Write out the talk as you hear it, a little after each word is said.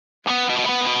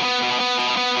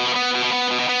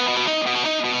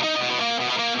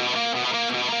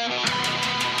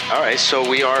All right, so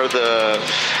we are the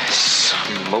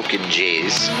Smokin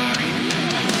J's.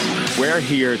 We're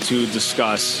here to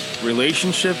discuss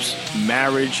relationships,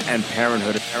 marriage, and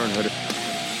parenthood.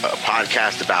 A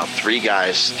podcast about three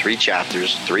guys, three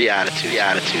chapters, three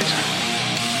attitudes.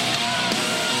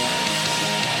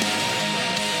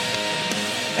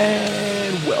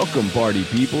 And welcome, party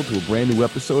people, to a brand new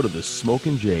episode of the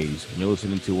Smokin J's. And you're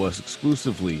listening to us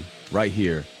exclusively right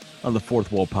here on the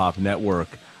Fourth Wall Pop Network.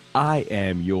 I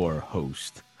am your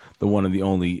host, the one and the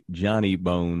only Johnny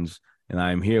Bones, and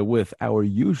I'm here with our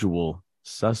usual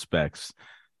suspects.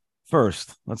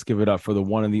 First, let's give it up for the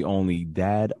one and the only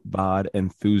dad bod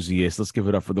enthusiast. Let's give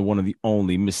it up for the one and the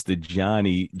only Mr.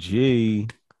 Johnny G.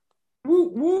 Woo,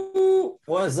 woo.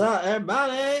 What's up,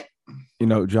 everybody? You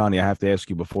know, Johnny, I have to ask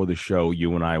you before the show,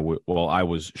 you and I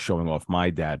was showing off my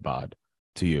dad bod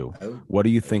to you. Oh. What do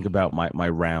you think about my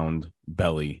round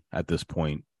belly at this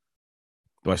point?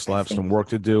 Do I still have some work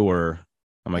to do, or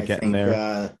am I getting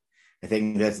there? I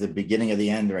think that's the beginning of the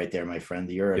end right there, my friend.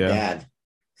 You're a dad.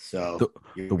 So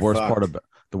the worst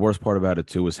part about it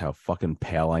too is how fucking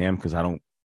pale I am, because I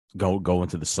don't go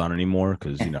into the sun anymore,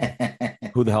 because you know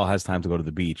who the hell has time to go to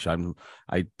the beach?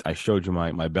 I showed you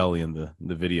my belly in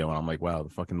the video, and I'm like, wow, the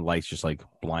fucking light's just like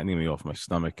blinding me off my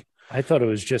stomach. I thought it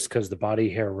was just because the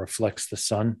body hair reflects the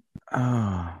sun.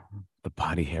 The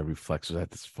body hair reflects that.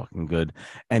 That's fucking good.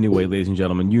 Anyway, ladies and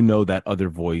gentlemen, you know that other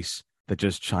voice that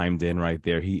just chimed in right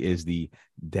there. He is the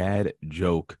dad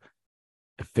joke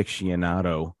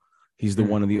aficionado. He's the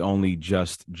one and the only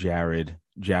just Jared.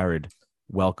 Jared,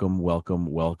 welcome.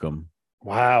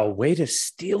 Wow, way to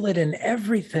steal it and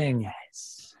everything.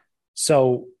 Yes.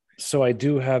 So I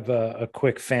do have a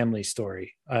quick family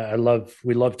story.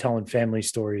 We love telling family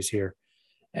stories here.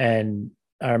 And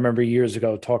I remember years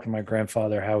ago talking to my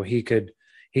grandfather how he could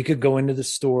go into the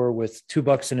store with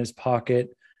 $2 in his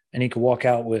pocket, and he could walk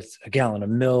out with a gallon of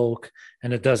milk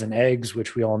and a dozen eggs,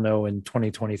 which we all know in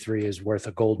 2023 is worth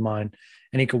a gold mine.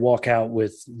 And he could walk out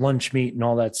with lunch meat and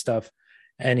all that stuff.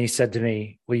 And he said to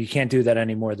me, well, you can't do that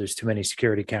anymore. There's too many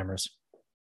security cameras.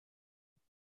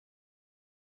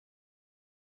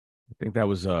 I think that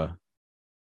was I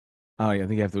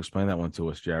think you have to explain that one to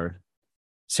us, Jared.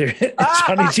 Seriously,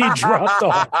 Johnny G dropped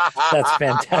off. That's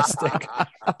fantastic.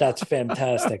 That's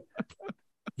fantastic.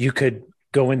 You could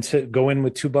go in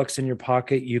with $2 in your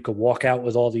pocket. You could walk out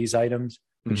with all these items,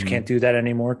 but you can't do that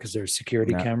anymore because there's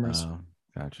security cameras.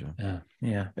 Gotcha.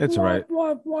 Yeah. It's all right.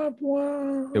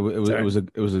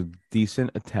 It was a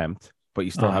decent attempt, but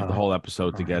you still have the whole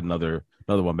episode to get another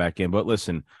one back in. But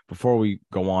listen, before we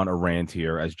go on a rant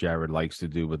here, as Jared likes to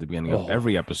do at the beginning of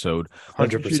every episode,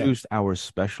 let's 100%. introduce our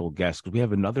special guest, because we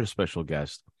have another special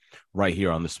guest right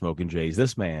here on the Smokin J's.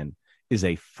 This man is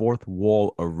a Fourth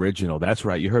Wall original. That's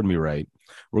right. You heard me right.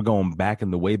 We're going back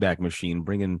in the Wayback Machine,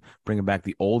 bringing back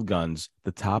the old guns,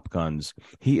 the top guns.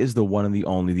 He is the one and the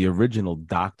only, the original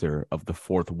doctor of the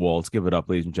Fourth Wall. Let's give it up,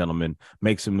 ladies and gentlemen.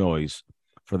 Make some noise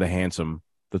for the handsome,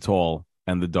 the tall,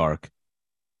 and the dark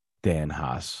Dan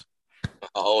Haas.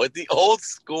 Oh, the old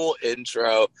school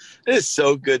intro. It is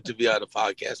so good to be on a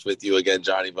podcast with you again,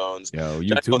 Johnny Bones. Yo, you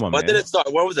Johnny too, Bones, my when man. did it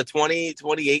start? When was it?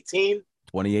 2018?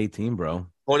 2018, bro.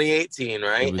 2018,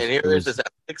 right? It was- and here it was- is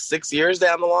six years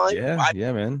down the line?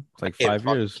 Yeah, man. It's like 5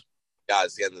 years. God,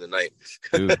 it's the end of the night.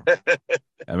 Dude,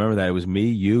 I remember that. It was me,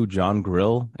 you, John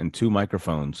Grill, and 2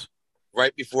 microphones.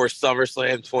 Right before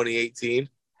SummerSlam 2018.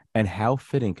 And how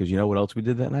fitting, because you know what else we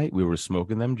did that night? We were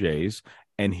smoking them J's,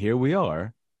 and here we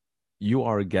are. You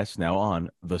are a guest now on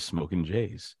the Smokin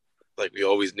J's. Like we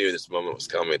always knew this moment was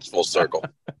coming. It's full circle.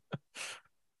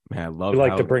 Man, I love We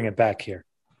like how, to bring it back here.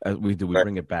 we do. We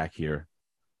bring it back here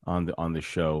on the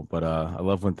show. But I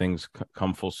love when things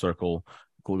come full circle.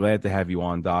 Glad to have you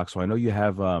on, Doc. So I know you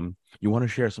have you want to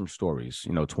share some stories.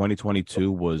 You know,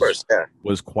 2022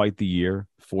 was quite the year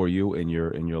for you in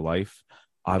your life.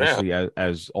 Obviously,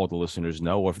 as all the listeners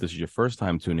know, or if this is your first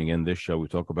time tuning in, this show we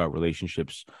talk about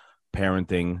relationships,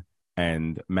 parenting,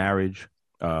 and marriage.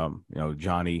 You know,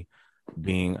 Johnny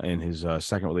being in his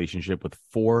second relationship with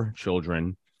 4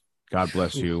 children. God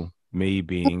bless you. Me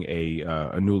being a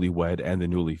newlywed and a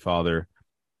newly father,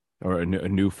 or a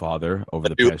new father over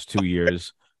the past 2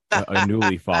 years, a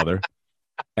newly father,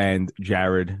 and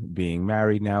Jared being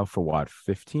married now for what,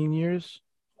 15 years?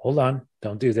 Hold on.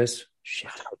 Don't do this.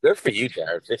 Shit. Good for you,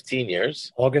 Jared. 15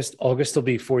 years. August will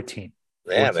be 14.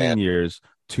 Yeah, 14 man. years,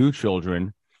 2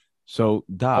 children. So,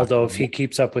 Doc. Although if he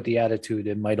keeps up with the attitude,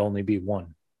 it might only be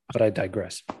 1. But I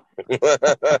digress.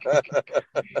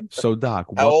 So, Doc.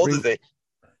 How old is he?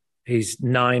 He's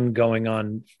 9 going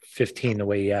on 15 the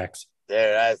way he acts.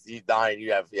 He's 9.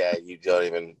 You have, you don't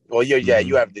even. Well,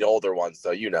 you have the older ones, so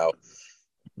you know.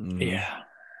 Yeah.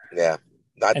 Yeah.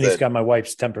 Not And he's got my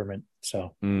wife's temperament.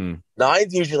 So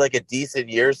 9's usually like a decent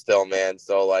year still, man.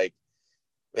 So like,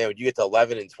 man, when you get to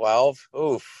 11 and 12,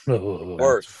 oof,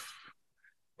 worse.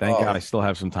 Thank God I still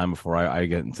have some time before I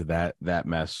get into that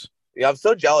mess. Yeah, I'm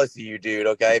so jealous of you, dude.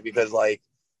 Okay, because like,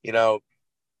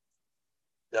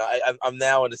 I'm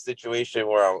now in a situation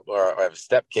where I have a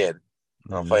step kid.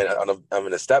 I'm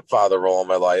in a stepfather role in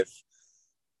my life,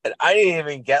 and I didn't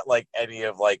even get like any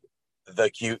of like the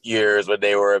cute years when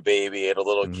they were a baby and a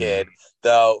little kid.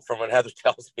 Though, from what Heather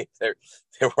tells me, there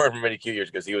weren't many cute years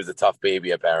because he was a tough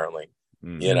baby, apparently.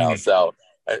 So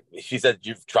she said,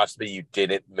 "You trust me, you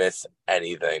didn't miss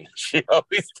anything." She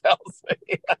always tells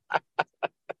me.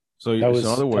 So in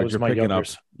other words,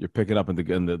 you're picking up in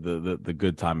the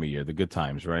good time of year, the good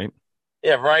times, right?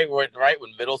 Yeah, right when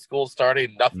middle school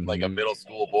started, nothing like a middle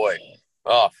school boy.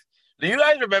 Oh, do you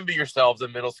guys remember yourselves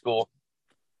in middle school?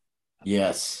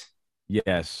 Yes.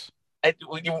 And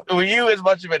were you as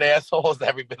much of an asshole as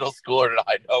every middle schooler that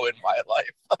I know in my life?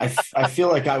 I feel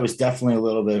like I was definitely a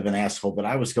little bit of an asshole, but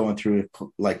I was going through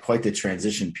like quite the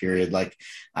transition period. Like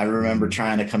I remember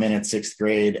trying to come in at 6th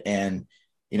grade, and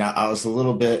I was a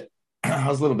little bit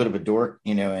of a dork,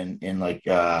 in like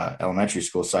elementary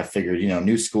school. So I figured,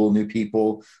 new school, new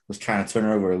people, was trying to turn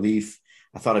over a leaf.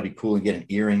 I thought it'd be cool and get an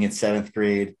earring in 7th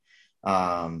grade.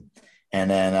 And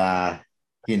then,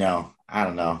 I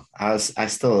don't know. I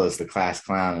still was the class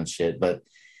clown and shit, but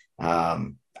I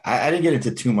didn't get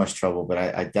into too much trouble, but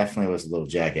I definitely was a little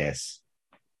jackass.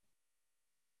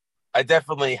 I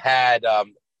definitely had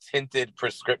tinted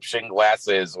prescription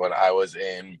glasses when I was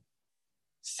in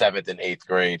 7th and 8th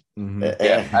grade.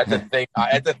 Yeah, that's the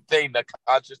thing. The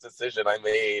conscious decision I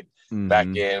made back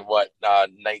in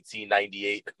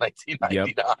 1998,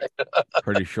 1999. Yep.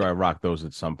 Pretty sure I rocked those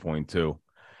at some point too.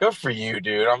 Good for you,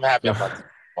 dude. I'm happy I'm not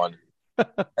one.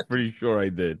 Pretty sure I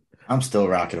did. I'm still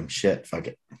rocking them. Shit, fuck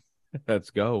it. Let's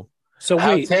go. So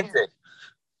how wait, tinted?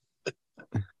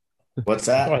 What's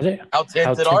that? How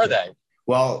tinted are they?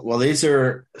 Well, these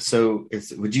are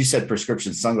would you said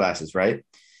prescription sunglasses, right?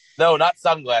 No, not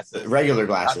sunglasses. Regular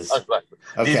glasses.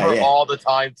 Okay, these were all the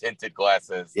time tinted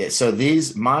glasses. Yeah. So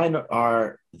mine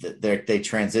are they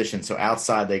transition. So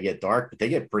outside they get dark, but they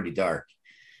get pretty dark,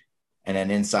 and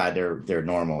then inside they're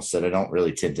normal. So they don't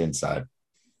really tint inside.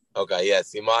 Okay. Yeah.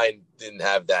 See, mine didn't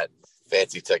have that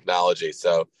fancy technology.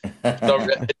 So I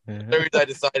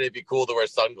decided it'd be cool to wear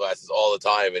sunglasses all the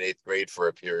time in 8th grade for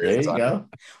a period of time. There you go.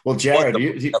 Well, Jared,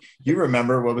 you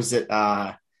remember, what was it?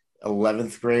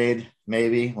 11th grade,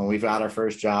 maybe, when we got our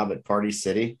first job at Party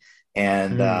City,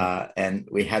 and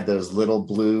we had those little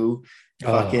blue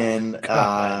fucking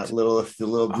little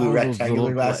blue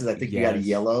rectangular glasses. I think you got a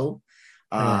yellow.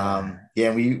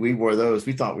 Yeah, we wore those.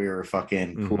 We thought we were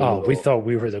fucking cool. Oh, we thought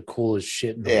we were the coolest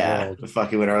shit in the world.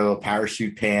 Fucking with our little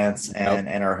parachute pants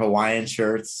and our Hawaiian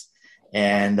shirts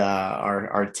and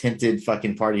our tinted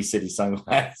fucking Party City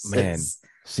sunglasses. Man,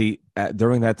 see,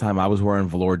 during that time, I was wearing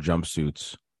velour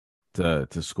jumpsuits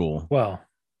to school. Well,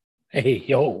 hey,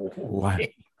 yo.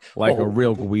 Like a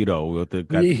real Guido with the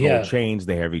gold chains,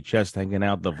 the heavy chest hanging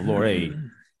out, the velour. Hey,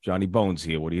 Johnny Bones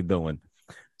here. What are you doing?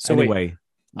 So anyway,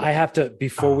 I have to,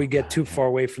 before we get too far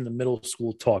away from the middle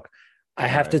school talk, I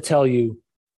have to tell you,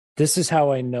 this is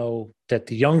how I know that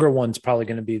the younger one's probably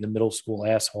going to be the middle school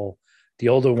asshole. The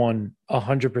older one,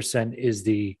 100%, is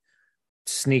the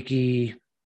sneaky,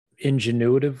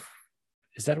 ingenuitive.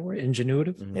 Is that a word?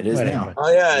 Ingenuitive? It is now.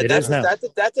 Oh yeah,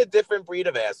 that's a different breed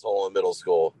of asshole in middle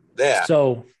school. Yeah.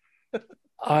 So,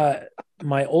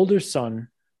 my older son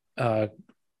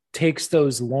takes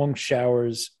those long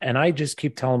showers, and I just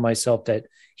keep telling myself that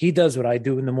he does what I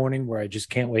do in the morning, where I just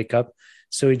can't wake up.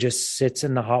 So he just sits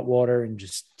in the hot water and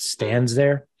just stands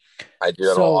there. I do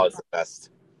that all as the best.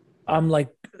 I'm like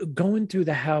going through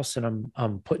the house, and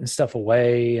I'm putting stuff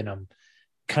away, and I'm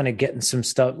kind of getting some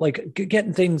stuff, like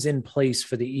getting things in place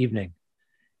for the evening.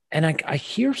 And I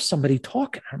hear somebody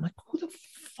talking. I'm like, who the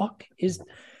fuck is?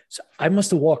 So I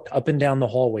must have walked up and down the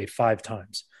hallway 5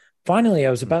 times. Finally,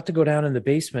 I was about to go down in the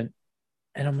basement,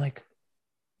 and I'm like,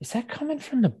 is that coming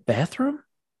from the bathroom?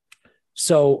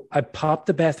 So I popped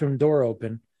the bathroom door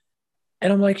open,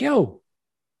 and I'm like, yo,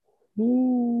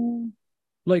 who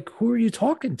are you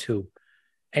talking to?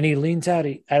 And he leans out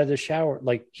of the shower,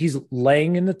 like he's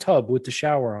laying in the tub with the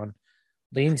shower on,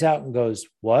 leans out and goes,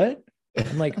 what?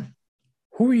 I'm like,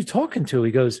 who are you talking to?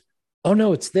 He goes, oh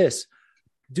no, it's this.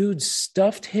 Dude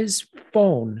stuffed his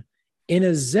phone in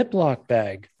a Ziploc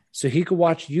bag so he could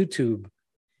watch YouTube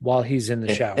while he's in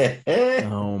the shower.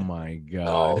 Oh my God.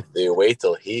 Oh, dude, wait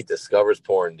till he discovers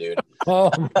porn, dude.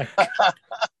 Oh my God.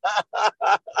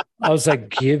 I was like,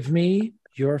 give me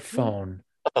your phone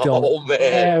Don't man.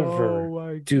 ever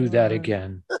my do that God.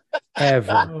 again.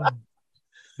 Ever.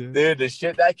 Dude, the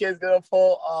shit that kid's gonna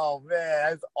pull. Oh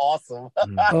man, that's awesome.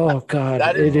 Oh God,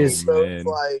 That is it the is. most man.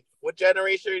 like, what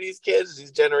generation are these kids?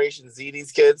 These Generation Z,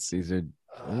 these kids? These are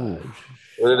Uh,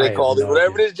 What do they I have call it? no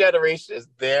Whatever idea. this generation is,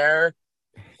 their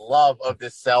love of the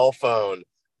cell phone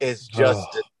is just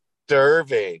Oh,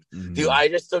 disturbing. Dude, Mhm. I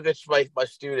just took my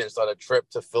students on a trip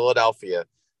to Philadelphia.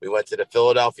 We went to the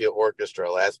Philadelphia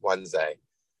Orchestra last Wednesday.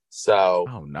 So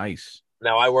Oh, nice.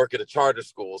 now I work at a charter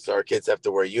school, so our kids have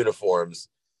to wear uniforms,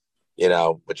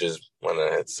 which is,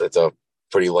 it's a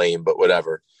pretty lame, but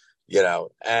whatever,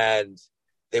 and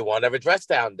they want to have a dress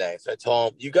down day. So I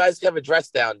told them, you guys have a dress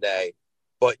down day,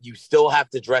 but you still have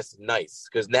to dress nice,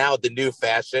 because now the new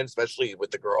fashion, especially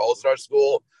with the girls in our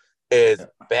school, is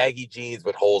baggy jeans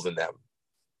with holes in them.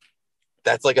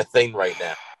 That's like a thing right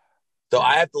now. So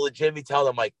I have to legitimately tell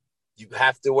them, like, you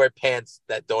have to wear pants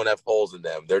that don't have holes in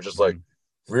them. They're just like,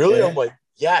 really? Yeah. I'm like,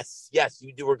 yes,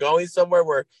 you do. We're going somewhere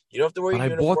where you don't have to wear But a I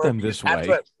uniform. bought them You this just have to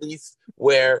way. at least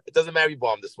wear. It doesn't matter if you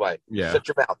bought them this way. Yeah. Shut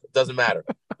your mouth. It doesn't matter.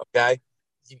 Okay.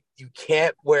 You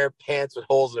can't wear pants with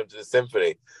holes in them to the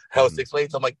symphony. I was explaining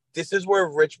to them, like, this is where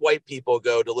rich white people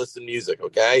go to listen to music.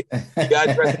 Okay. You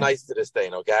gotta dress nice to this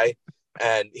thing. Okay.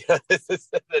 And this is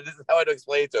how I had to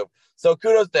explain it to them. So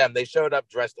kudos to them. They showed up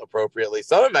dressed appropriately.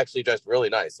 Some of them actually dressed really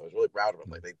nice. I was really proud of them.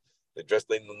 Like they dressed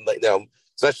like,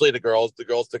 especially the girls. The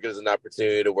girls took it as an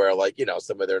opportunity to wear, like,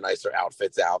 some of their nicer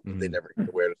outfits out that they never get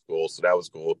to wear to school. So that was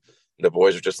cool. And the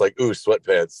boys were just like, ooh,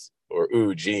 sweatpants, or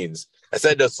ooh, jeans. I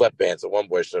said no sweatpants, and one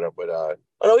boy showed up with oh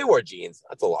no, he wore jeans.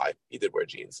 That's a lie. He did wear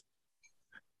jeans.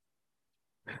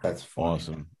 That's funny.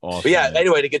 Awesome. But yeah, Man.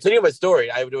 anyway, to continue my story,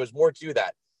 there was more to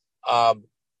that.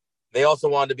 They also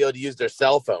wanted to be able to use their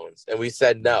cell phones, and we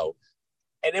said no.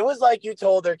 And it was like you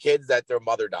told their kids that their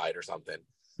mother died or something.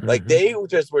 Like, they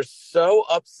just were so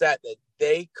upset that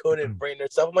they couldn't bring their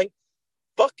cell phone. I'm like,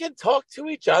 fucking talk to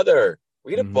each other.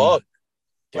 Read a book.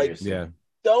 Like, Yeah.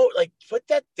 don't, like, put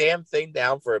that damn thing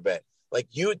down for a bit. Like,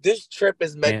 this trip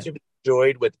is meant to be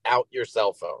enjoyed without your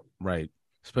cell phone. Right.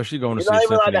 Especially going to You're see not a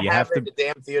even allowed symphony. to You have have it in to. the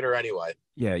damn theater anyway.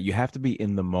 Yeah, you have to be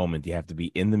in the moment. You have to be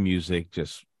in the music.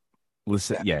 Just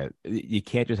listen. Yeah, you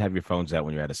can't just have your phones out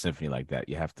when you're at a symphony like that.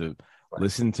 You have to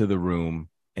listen to the room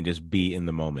and just be in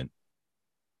the moment.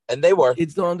 And they were.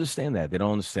 Kids don't understand that. They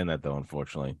don't understand that, though,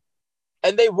 unfortunately.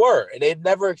 And they were. And they'd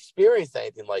never experienced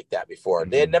anything like that before.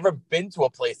 They had never been to a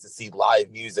place to see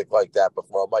live music like that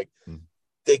before. I'm like,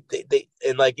 they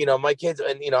and, like, my kids,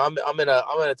 and I'm in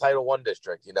a Title I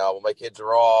district. My kids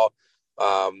are all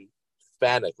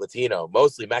Hispanic, Latino,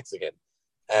 mostly Mexican,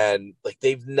 and like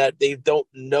they don't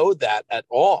know that at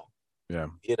all. Yeah.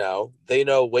 They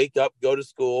know wake up, go to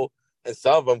school, and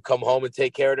some of them come home and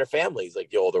take care of their families,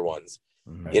 like the older ones.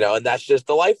 And that's just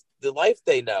the life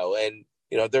they know. And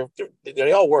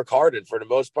they all work hard, and for the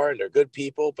most part, and they're good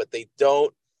people, but they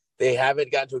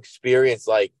haven't gotten to experience,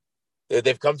 like,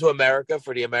 they've come to America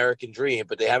for the American dream,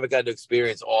 but they haven't gotten to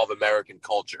experience all of American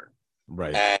culture.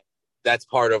 Right. And that's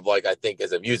part of, like, I think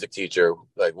as a music teacher,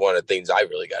 like, one of the things I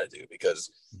really got to do,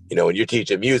 because, when you're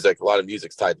teaching music, a lot of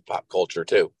music's tied to pop culture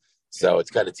too. So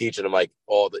it's kind of teaching them, like,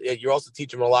 you're also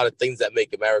teaching them a lot of things that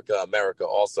make America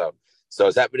also. So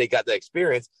it's happening. They got that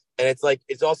experience. And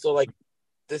it's also like,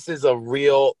 this is a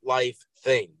real life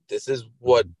thing. This is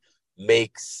what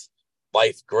makes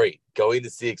life great. Going to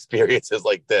see experiences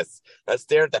like this. Not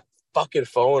staring at that fucking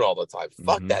phone all the time.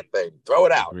 Fuck that thing. Throw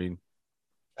it out. Agreed.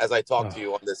 As I talk to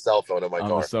you on this cell phone in my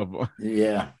car.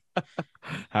 Yeah.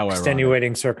 How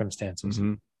extenuating circumstances.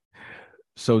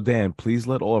 So, Dan, please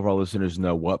let all of our listeners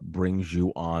know what brings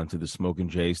you on to the Smokin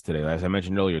Jays today. As I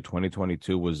mentioned earlier,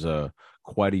 2022 was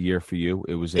quite a year for you.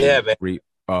 It was a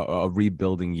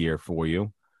rebuilding year for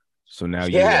you. So now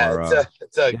you are.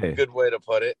 It's a good way to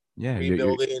put it. Yeah,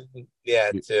 rebuilding.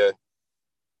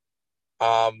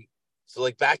 So,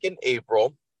 like, back in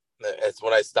April, that's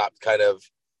when I stopped kind of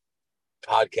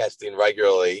podcasting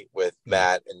regularly with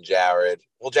Matt and Jared.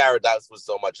 Well, Jared, that was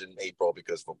so much in April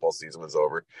because football season was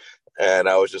over. And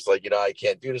I was just like, I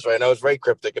can't do this right now. I was very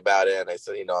cryptic about it. And I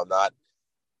said,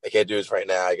 I can't do this right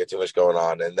now. I got too much going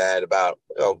on. And then about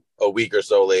a week or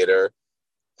so later,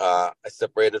 I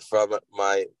separated from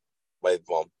my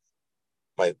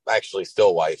actually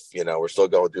still wife. We're still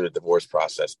going through the divorce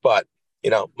process, but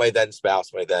my then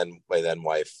spouse, my then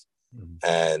wife,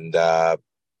 and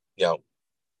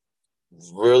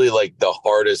really, like, the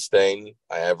hardest thing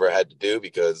I ever had to do,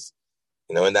 because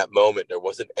in that moment there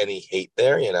wasn't any hate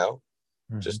there,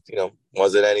 just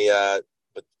wasn't any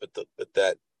but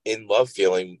that in love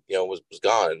feeling was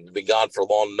gone. It'd been gone for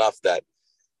long enough that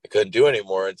I couldn't do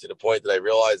anymore, and to the point that I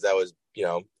realized I was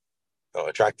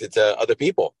attracted to other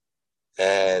people.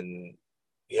 And,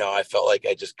 I felt like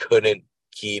I just couldn't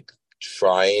keep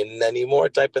trying anymore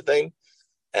type of thing.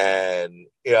 And,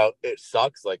 it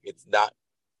sucks. Like, it's not,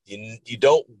 you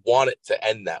don't want it to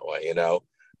end that way,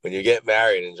 when you get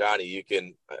married. And Johnny,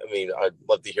 I'd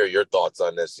love to hear your thoughts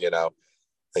on this,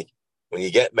 like when you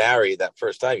get married that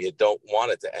first time, you don't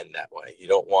want it to end that way. You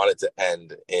don't want it to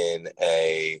end in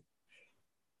a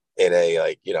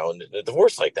like, in a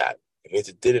divorce like that. It means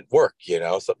it didn't work,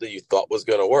 something you thought was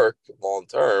going to work long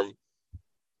term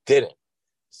didn't.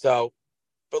 So,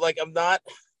 but like,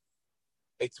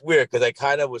 it's weird because I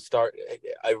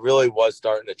really was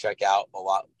starting to check out a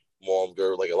lot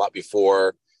longer, like a lot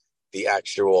before the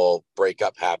actual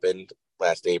breakup happened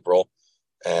last April.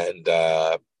 And,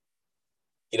 and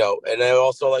I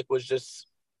also like was just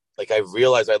like, I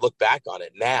realized I look back on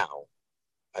it now.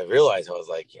 I realized I was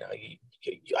like,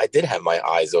 I did have my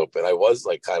eyes open. I was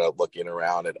like kind of looking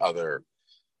around at other,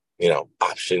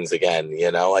 options again,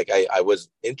 like I was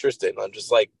interested. And I'm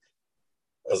just like,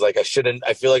 I was like, I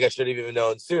feel like I should have even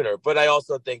known sooner. But I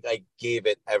also think I gave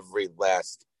it every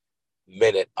last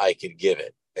minute I could give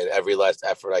it and every last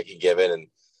effort I could give it. And,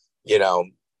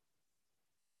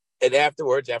 and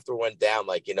afterwards, after it went down,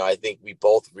 like, I think we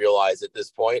both realized at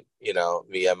this point,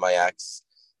 me and my ex,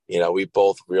 we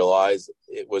both realized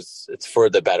it's for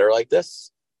the better like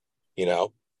this,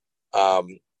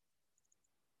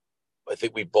 I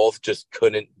think we both just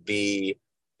couldn't be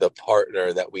the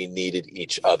partner that we needed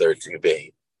each other to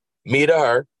be. Me to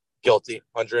her, guilty,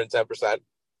 110%.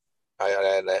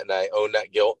 I own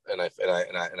that guilt, and I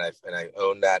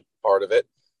own that part of it,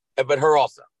 but her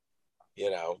also,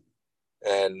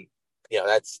 and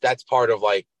that's part of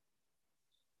like,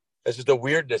 it's just the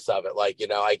weirdness of it. Like,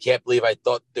 I can't believe I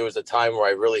thought there was a time where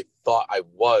I really thought I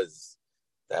was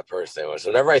that person. So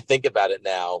whenever I think about it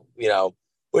now,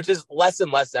 which is less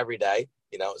and less every day,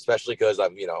 especially because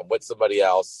I'm with somebody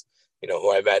else,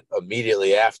 who I met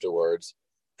immediately afterwards.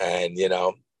 And,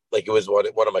 like it was one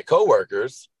of my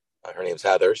coworkers, her name's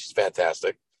Heather. She's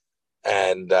fantastic.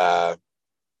 And,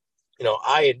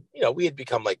 we had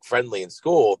become like friendly in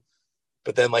school,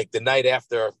 but then like the night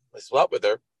after I slept with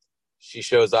her, she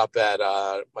shows up at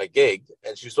my gig,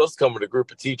 and she was supposed to come with a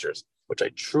group of teachers, which I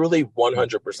truly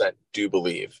 100% do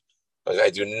believe. Like, I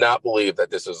do not believe that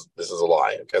this is a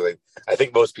lie, because I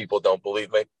think most people don't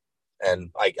believe me,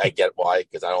 and I get why,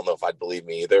 because I don't know if I'd believe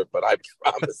me either. But I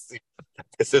promise you,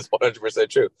 this is 100%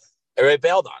 true. And I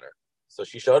bailed on her, so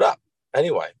she showed up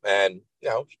anyway, and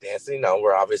dancing.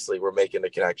 We're making a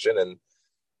connection, and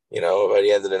by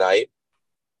the end of the night,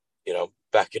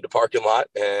 back in the parking lot,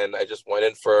 and I just went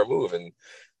in for a move and,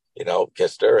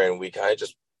 kissed her, and we kind of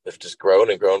have just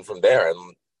grown and grown from there.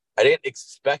 And I didn't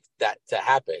expect that to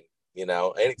happen.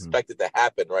 I didn't expect it to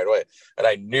happen right away. And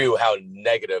I knew how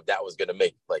negative that was going to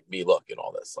make like me look and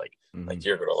all this, like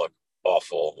you're going to look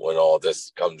awful when all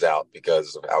this comes out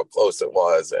because of how close it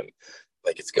was. And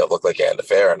like, it's going to look like I had an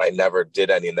affair. And I never did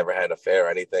never had an affair or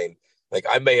anything. Like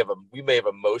we may have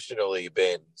emotionally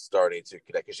been starting to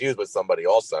connect, because she was with somebody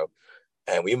also.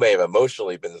 And we may have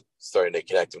emotionally been starting to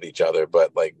connect with each other,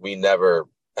 but like we never,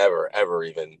 ever, ever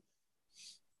even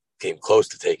came close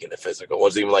to taking it physical. It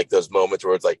wasn't even like those moments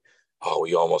where it's like, oh,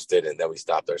 we almost did, and then we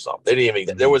stopped ourselves.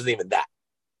 There wasn't even that,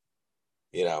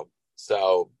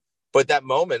 So, but that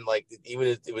moment, like even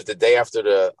it was the day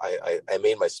after I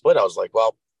made my split. I was like,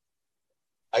 well,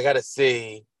 I got to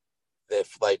see if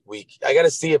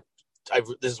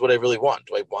this is what I really want.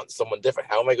 Do I want someone different?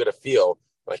 How am I going to feel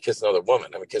when I kiss another woman?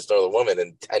 I haven't kissed another woman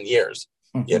in 10 years,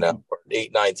 or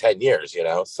 8, 9, 10 years,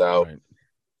 So right.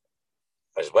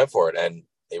 I just went for it, and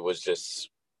it was just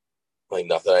like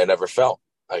nothing I never felt.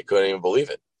 I couldn't even believe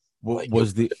it.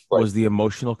 Was the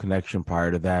emotional connection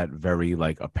prior to that very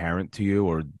like apparent to you,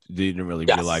 or didn't really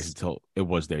realize until it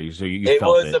was there? So you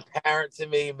felt it. It was apparent to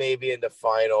me maybe in the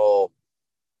final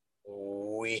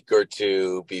week or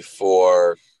two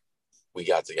before we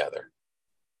got together.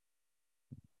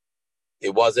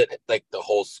 It wasn't like the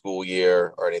whole school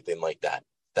year or anything like that.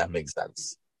 That makes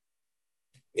sense.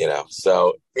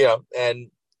 So, and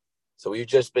so we've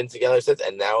just been together since,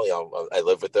 and now, I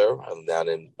live with her. I'm down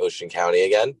in Ocean County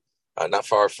again, not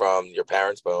far from your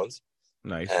parents' bones.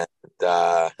 Nice. And,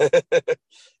 yeah,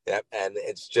 and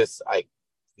it's just, I've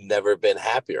never been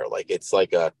happier. Like, it's like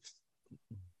the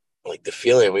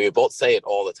feeling, we both say it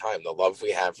all the time, the love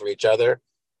we have for each other.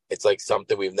 It's like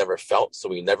something we've never felt, so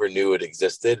we never knew it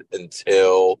existed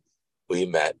until we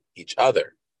met each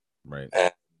other. Right.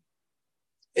 And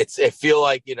I feel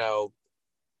like,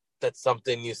 that's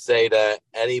something you say to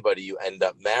anybody you end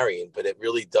up marrying, but it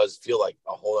really does feel like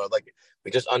a whole other, like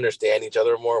we just understand each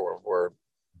other more. We're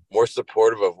more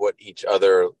supportive of what each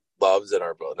other loves and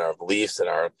our beliefs and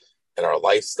our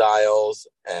lifestyles,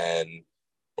 and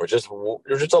we're just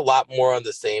a lot more on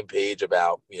the same page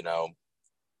about, you know,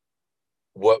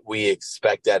 what we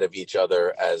expect out of each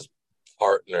other as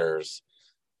partners.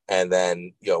 And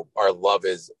then, you know, our love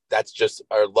is just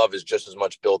as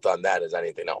much built on that as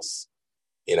anything else,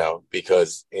 you know,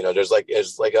 because, you know, there's like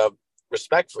a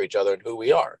respect for each other and who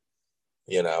we are,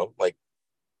 you know, like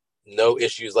no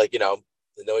issues, like, you know,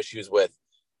 no issues with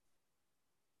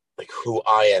like who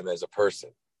I am as a person.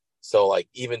 So like,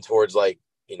 even towards like,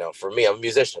 you know, for me, I'm a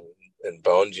musician, and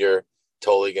Bones, you're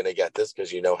totally going to get this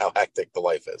because you know how hectic the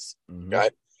life is. Mm-hmm.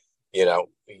 Right. You know,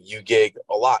 you gig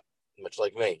a lot, much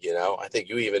like me, you know, I think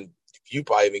you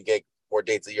probably even gig more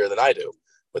dates a year than I do,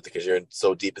 but because you're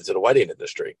so deep into the wedding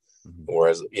industry. Mm-hmm.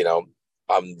 Whereas, you know,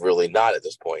 I'm really not at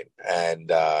this point.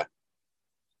 And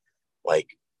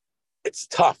like, it's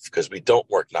tough because we don't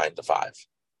work 9 to 5.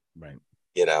 Right.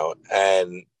 You know,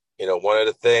 and, you know, one of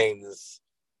the things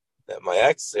that my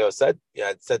ex, you know, said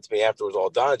to me after it was all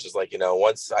done, just like, you know,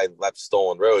 once I left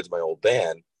Stolen Roads, my old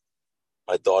band,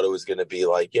 I thought it was going to be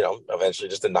like, you know, eventually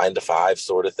just a 9 to 5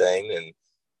 sort of thing. And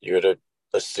you're to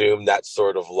assume that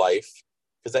sort of life.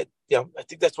 Because I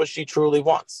think that's what she truly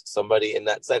wants, somebody in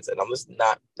that sense. And I'm just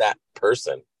not that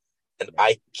person. And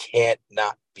I can't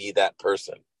not be that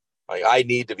person. Like, I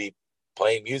need to be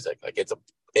playing music. Like, it's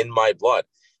in my blood.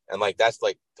 And like, that's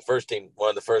like one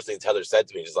of the first things Heather said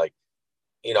to me is like,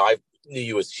 you know, I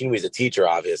knew she was a teacher,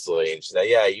 obviously. And she said,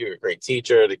 yeah, you're a great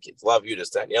teacher. The kids love you, this,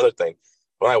 that, and the other thing.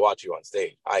 When I watch you on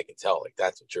stage, I can tell like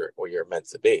that's what you're meant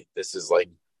to be. This is like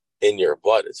in your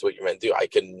blood. It's what you're meant to do. I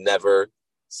can never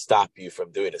stop you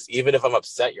from doing this. Even if I'm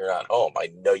upset you're not home,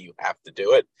 I know you have to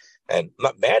do it. And I'm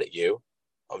not mad at you.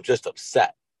 I'm just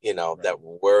upset, you know, that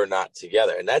we're not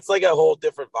together. And that's like a whole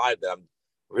different vibe that I'm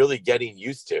really getting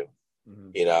used to,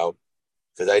 you know,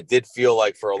 because I did feel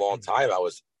like for a long time I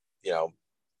was, you know,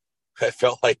 I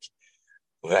felt like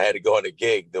when I had to go on a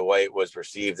gig, the way it was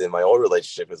perceived in my old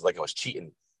relationship was like I was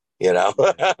cheating, you know,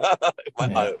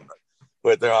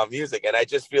 with her on music. And I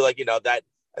just feel like, you know, that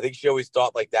I think she always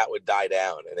thought like that would die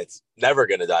down, and it's never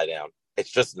going to die down.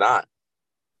 It's just not.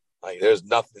 Like, there's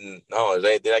anything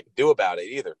I can do about it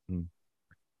either.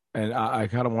 And I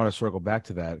kind of want to circle back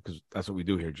to that because that's what we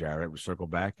do here, Jared. We circle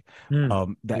back.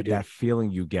 That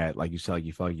feeling you get, like you said, like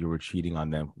you felt like you were cheating on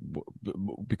them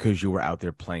because you were out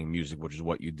there playing music, which is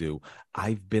what you do.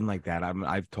 I've been like that.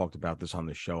 I've talked about this on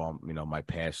the show. You know, my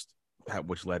past,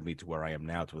 which led me to where I am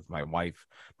now, with my wife,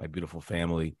 my beautiful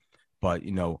family. But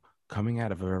you know, coming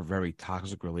out of a very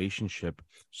toxic relationship,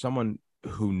 someone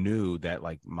who knew that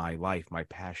like my life, my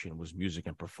passion was music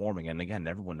and performing. And again,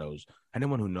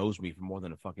 anyone who knows me for more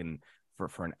than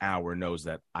for an hour knows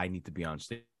that I need to be on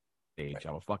stage.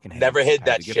 I'm a fucking never hid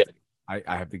that shit. I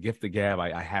have the gift of gab.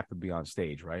 I have to be on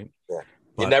stage, right? Yeah.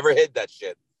 You never hid that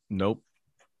shit. Nope.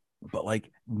 But like,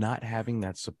 not having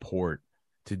that support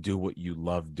to do what you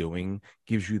love doing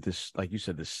gives you this, like you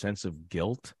said, this sense of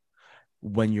guilt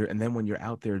when you're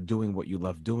out there doing what you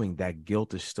love doing. That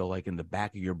guilt is still like in the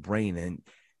back of your brain, and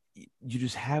you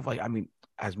just have like, I mean,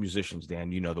 as musicians,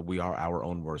 Dan, you know that we are our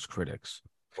own worst critics.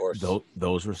 Of course.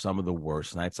 Those were some of the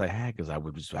worst nights I had, because I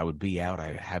would be out,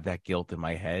 I have that guilt in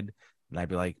my head, and I'd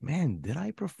be like, man, did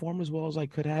I perform as well as I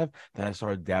could have? Then I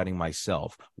started doubting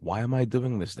myself. Why am I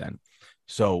doing this then?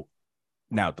 So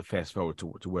now to fast forward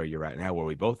to where you're at now, where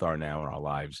we both are now in our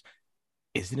lives,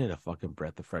 isn't it a fucking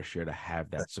breath of fresh air to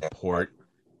have that support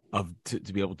to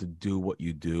be able to do what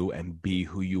you do and be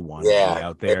who you want to be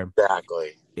out there?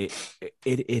 Exactly.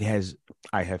 It has,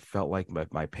 I have felt like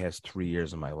my past 3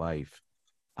 years of my life,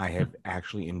 I have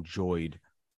actually enjoyed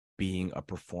being a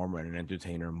performer and an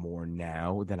entertainer more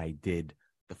now than I did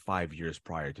the 5 years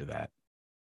prior to that.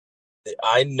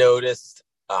 I noticed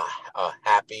a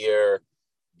happier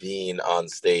being on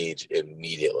stage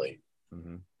immediately.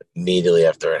 Immediately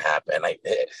after it happened.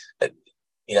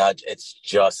 You know, it's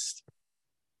just,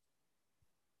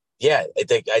 I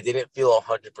think I didn't feel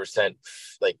 100%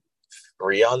 like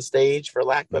free on stage, for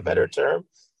lack of a better term.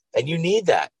 And you need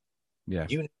that. Yeah.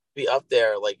 You need to be up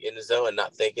there like in the zone and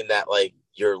not thinking that like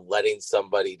you're letting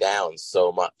somebody down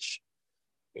so much,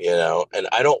 you know. And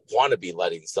I don't want to be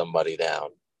letting somebody down.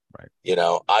 Right. You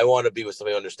know, I want to be with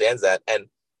somebody who understands that. And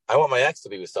I want my ex to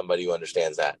be with somebody who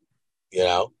understands that, you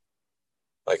know.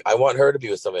 Like, I want her to be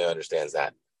with somebody who understands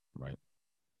that. Right.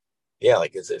 Yeah,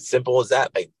 like, it's as simple as that.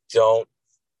 I don't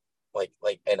like,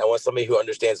 and I want somebody who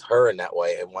understands her in that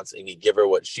way and you give her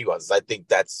what she wants. I think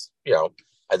that's, you know,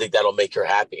 I think that'll make her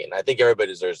happy. And I think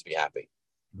everybody deserves to be happy,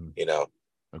 you know.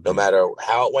 Agreed. No matter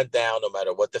how it went down, no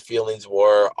matter what the feelings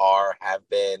were, have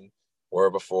been, were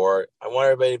before. I want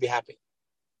everybody to be happy,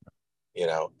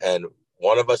 and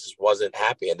one of us just wasn't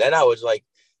happy. And then I was like,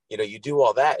 you do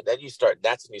all that. And then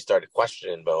that's when you started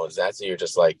questioning, Bones. That's when you're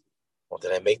just like, well,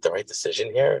 did I make the right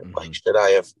decision here? Mhm. Like,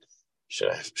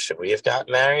 should we have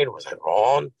gotten married? Was I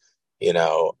wrong?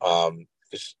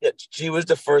 'Cause she was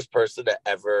the first person to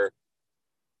ever,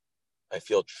 I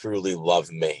feel, truly love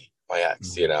me, my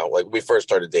ex, like we first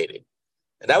started dating.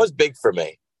 And that was big for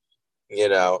me,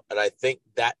 and I think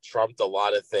that trumped a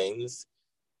lot of things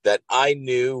that I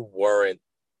knew weren't,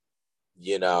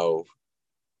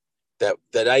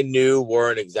 that I knew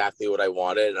weren't exactly what I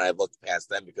wanted. And I looked past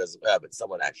them because, but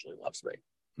someone actually loves me,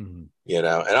 Mhm. and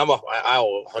I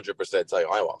will 100% tell you,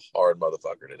 I'm a hard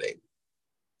motherfucker to date.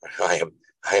 I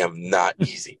am not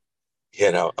easy.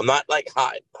 I'm not like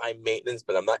high maintenance,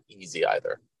 but I'm not easy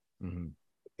either. Mhm.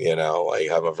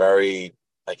 Like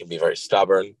I can be very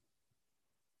stubborn.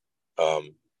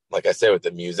 Like I said, with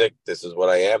the music, this is what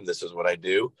I am. This is what I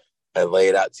do. I lay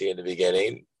it out to you in the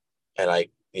beginning, and I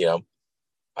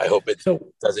hope it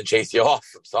doesn't chase you off.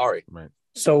 I'm sorry. Right.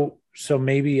 So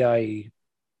maybe I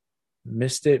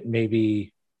missed it.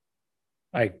 Maybe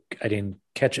I didn't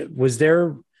catch it. Was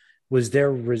there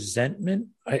resentment?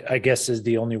 I guess is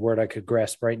the only word I could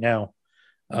grasp right now,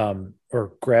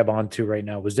 or grab onto right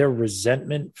now. Was there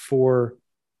resentment for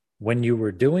when you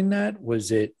were doing that?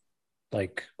 Was it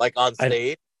like on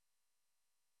stage?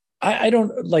 I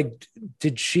don't like.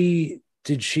 Did she?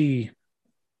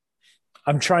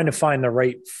 I'm trying to find the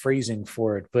right phrasing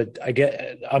for it, but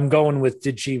I'm going with,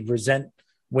 did she resent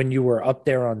when you were up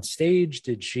there on stage?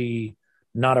 Did she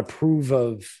not approve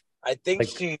of? I think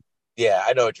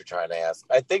I know what you're trying to ask.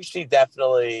 I think she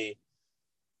definitely,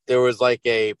 there was like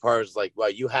a part was like, well,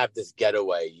 you have this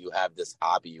getaway, you have this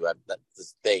hobby, you have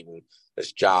this thing,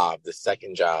 this job, this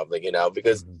second job, like,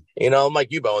 because, I'm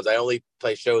like you, Bones, I only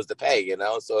play shows to pay,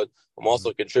 so I'm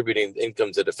also contributing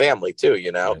income to the family too,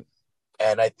 Right.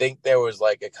 And I think there was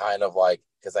like a kind of like,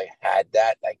 because I had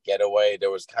that getaway, there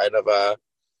was kind of I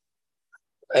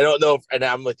don't know and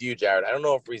I'm with you, Jared, I don't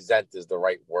know if resent is the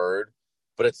right word,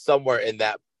 but it's somewhere in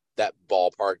that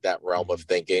ballpark, that realm of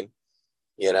thinking,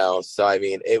 so I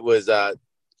mean, it was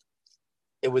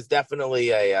definitely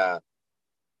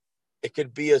it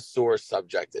could be a sore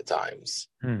subject at times.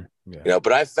 Yeah.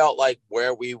 But I felt like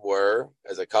where we were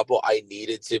as a couple, I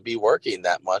needed to be working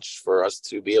that much for us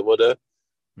to be able to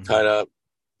kind of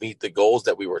meet the goals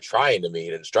that we were trying to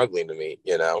meet and struggling to meet,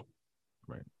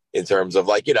 Right. in terms of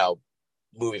like,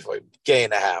 moving for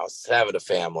getting a house, having a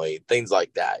family, things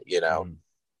like that,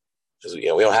 because, we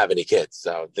don't have any kids.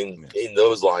 So things in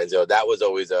those lines, that was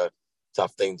always a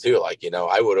tough thing too. Like,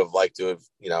 I would have liked to have,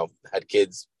 had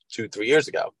kids 2-3 years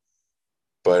ago,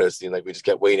 but it seemed like we just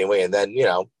kept waiting away. And then,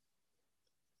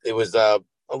 it was a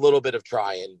little bit of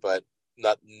trying, but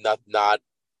not,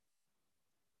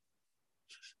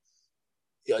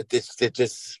 it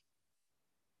just,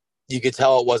 you could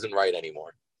tell it wasn't right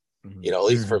anymore. At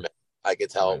least for me, I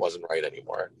could tell it wasn't right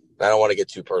anymore. I don't want to get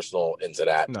too personal into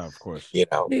that. No, of course.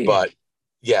 But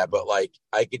like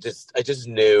I just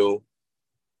knew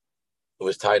it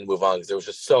was time to move on because there was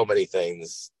just so many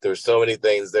things. There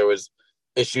was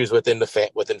issues within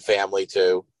within family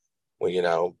too,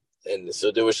 and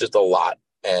so there was just a lot.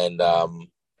 And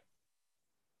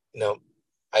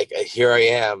here I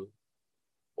am,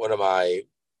 one of my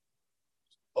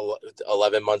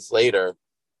 11 months later,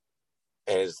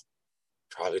 and it's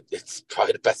probably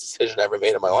the best decision I ever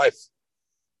made in my life.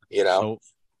 So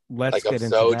let's get I'm into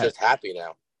so that. just happy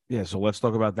now. Yeah, so let's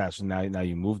talk about that. So now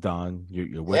you moved on.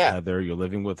 You're with Heather. You're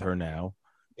living with her now.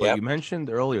 But you mentioned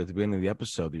earlier at the beginning of the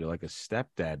episode that you're like a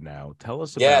stepdad now. Tell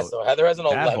us about. Yeah, so Heather has an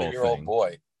that 11-year-old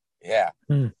boy. Yeah,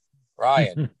 Mm.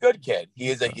 Ryan, good kid.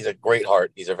 He's a great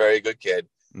heart. He's a very good kid.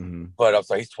 But I'm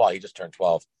sorry, he's 12. He just turned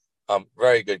 12.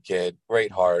 Very good kid,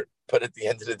 great heart. But at the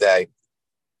end of the day,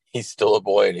 he's still a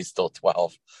boy and he's still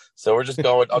 12. So we're just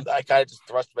going. I kind of just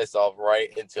thrust myself right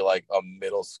into like a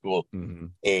middle school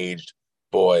aged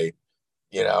boy,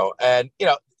 and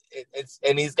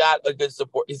and he's got a good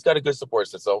support. He's got a good support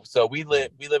system. So we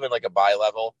live in like a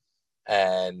bi-level,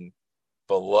 and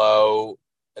below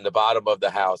in the bottom of the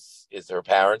house is her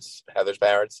parents, Heather's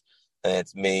parents, and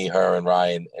it's me, her, and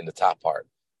Ryan in the top part.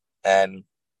 And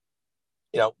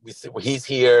he's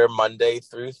here Monday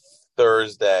through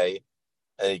Thursday,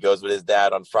 and he goes with his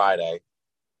dad on Friday.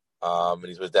 And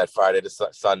he's with his dad Friday to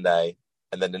Sunday,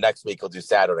 and then the next week he'll do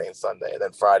Saturday and Sunday, and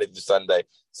then Friday to Sunday,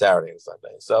 Saturday and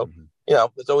Sunday. So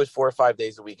it's always 4 or 5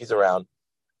 days a week he's around,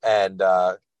 and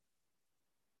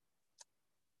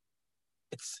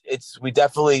we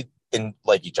definitely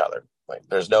like each other. Like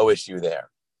there's no issue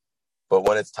there. But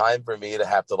when it's time for me to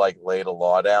have to like lay the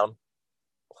law down,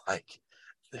 like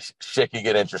shit can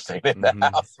get interesting in the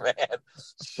house, man.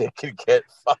 Shit can get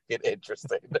fucking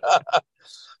interesting.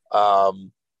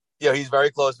 He's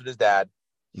very close with his dad.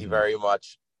 He very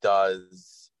much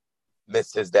does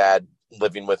miss his dad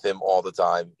living with him all the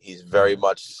time. He's very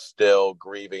much still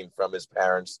grieving from his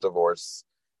parents' divorce,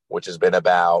 which has been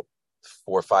about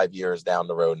 4 or 5 years down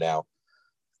the road now.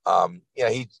 I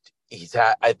think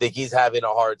he's having a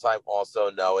hard time also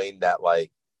knowing that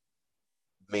like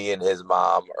me and his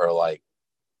mom are like,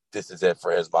 this is it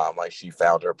for his mom. Like, she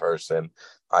found her person.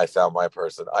 I found my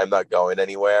person. I'm not going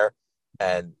anywhere.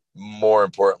 And more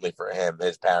importantly for him,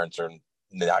 his parents are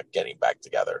not getting back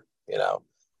together.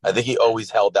 I think he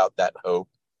always held out that hope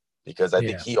because I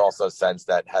think he also sensed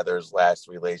that Heather's last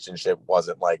relationship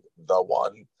wasn't like the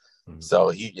one.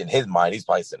 So in his mind, he's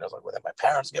probably sitting there like, when my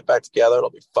parents get back together, it'll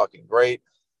be fucking great.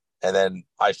 And then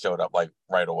I showed up like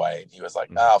right away, and he was like,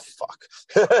 "Oh fuck,"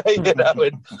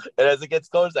 And as it gets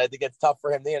closer, I think it's tough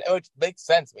for him. Which makes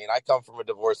sense. I mean, I come from a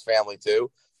divorced family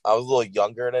too. I was a little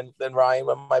younger than Ryan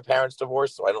when my parents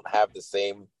divorced, so I don't have the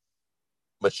same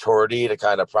maturity to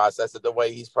kind of process it the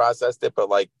way he's processed it. But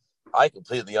like, I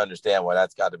completely understand why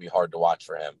that's got to be hard to watch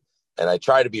for him, and I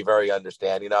try to be very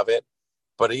understanding of it.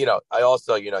 But I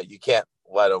also, you can't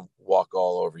let him walk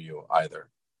all over you either,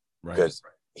 because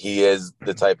he is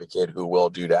the type of kid who will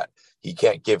do that. He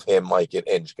can't give him like an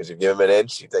inch, because if you give him an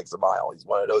inch, he takes a mile. He's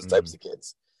one of those types of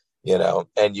kids,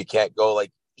 and you can't go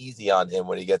like easy on him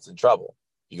when he gets in trouble.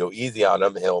 You go easy on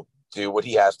him, he'll do what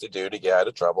he has to do to get out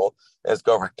of trouble, and let's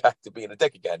go right back to being a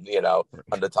dick again,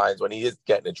 on the times when he is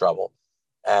getting in trouble.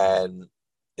 And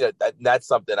that's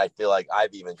something I feel like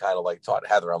I've even kind of like taught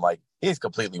Heather. I'm like, he's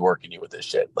completely working you with this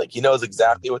shit. Like, he knows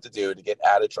exactly what to do to get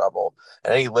out of trouble.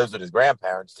 And then he lives with his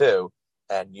grandparents too.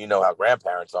 And you know how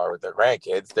grandparents are with their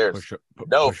grandkids. There's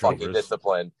no fucking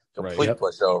discipline, complete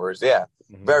pushovers. Yeah.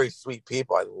 Very sweet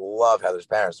people. I love Heather's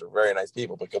parents. They're very nice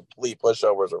people, but complete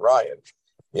pushovers with Ryan.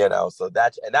 So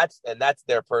that's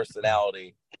their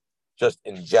personality just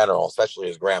in general, especially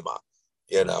his grandma.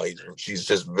 She's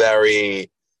just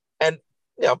very, and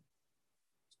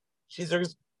she's her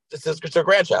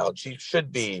grandchild. She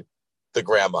should be the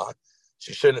grandma.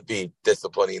 She shouldn't be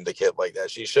disciplining the kid like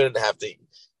that. She shouldn't have to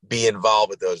be involved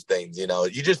with those things. You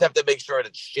just have to make sure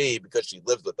that she, because she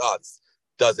lives with us,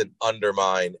 doesn't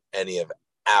undermine any of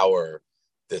our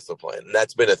discipline. And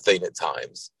that's been a thing at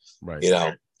times.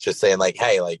 Just saying like,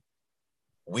 hey, like,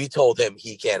 we told him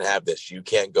he can't have this. You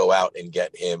can't go out and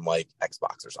get him like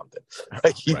Xbox or something.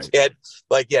 Like, he can't,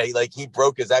 he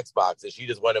broke his Xbox, and she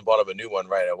just went and bought him a new one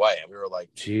right away. And we were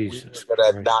like, Jesus, we were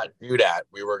going to not do that.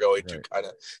 We were going to kind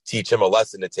of teach him a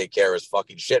lesson to take care of his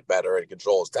fucking shit better and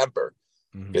control his temper.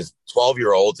 Because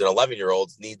 12-year-olds and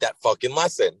 11-year-olds need that fucking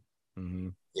lesson,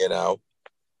 And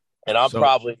I'm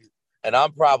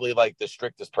probably like the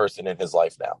strictest person in his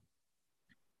life now.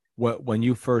 When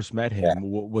you first met him,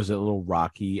 was it a little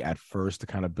rocky at first to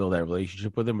kind of build that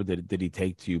relationship with him, or did he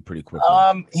take to you pretty quickly?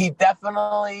 He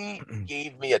definitely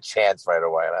gave me a chance right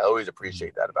away, and I always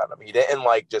appreciate that about him. He didn't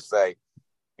like just say,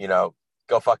 go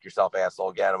fuck yourself,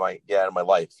 asshole, get out of my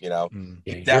life. He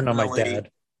You're not my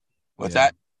dad. What's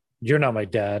that? You're not my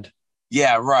dad.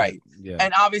 Yeah, right. Yeah.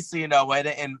 And obviously, I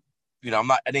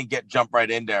didn't jump right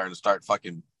in there and start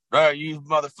fucking, you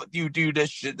motherfucker, you do this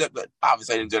shit. But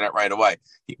obviously, I didn't do that right away.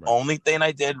 The only thing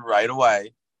I did right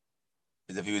away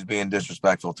is if he was being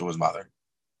disrespectful to his mother.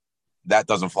 That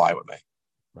doesn't fly with me.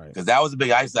 Right. Because that was a big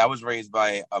ice. I was raised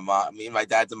by a mom. Me and my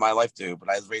dad's in my life too, but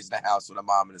I was raised in a house with a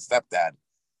mom and a stepdad.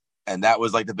 And that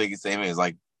was like the biggest thing is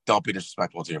like, don't be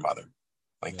disrespectful to your mother.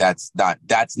 Like, that's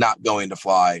not going to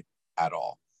fly at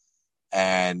all.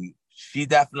 And she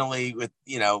definitely, with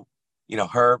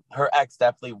her ex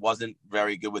definitely wasn't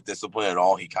very good with discipline at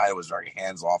all. He kind of was very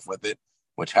hands off with it,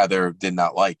 which Heather did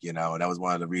not like, and that was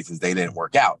one of the reasons they didn't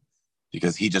work out,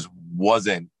 because he just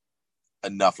wasn't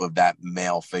enough of that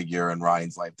male figure in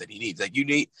Ryan's life that he needs. Like,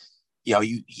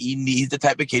 he needs the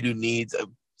type of kid who needs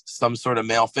some sort of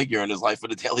male figure in his life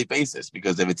on a daily basis,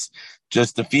 because if it's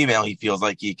just a female, he feels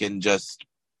like he can just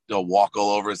walk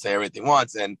all over and say everything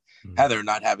once. And Heather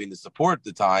not having the support at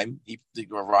the time,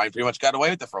 Ryan pretty much got away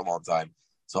with it for a long time.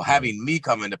 So having me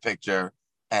come into picture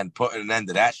and put an end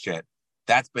to that shit,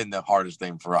 that's been the hardest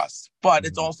thing for us. But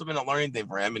it's also been a learning thing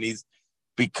for him, and he's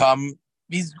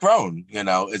grown,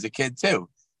 as a kid too.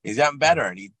 He's gotten better,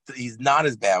 and he's not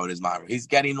as bad with his mom. He's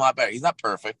getting a lot better. He's not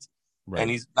perfect, and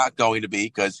he's not going to be,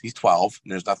 because he's 12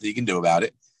 and there's nothing he can do about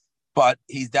it. But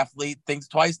he's definitely thinks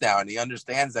twice now, and he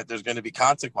understands that there's going to be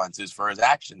consequences for his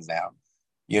actions now.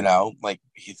 Like,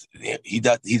 he's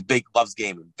big, loves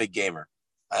gaming, big gamer.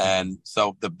 And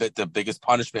so the biggest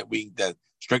punishment the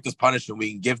strictest punishment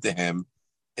we can give to him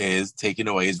is taking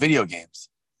away his video games.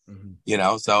 You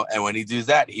know, so, and when he does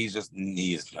that, he's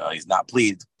not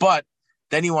pleased. But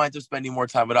then he winds up spending more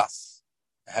time with us,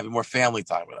 having more family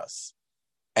time with us,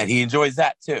 and he enjoys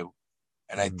that too.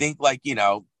 And I think, like, you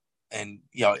know,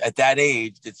 at that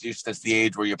age, that's the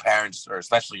age where your parents, or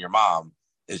especially your mom,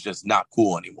 is just not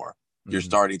cool anymore. You're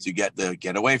starting to get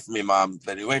away from your mom,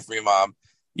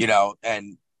 you know,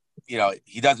 and you know,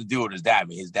 he doesn't do what his dad. I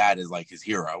mean, his dad is like his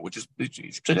hero, which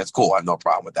that's cool. I have no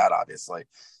problem with that, obviously.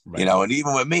 Right. You know, and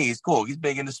even with me, he's cool. He's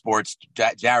big into sports.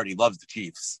 Jared, he loves the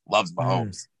Chiefs, loves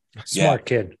Mahomes. Smart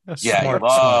kid. Yeah, he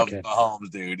loves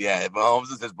Mahomes, dude. Yeah,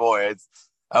 Mahomes is his boy.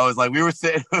 I was like, we were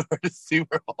sitting over the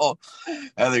Super Bowl,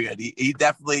 and he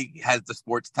definitely has the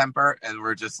sports temper, and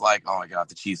we're just like, oh my God, if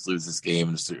the Chiefs lose this game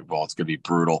in the Super Bowl, it's gonna be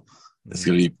brutal. It's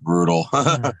going to be brutal.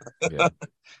 Yeah.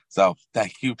 So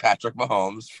thank you, Patrick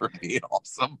Mahomes, for being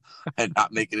awesome and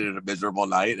not making it a miserable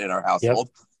night in our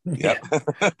household. Yep.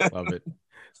 Love it.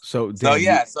 So he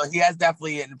has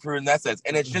definitely improved in that sense.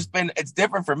 And it's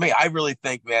different for me. I really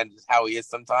think, man, just how he is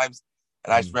sometimes.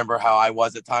 And I just remember how I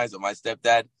was at times with my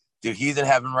stepdad. Dude, he's in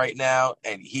heaven right now,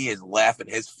 and he is laughing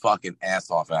his fucking ass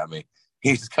off at me.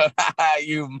 He's going,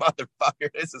 you motherfucker,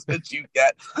 this is what you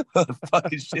get. The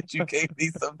fucking shit you gave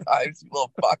me sometimes, you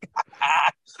little fuck.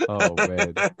 Oh,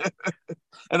 man.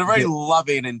 In a very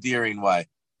loving, endearing way.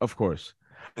 Of course.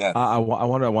 Yeah. I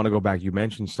want to go back. You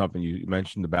mentioned something. You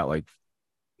mentioned about, like,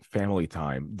 family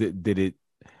time. Does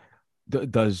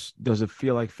it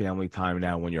feel like family time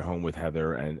now when you're home with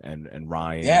Heather and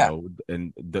Ryan? Yeah. You know,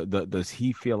 and does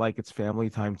he feel like it's family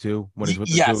time, too, when he's with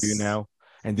the two of you now?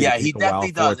 And he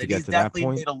definitely does. And he's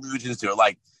definitely made allusions to it.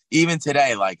 Like, even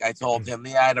today, like, I told him, I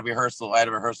had a rehearsal.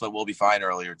 We'll be fine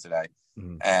earlier today.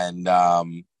 And I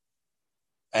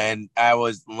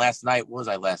was last night. What was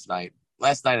I last night?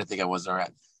 Last night, I think I wasn't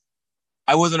around.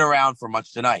 I wasn't around for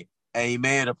much tonight. And he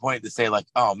made it a point to say, like,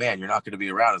 oh, man, you're not going to be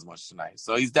around as much tonight.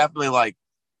 So he's definitely like,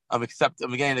 I'm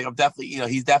definitely, you know,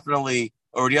 he's definitely,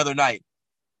 or the other night,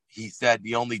 he said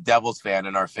the only Devils fan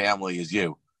in our family is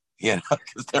you. You know,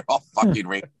 because they're all fucking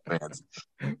Rangers fans.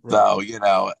 Right. So, you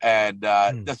know, and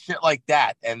the shit like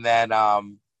that. And then,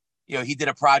 you know, he did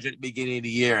a project at the beginning of the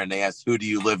year, and they asked, who do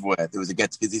you live with? It was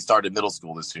because he started middle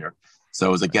school this year. So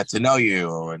it was a get to know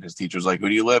you. And his teacher was like, who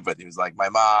do you live with? He was like, my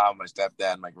mom, my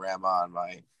stepdad, my grandma, and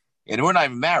we're not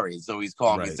even married. So he's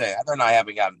calling me and saying, Heather and I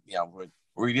haven't gotten, you know,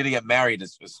 we're going to get married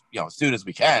as soon as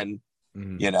we can,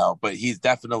 you know, but he's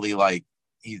definitely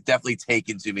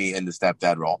taken to me in the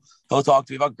stepdad role. He'll talk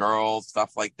to me about girls,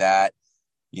 stuff like that.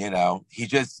 You know, he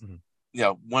just, you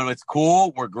know, when it's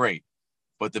cool, we're great.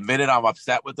 But the minute I'm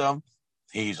upset with him,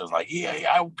 he's just like,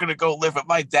 yeah, I'm going to go live with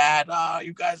my dad. Oh,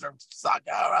 you guys are suck.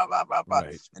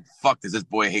 Right. And fuck, does this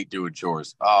boy hate doing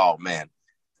chores? Oh, man.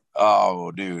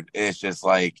 Oh, dude. It's just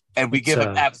like, and we give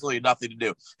him absolutely nothing to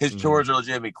do. His chores are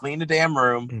legitimate. Clean the damn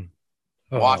room,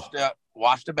 wash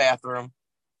the bathroom,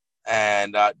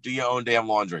 and do your own damn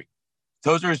laundry.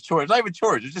 Those are his chores. Not even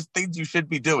chores. It's just things you should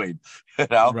be doing. You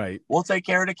know, right? We'll take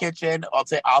care of the kitchen.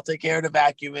 I'll take care of the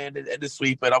vacuuming and the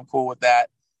sweeping. I'm cool with that.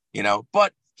 You know,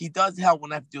 but he does help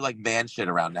when I have to do like man shit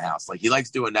around the house. Like he likes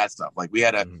doing that stuff. Like we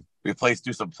had to replace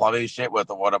do some plumbing shit with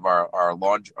one of our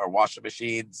washing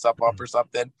machine stuff up or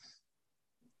something.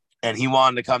 And he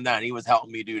wanted to come down. He was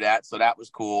helping me do that, so that was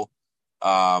cool.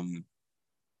 There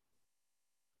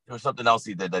was something else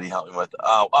he did that he helped me with.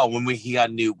 When we got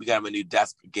him a new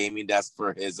desk, gaming desk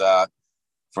for his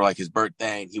his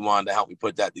birthday, and he wanted to help me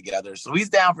put that together. So he's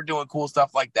down for doing cool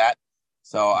stuff like that.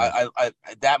 So I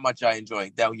that much I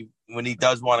enjoy. That when he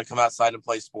does want to come outside and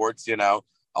play sports, you know,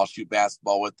 I'll shoot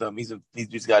basketball with him. He's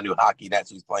just got a new hockey net,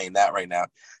 so he's playing that right now.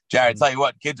 Jared, tell you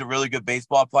what, kid's a really good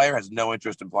baseball player, has no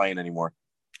interest in playing anymore.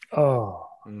 Oh,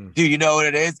 dude, you know what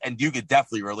it is, and you could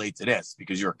definitely relate to this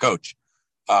because you're a coach.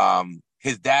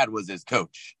 His dad was his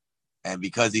coach, and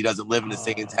because he doesn't live in the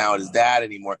same town as his dad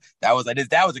anymore, his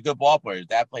dad was a good ball player. His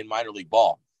dad played minor league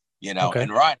ball, you know. Okay.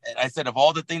 And I said, of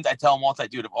all the things I tell him all the time,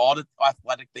 dude, of all the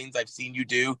athletic things I've seen you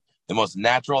do, the most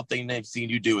natural thing they've seen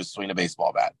you do is swing a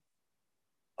baseball bat.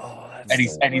 Oh,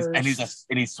 that's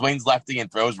and he swings lefty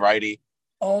and throws righty.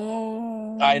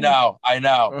 Oh, I know.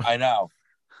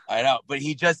 But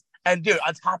he just, and dude,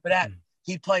 on top of that,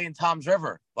 he played in Tom's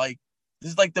River. Like,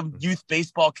 this is like the youth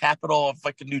baseball capital of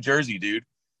fucking New Jersey, dude.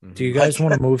 Do you guys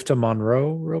want to move to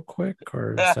Monroe real quick?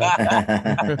 Or is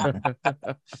that...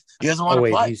 He doesn't want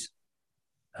to play.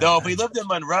 No, if he lived in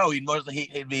Monroe,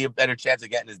 he'd be a better chance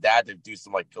of getting his dad to do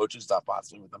some like coaching stuff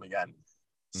possibly with him again.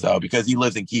 So because he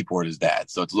lives in Keyport, his dad,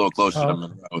 so it's a little closer to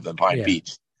Monroe than Pine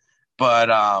Beach.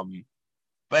 But I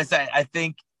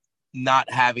think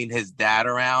not having his dad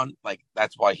around, like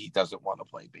that's why he doesn't want to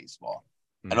play baseball.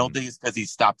 I don't think it's because he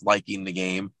stopped liking the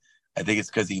game. I think it's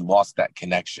because he lost that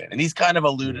connection. And he's kind of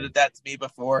alluded to that to me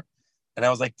before. And I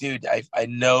was like, dude, I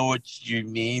know what you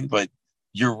mean, but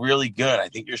you're really good. I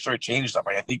think you're shortchanging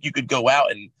something. I think you could go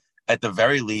out and at the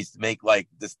very least make like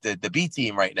the B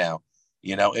team right now,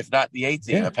 if not the A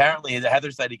team. Yeah. Apparently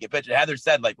Heather said he could pitch. And Heather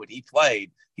said like when he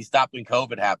played, he stopped when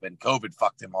COVID happened. COVID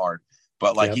fucked him hard.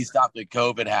 But like he stopped when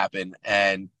COVID happened.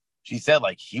 And she said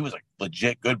like he was a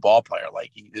legit good ball player.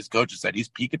 Like his coach said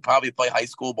he could probably play high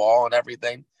school ball and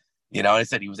everything. And I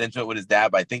said he was into it with his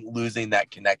dad, but I think losing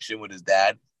that connection with his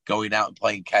dad, going out and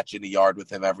playing catch in the yard with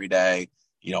him every day,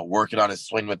 working on his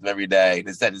swing with him every day. And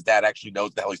instead, his dad actually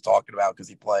knows the hell he's talking about because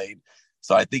he played.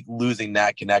 So I think losing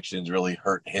that connection has really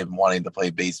hurt him wanting to play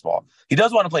baseball. He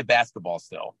does want to play basketball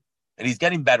still, and he's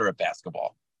getting better at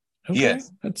basketball. Okay, he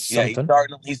is. That's something.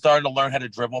 He's starting to learn how to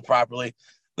dribble properly.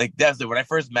 Like Desmond, when I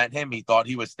first met him, he thought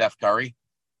he was Steph Curry.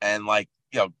 And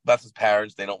that's his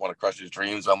parents. They don't want to crush his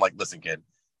dreams. So I'm like, listen, kid,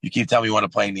 you keep telling me you want to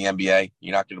play in the NBA.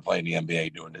 You're not going to play in the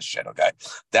NBA doing this shit, okay?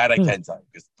 That I can tell you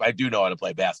because I do know how to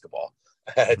play basketball.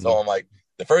 I told him, like,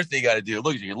 the first thing you got to do,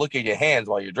 you look at your hands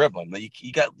while you're dribbling. Like,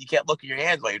 you can't look at your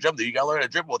hands while you're dribbling. You got to learn how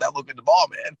to dribble without looking at the ball,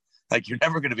 man. Like, you're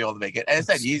never going to be able to make it. And I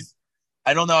said,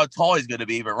 I don't know how tall he's going to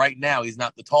be, but right now he's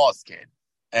not the tallest kid.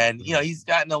 And, he's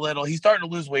starting to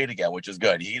lose weight again, which is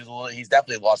good. He's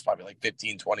definitely lost probably like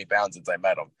 15, 20 pounds since I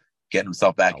met him, getting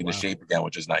himself back into shape again,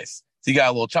 which is nice. So he got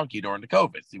a little chunky during the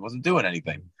COVID. So he wasn't doing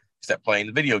anything except playing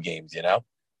the video games,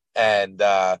 And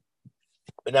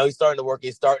but now he's starting to work.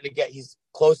 He's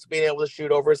close to being able to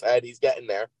shoot over his head. He's getting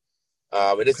there.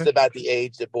 And this is about the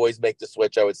age that boys make the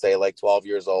switch, I would say, like 12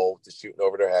 years old to shooting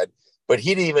over their head. But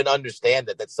he didn't even understand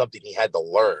that that's something he had to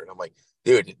learn. I'm like,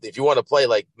 dude, if you want to play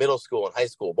like middle school and high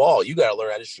school ball, you got to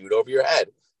learn how to shoot over your head.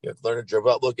 You have to learn to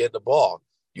dribble up, look at the ball.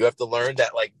 You have to learn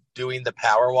that like doing the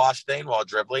power wash thing while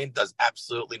dribbling does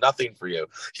absolutely nothing for you.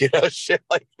 Shit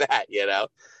like that,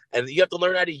 And you have to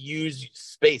learn how to use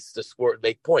space to score and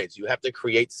make points. You have to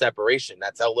create separation.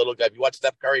 That's how little guy, if you watch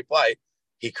Steph Curry play,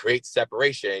 he creates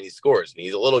separation and he scores. And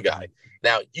he's a little guy.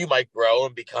 Now, you might grow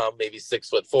and become maybe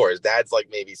 6'4". His dad's like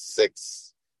maybe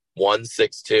 6'1",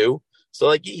 6'2". So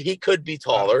like he could be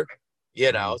taller,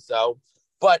 so,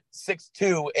 but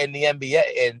 6'2" in the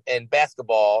NBA and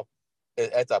basketball,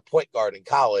 it's a point guard in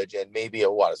college and maybe a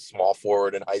small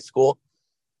forward in high school.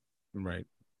 Right.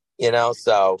 But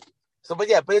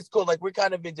it's cool. Like we've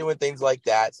kind of been doing things like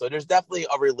that. So there's definitely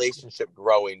a relationship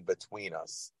growing between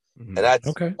us. And that's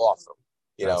awesome.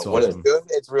 That's when awesome. it's good,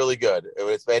 it's really good.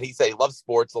 He said he loves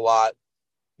sports a lot.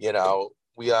 And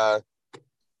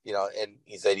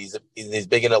he said he's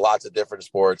big into lots of different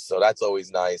sports. So that's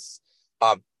always nice.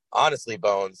 Honestly,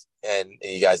 Bones and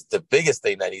you guys, the biggest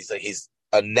thing that he's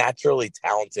a naturally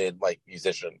talented like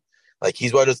musician. Like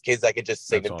he's one of those kids that can just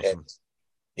sing and pitch.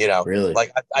 Really?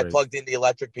 Like I plugged in the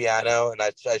electric piano and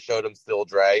I showed him Still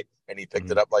Dre and he picked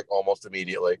it up like almost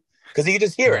immediately because he could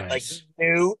just hear it. Like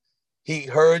he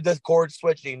heard the chord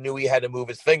switch. He knew he had to move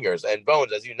his fingers. And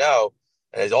Bones, as you know,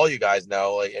 and as all you guys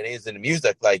know, like, and he's into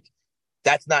music, like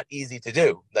that's not easy to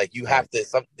do. Like you have to.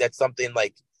 That's something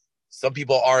like some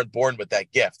people aren't born with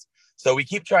that gift. So we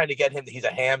keep trying to get him. He's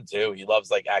a ham too. He loves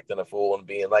like acting a fool and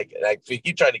being like. We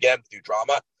keep trying to get him to do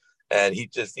drama. And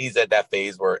he's at that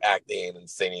phase where acting and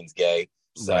singing's gay.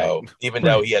 So even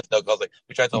though he has no goals, like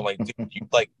we try to tell him, like, dude,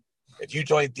 if you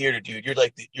join theater, dude,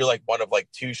 you're like one of like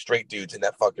two straight dudes in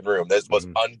that fucking room. That's the most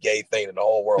ungay thing in the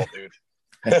whole world, dude.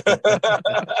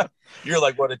 You're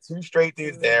like one of two straight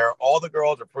dudes there. All the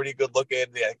girls are pretty good looking.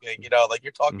 Like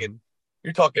you're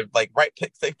talking like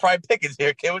prime pickings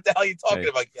here, kid. What the hell are you talking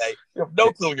about? Gay? You have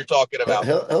no clue what you're talking about.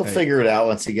 He'll figure it out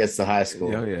once he gets to high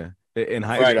school. Oh yeah, in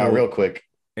high Figure it school, out real quick.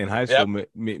 In high school,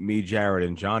 me, Jared,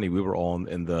 and Johnny, we were all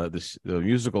in the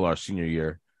musical our senior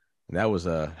year, and that was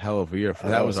a hell of a year.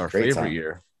 That was our favorite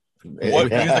year.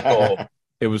 What musical?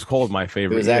 It was called My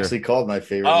Favorite Year. It was actually called My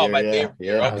Favorite Year. Oh, My Favorite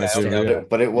Year. Okay.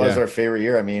 But it was our favorite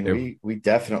year. I mean, we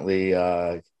definitely.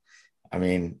 It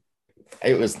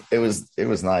was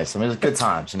nice. I mean, it was good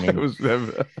times. I mean, it was.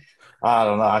 I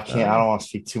don't know. I don't want to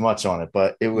speak too much on it,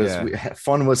 but it was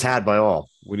fun was had by all.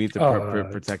 We need to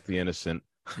protect the innocent.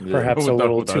 Perhaps a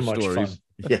little too much fun.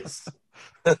 Yes.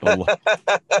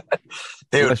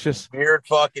 Dude, weird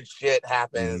fucking shit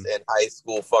happens in high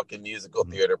school fucking musical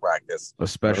theater practice.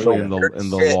 Especially in the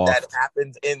loft. That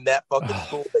happens in that fucking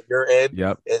school that you're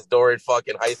in is during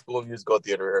fucking high school musical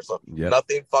theater rehearsal. Yep.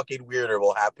 Nothing fucking weirder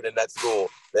will happen in that school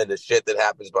than the shit that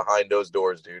happens behind those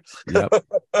doors, dude. Yep.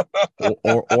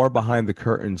 or behind the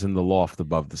curtains in the loft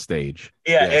above the stage.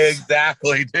 Yeah,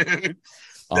 exactly, dude.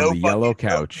 on the yellow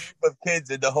couch. No group of kids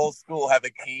in the whole school have a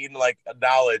keen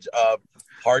knowledge of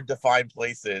hard to find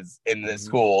places in the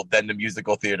school than the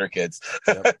musical theater kids.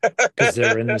 Because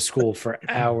they're in the school for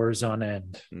hours on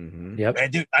end. Mm-hmm. Yep.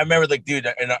 And dude, I remember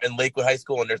in Lakewood High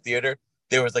School in their theater,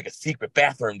 there was a secret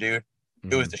bathroom, dude.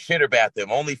 It was the shitter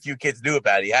bathroom. Only a few kids knew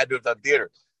about it. You had to have done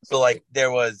theater. So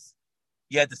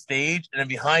you had the stage, and then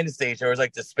behind the stage there was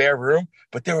the spare room,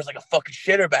 but there was a fucking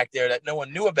shitter back there that no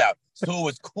one knew about. So it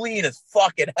was clean as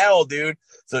fucking hell, dude.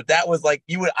 So that was I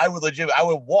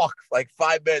would walk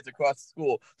 5 minutes across the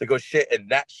school to go shit in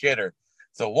that shitter.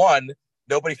 So one,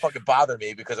 nobody fucking bothered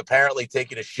me because apparently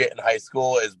taking a shit in high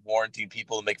school is warranting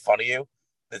people to make fun of you.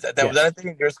 Was that a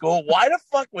thing in your school? Why the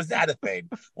fuck was that a thing?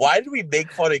 Why did we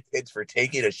make fun of kids for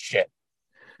taking a shit?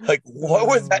 What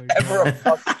was that ever a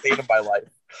fucking thing in my life?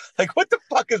 What the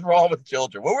fuck is wrong with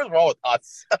children? What was wrong with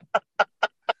us?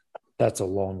 That's a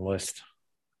long list.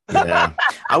 Yeah.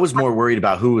 I was more worried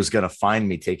about who was going to find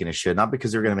me taking a shit, not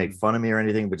because they're going to make fun of me or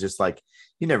anything, but just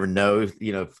you never know, if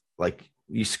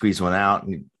you squeeze one out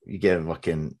and you get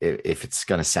fucking, if it's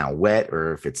going to sound wet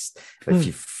or if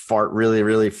you fart really,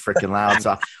 really freaking loud.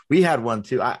 So we had one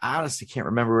too. I honestly can't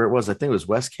remember where it was. I think it was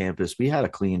West Campus. We had a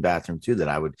clean bathroom too, that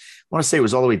I would want to say it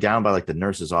was all the way down by the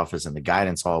nurse's office and the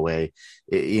guidance hallway.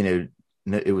 It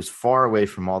was far away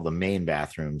from all the main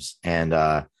bathrooms,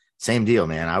 and same deal,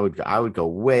 man. I would go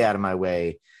way out of my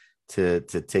way to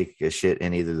take a shit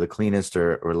in either the cleanest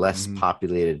or less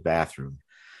populated bathroom.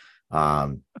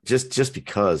 Just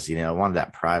because, I wanted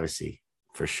that privacy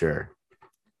for sure.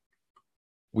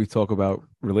 We talk about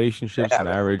relationships,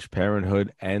 marriage,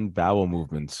 parenthood, and bowel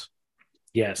movements.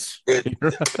 Yes.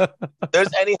 There's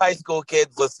any high school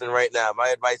kids listening right now. My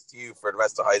advice to you for the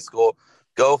rest of high school: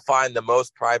 go find the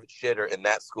most private shitter in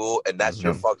that school, and that's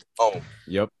your fucking home.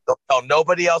 Yep. Don't tell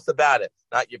nobody else about it.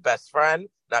 Not your best friend,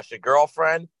 not your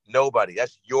girlfriend, nobody.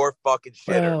 That's your fucking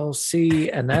shitter. Well, see,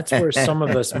 and that's where some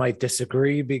of us might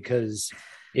disagree, because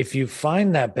if you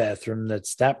find that bathroom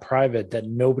that's that private that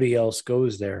nobody else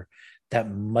goes there, that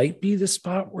might be the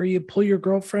spot where you pull your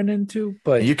girlfriend into.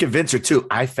 But you convince her too.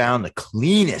 I found the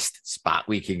cleanest spot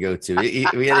we can go to.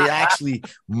 It actually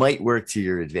might work to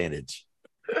your advantage.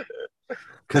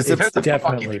 Because it's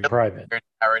definitely private.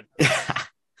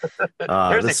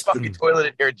 There's a fucking toilet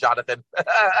in here, Jonathan.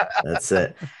 That's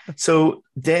it. So,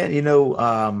 Dan,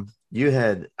 you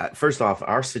had, first off,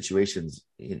 our situations,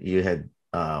 you had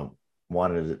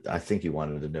I think you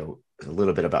wanted to know a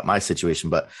little bit about my situation,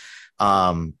 but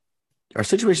our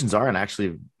situations aren't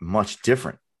actually much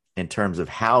different in terms of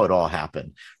how it all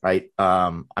happened, right?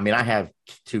 I have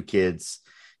 2 kids.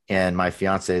 And my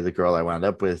fiance, the girl I wound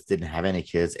up with, didn't have any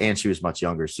kids, and she was much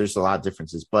younger. So there's a lot of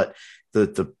differences. But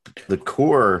the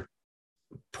core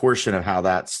portion of how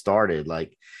that started,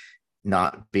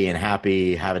 not being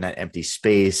happy, having that empty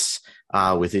space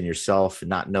within yourself, and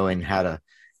not knowing how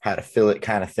to fill it,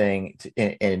 kind of thing,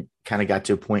 and kind of got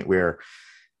to a point where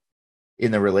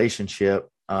in the relationship,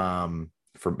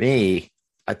 for me,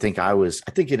 I think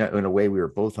in a way we were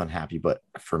both unhappy. But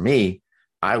for me,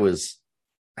 I was,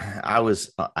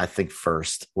 I think,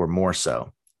 first, or more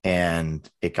so. And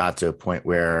it got to a point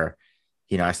where,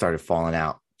 I started falling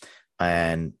out,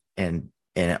 and in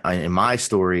my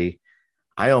story,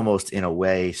 I almost in a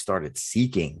way started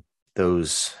seeking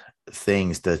those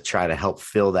things to try to help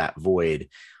fill that void,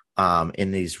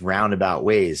 in these roundabout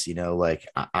ways.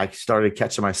 I started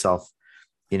catching myself,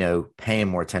 paying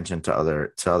more attention to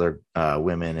other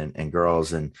women and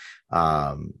girls. And,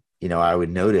 I would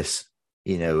notice,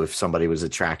 if somebody was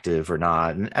attractive or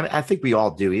not. And I think we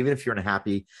all do, even if you're in a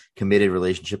happy, committed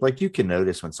relationship, you can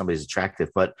notice when somebody's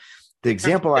attractive. But the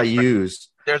example I use,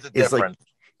 there's a difference.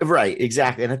 Right,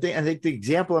 exactly. And I think the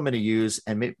example I'm going to use,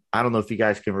 and maybe, I don't know if you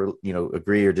guys can,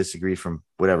 agree or disagree from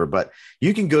whatever, but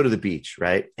you can go to the beach,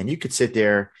 right? And you could sit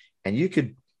there and you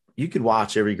could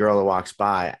watch every girl that walks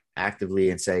by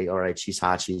actively and say, all right, she's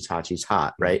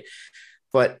hot, right?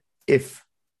 But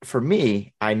for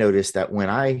me, I noticed that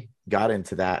when I got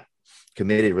into that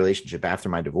committed relationship after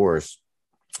my divorce,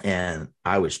 and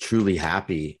I was truly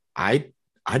happy, I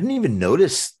didn't even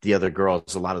notice the other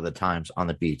girls a lot of the times on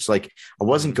the beach. I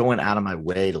wasn't going out of my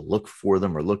way to look for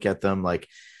them or look at them.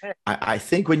 I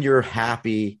think when you're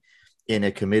happy in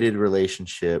a committed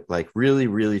relationship, really,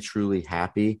 really, truly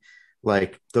happy,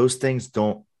 those things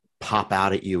don't pop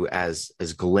out at you as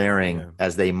glaring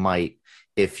as they might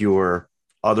if you're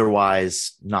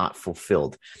otherwise not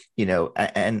fulfilled,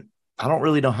 and I don't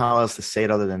really know how else to say it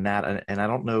other than that. And I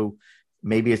don't know,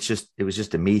 maybe it was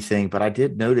just a me thing, but I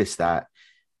did notice that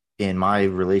in my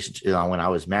relationship, when I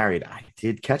was married, I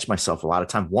did catch myself a lot of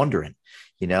time wondering,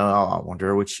 Oh, I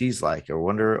wonder what she's like, or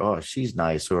wonder, oh, she's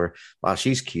nice, or wow,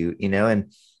 she's cute,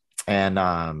 and and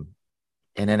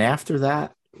then after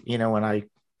that, when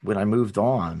I moved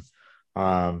on,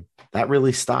 that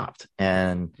really stopped.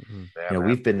 And Yeah, man.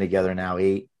 we've been together now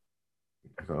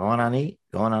going on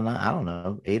I don't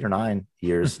know, 8 or 9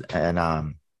 years,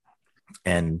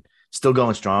 and still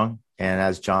going strong. And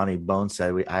as Johnny Bones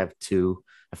said, I have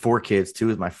 4 kids, 2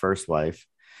 with my first wife,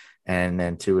 and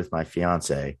then 2 with my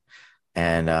fiance.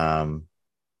 And I'm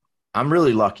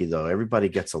really lucky though. Everybody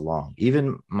gets along.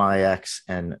 Even my ex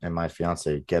and my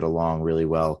fiance get along really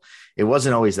well. It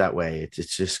wasn't always that way. It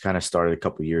just kind of started a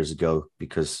couple of years ago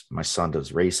because my son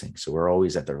does racing, so we're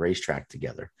always at the racetrack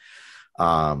together.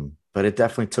 But it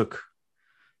definitely took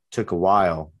a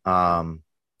while.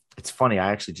 It's funny.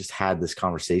 I actually just had this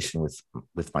conversation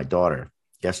with my daughter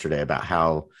yesterday about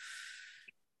how.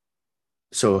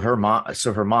 So her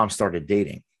mom started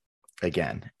dating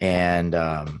again, and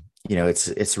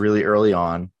it's really early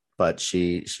on, but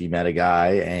she met a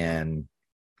guy, and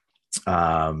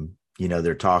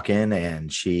they're talking,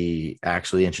 and she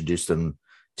actually introduced him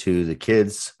to the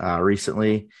kids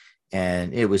recently,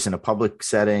 and it was in a public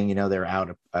setting. They're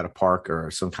out at a park or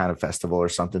some kind of festival or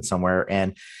something somewhere,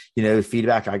 and the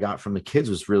feedback I got from the kids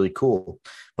was really cool.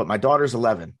 But my daughter's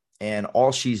 11, and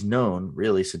all she's known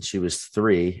really since she was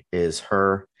 3 is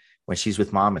her. When she's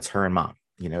with mom, it's her and mom.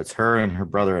 It's her and her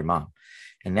brother and mom.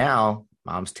 And now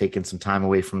mom's taking some time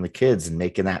away from the kids and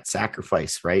making that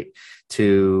sacrifice, right,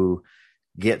 to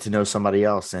get to know somebody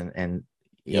else and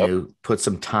put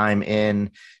some time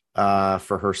in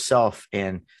for herself.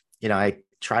 And I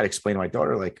try to explain to my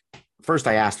daughter, like, first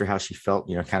I asked her how she felt,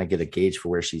 kind of get a gauge for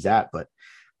where she's at. But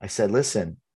I said,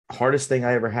 listen, hardest thing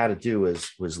I ever had to do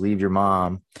was leave your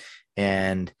mom.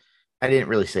 And I didn't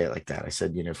really say it like that. I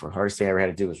said, for the hardest thing I ever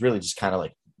had to do was really just kind of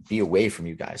like be away from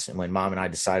you guys. And when mom and I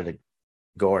decided to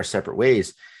go our separate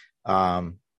ways,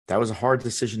 that was a hard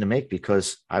decision to make,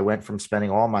 because I went from spending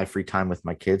all my free time with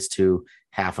my kids to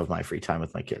half of my free time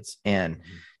with my kids, and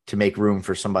to make room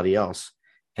for somebody else.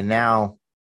 And now,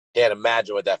 Can't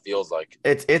imagine what that feels like.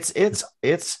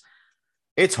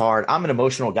 It's hard. I'm an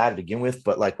emotional guy to begin with,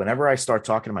 but like whenever I start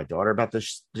talking to my daughter about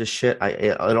this shit,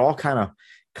 it all kind of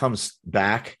comes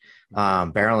back,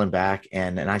 barreling back,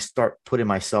 and I start putting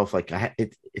myself like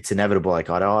it's inevitable. Like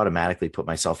I automatically put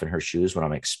myself in her shoes when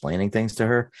I'm explaining things to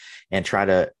her, and try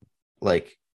to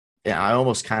I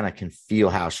almost kind of can feel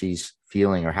how she's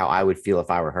feeling, or how I would feel if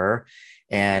I were her,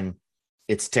 and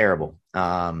it's terrible.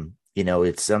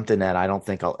 It's something that I don't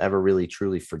think I'll ever really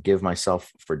truly forgive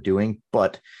myself for doing.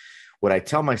 But what I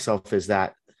tell myself is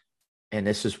that, and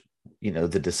this is,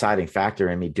 the deciding factor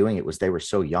in me doing it, was they were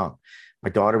so young. My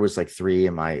daughter was like 3,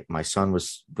 and my son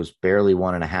was barely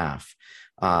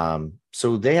 1.5.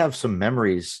 So they have some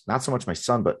memories, not so much my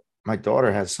son, but my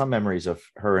daughter has some memories of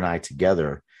her and I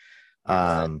together.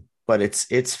 But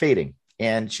it's fading,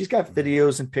 and she's got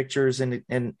videos and pictures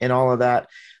and all of that.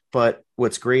 But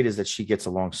what's great is that she gets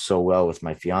along so well with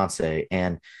my fiance,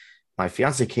 and my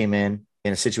fiance came in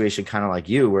a situation kind of like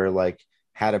you, where like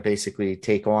had to basically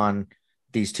take on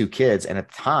these 2 kids. And at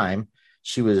the time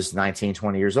she was 19,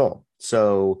 20 years old.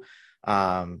 So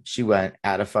she went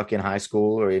out of fucking high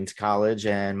school or into college,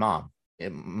 and mom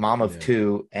of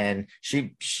 2. And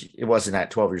she it wasn't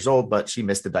at 12 years old, but she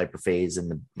missed the diaper phase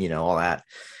and all that.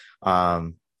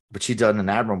 But she's done an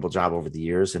admirable job over the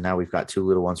years. And now we've got 2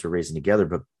 little ones we're raising together.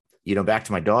 But, back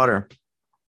to my daughter,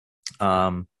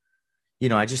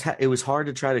 it was hard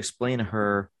to try to explain to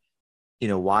her,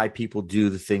 why people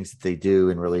do the things that they do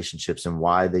in relationships, and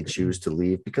why they choose to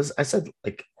leave. Because I said,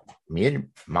 like, me and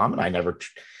mom and I never,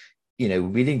 we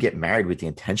didn't get married with the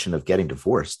intention of getting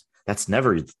divorced. That's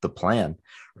never the plan,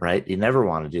 right? You never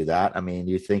want to do that. I mean,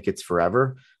 you think it's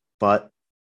forever, but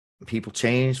people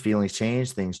change, feelings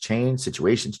change, things change,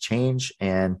 situations change,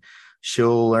 and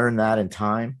she'll learn that in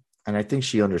time. And I think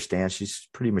she understands. She's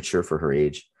pretty mature for her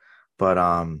age. But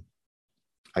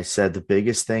I said, the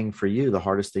biggest thing for you, the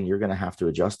hardest thing you're going to have to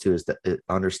adjust to, is that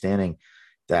understanding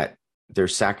that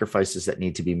there's sacrifices that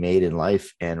need to be made in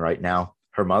life. And right now,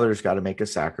 her mother's got to make a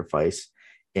sacrifice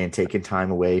and taking time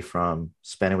away from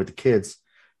spending with the kids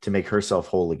to make herself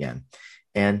whole again.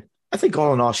 And I think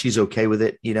all in all, she's okay with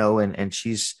it, and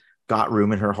she's got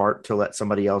room in her heart to let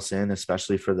somebody else in,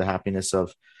 especially for the happiness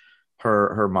of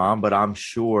her mom. But I'm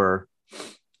sure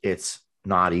it's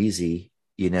not easy,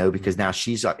 because now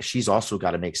she's also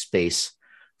got to make space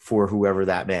for whoever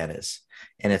that man is.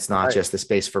 And it's not just the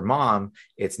space for mom,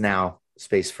 it's now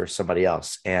space for somebody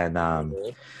else. And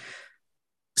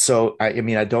so I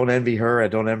don't envy her. I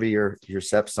don't envy your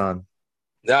stepson.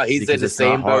 No, he's in the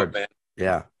same boat, man.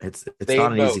 Yeah, it's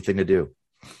not an easy thing to do.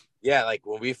 Yeah, like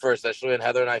when we first, especially when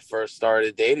Heather and I first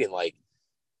started dating, like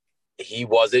he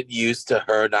wasn't used to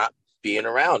her not being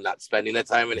around, not spending the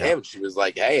time with him. She was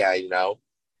like, hey,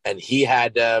 and he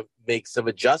had to make some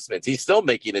adjustments. He's still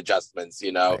making adjustments,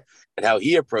 Right. and how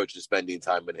he approaches spending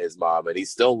time with his mom. And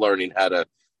he's still learning how to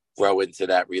grow into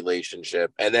that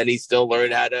relationship. And then he's still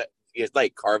learning how to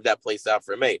like carve that place out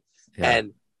for me. Yeah.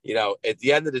 And, at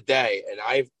the end of the day, and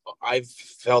I've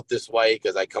felt this way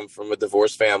because I come from a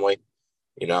divorced family,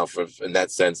 in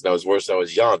that sense. And I was worse, I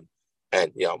was young.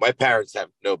 And, my parents have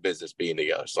no business being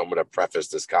together. So I'm going to preface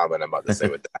this comment I'm about to say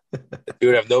with that. The two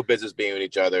have no business being with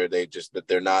each other. That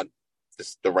they're not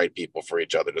the right people for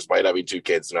each other. Despite having two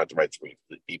kids, they're not the right three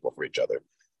people for each other.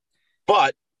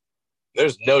 But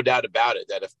there's no doubt about it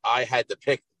that if I had to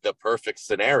pick the perfect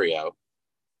scenario,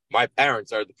 my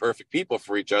parents are the perfect people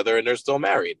for each other and they're still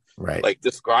married. Right. Like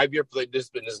describe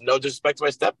there's no disrespect to my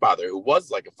stepfather who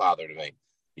was like a father to me,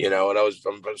 and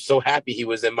I'm so happy he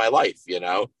was in my life,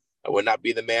 I would not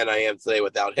be the man I am today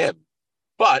without him.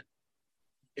 But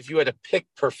if you had to pick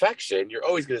perfection, you're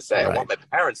always going to say, Right. I want my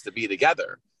parents to be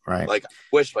together. Right. Like, I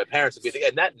wish my parents would be together.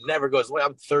 And that never goes away.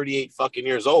 I'm 38 fucking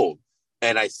years old,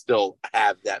 and I still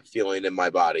have that feeling in my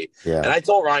body. Yeah. And I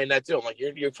told Ryan that too. I'm like,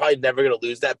 you're probably never going to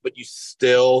lose that, but you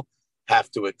still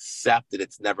have to accept that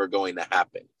it's never going to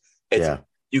happen.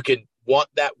 You can want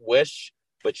that wish,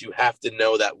 but you have to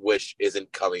know that wish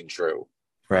isn't coming true.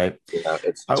 Right.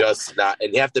 It's just not,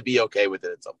 and you have to be okay with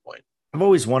it at some point. I've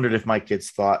always wondered if my kids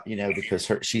thought, because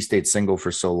she stayed single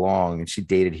for so long and she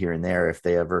dated here and there, if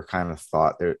they ever kind of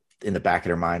thought they're in the back of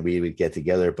their mind, we would get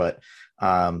together. But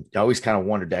I always kind of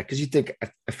wondered that because you think,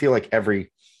 I feel like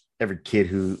every kid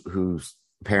whose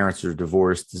parents are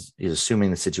divorced is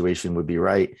assuming the situation would be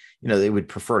right. They would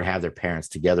prefer to have their parents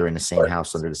together in the same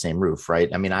house under the same roof.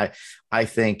 Right. I mean,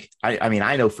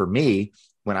 I know for me,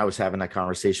 when I was having that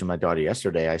conversation with my daughter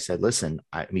yesterday, I said, listen,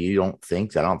 I don't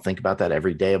think about that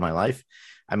every day of my life.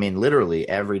 I mean, literally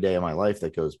every day of my life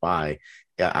that goes by,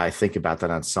 I think about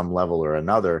that on some level or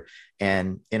another.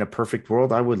 And in a perfect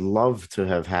world, I would love to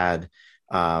have had,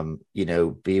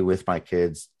 be with my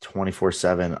kids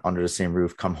 24/7 under the same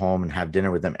roof, come home and have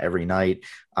dinner with them every night,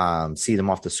 see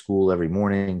them off to school every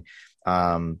morning.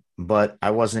 But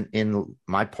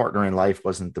my partner in life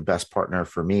wasn't the best partner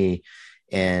for me.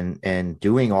 And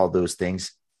doing all those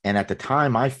things. And at the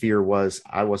time, my fear was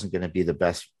I wasn't going to be the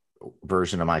best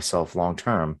version of myself long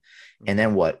term. And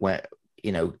then when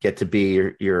get to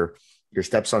be your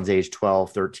stepson's age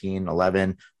 12, 13,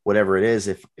 11, whatever it is,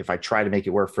 if I try to make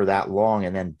it work for that long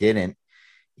and then didn't,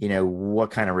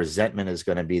 what kind of resentment is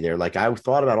going to be there? Like I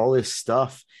thought about all this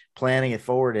stuff, planning it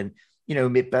forward, and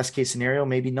best case scenario,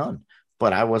 maybe none,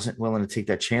 but I wasn't willing to take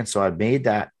that chance. So I made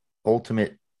that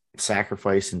ultimate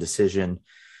sacrifice and decision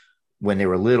when they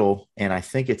were little, and I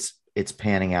think it's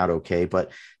panning out okay.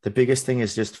 But the biggest thing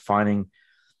is just finding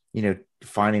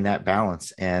that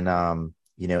balance and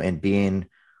and being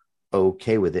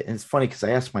okay with it. And it's funny because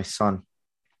I asked my son,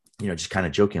 just kind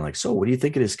of joking, like, so what do you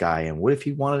think of this guy, and what if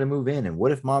he wanted to move in, and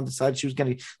what if mom decided she was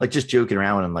gonna, like, just joking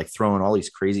around with him, like throwing all these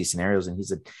crazy scenarios. And he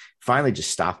said, finally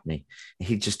just stopped me.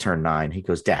 He just turned 9. He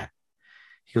goes, Dad,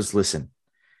 listen,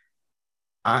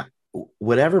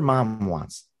 whatever mom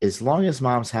wants, as long as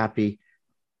mom's happy,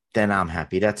 then I'm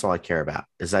happy. That's all I care about,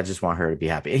 is I just want her to be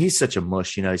happy. And he's such a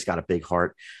mush, he's got a big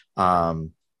heart.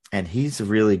 And he's a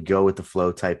really go with the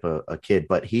flow type of a kid,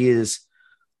 but he is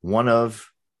one of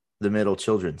the middle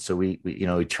children. So we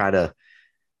try to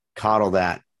coddle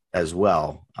that as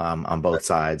well, on both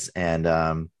sides. And,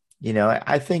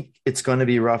 I think it's going to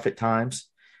be rough at times.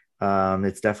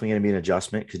 It's definitely going to be an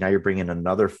adjustment because now you're bringing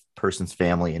another person's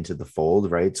family into the fold,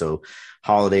 right? So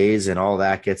holidays and all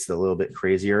that gets a little bit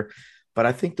crazier. But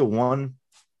I think the one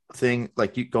thing,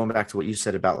 like going back to what you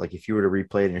said about, like, if you were to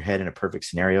replay it in your head in a perfect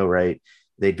scenario, right,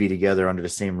 they'd be together under the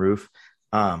same roof.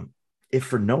 If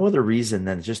for no other reason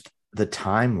than just the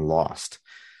time lost,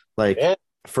 like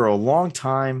for a long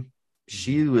time,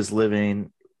 she was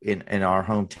living in our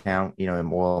hometown, in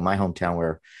my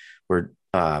hometown where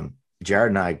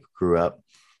Jared and I grew up,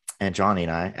 and Johnny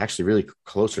and I actually really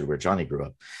closer to where Johnny grew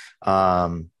up.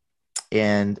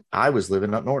 And I was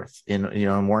living up north in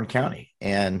Warren County,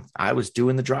 and I was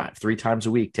doing the drive 3 times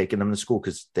a week, taking them to school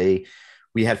because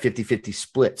we had 50-50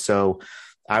 split. So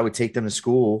I would take them to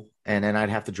school, and then I'd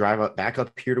have to drive back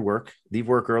up here to work, leave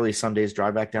work early some days,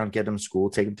 drive back down, get them to school,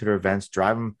 take them to their events,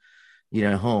 drive them,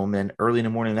 home, and early in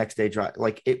the morning, the next day, drive.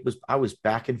 Like I was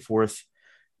back and forth,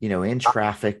 in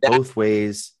traffic both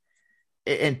ways.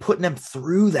 And putting them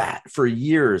through that for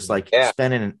years, like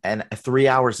spending 3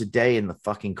 hours a day in the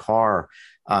fucking car.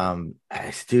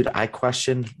 Dude, I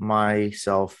questioned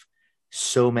myself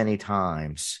so many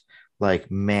times like,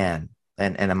 man,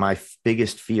 and my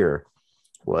biggest fear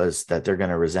was that they're going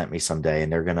to resent me someday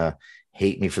and they're going to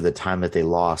hate me for the time that they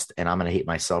lost. And I'm going to hate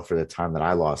myself for the time that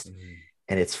I lost. Mm-hmm.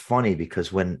 And it's funny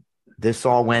because when this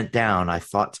all went down, I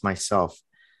thought to myself,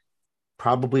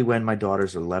 probably when my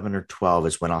daughter's 11 or 12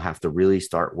 is when I'll have to really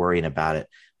start worrying about it.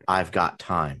 I've got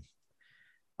time.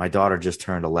 My daughter just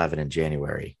turned 11 in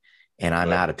January and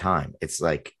I'm out of time. It's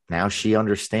like now she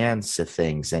understands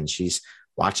things and she's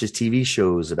watches TV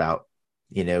shows about,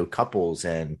 couples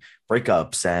and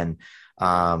breakups. And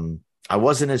I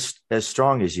wasn't as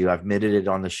strong as you. I've admitted it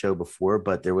on the show before,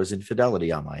 but there was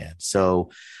infidelity on my end. So,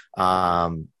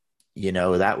 that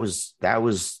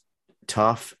was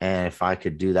tough. And if I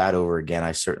could do that over again,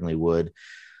 I certainly would.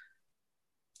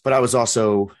 But I was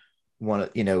also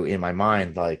in my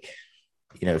mind, like,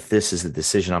 if this is the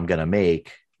decision I'm going to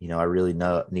make, I really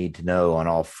need to know on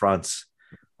all fronts,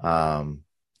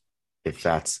 if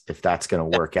that's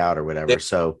going to work out or whatever.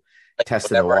 So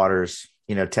testing the waters,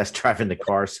 test driving the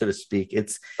car, so to speak.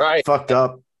 It's right. Fucked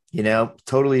up,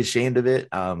 totally ashamed of it.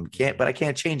 But I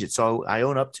can't change it. So I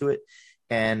own up to it.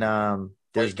 And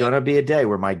there's going to be a day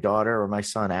where my daughter or my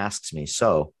son asks me,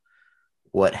 so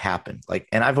what happened? Like,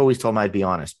 and I've always told them I'd be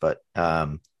honest, but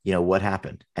what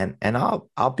happened? And I'll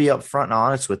be upfront and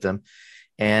honest with them.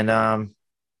 And,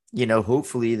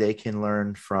 hopefully they can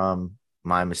learn from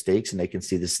my mistakes and they can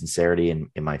see the sincerity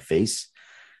in my face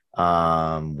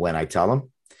when I tell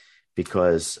them,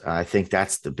 because I think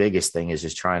that's the biggest thing is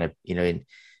just trying to,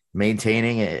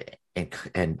 maintaining it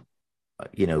and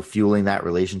fueling that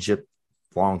relationship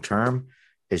long-term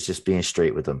is just being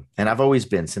straight with them. And I've always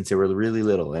been since they were really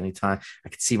little. Anytime I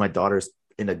could see my daughters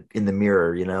in the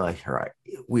mirror, like her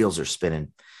wheels are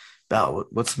spinning. Belle,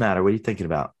 what's the matter? What are you thinking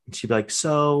about? And she'd be like,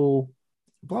 so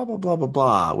blah, blah, blah, blah,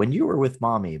 blah. When you were with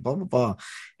mommy, blah, blah, blah.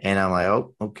 And I'm like,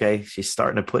 oh, okay. She's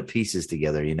starting to put pieces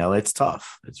together. It's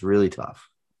tough. It's really tough.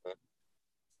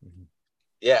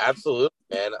 Yeah, absolutely,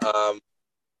 man.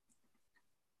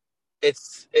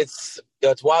 It's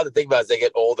wild to think about as they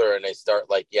get older and they start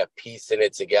piecing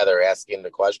it together, asking the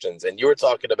questions. And you were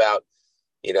talking about,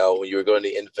 when you were going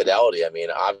to infidelity. I mean,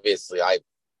 obviously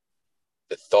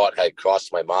the thought had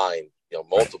crossed my mind,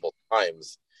 multiple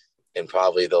times in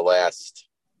probably the last,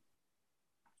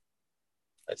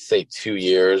 I'd say 2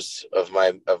 years of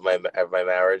my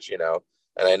marriage, and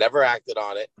I never acted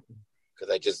on it because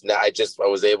I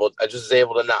was able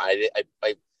to not.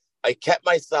 I kept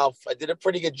myself. I did a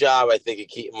pretty good job, I think, of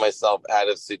keeping myself out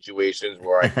of situations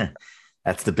where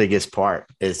that's the biggest part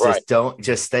is right. Just don't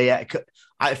just stay at.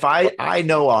 If I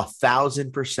know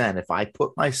 1,000%, if I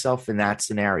put myself in that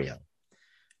scenario,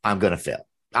 I'm going to fail.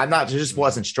 Just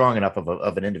wasn't strong enough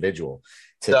of an individual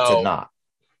to not.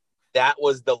 That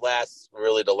was the last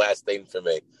thing for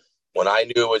me. When I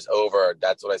knew it was over,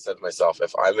 that's what I said to myself.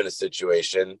 If I'm in a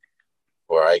situation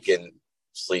where I can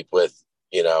sleep with,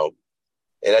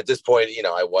 and at this point,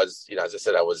 I was, as I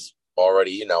said, I was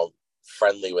already,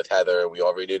 friendly with Heather. We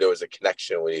already knew there was a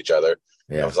connection with each other.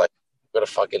 Yeah. I was like, I'm going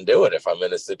to fucking do it. If I'm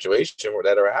in a situation where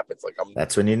that ever happens,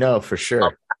 that's when for sure.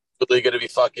 I'm absolutely going to be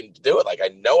fucking do it. I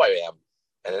know I am.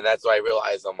 And then that's why I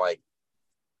realized I'm like,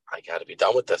 I got to be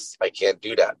done with this. I can't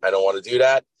do that. I don't want to do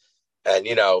that. And,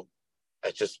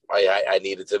 I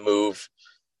needed to move.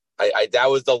 That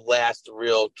was the last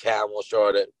real camel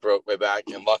straw that broke my back.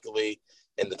 And luckily,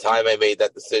 in the time I made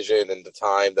that decision and the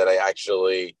time that I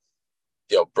actually,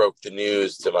 broke the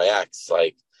news to my ex,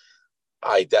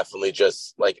 I definitely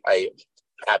just, I'm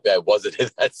happy I wasn't in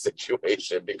that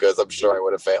situation because I'm sure I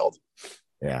would have failed.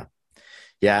 Yeah.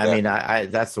 Yeah. I mean, I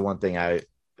that's the one thing I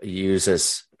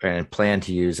use and plan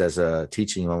to use as a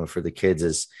teaching moment for the kids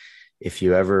is if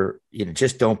you ever,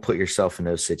 just don't put yourself in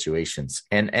those situations.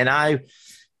 And I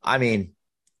mean,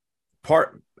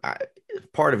 part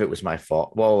of it was my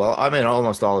fault. Well, I mean,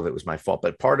 almost all of it was my fault,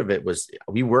 but part of it was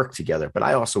we worked together, but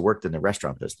I also worked in the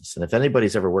restaurant business. And if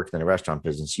anybody's ever worked in the restaurant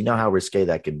business, you know how risque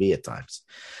that can be at times.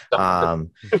 I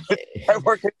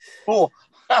work at school.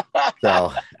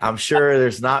 So I'm sure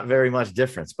there's not very much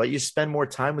difference, but you spend more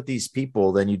time with these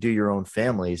people than you do your own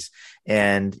families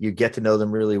and you get to know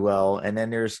them really well. And then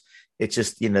there's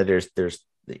the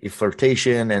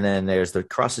flirtation and then there's the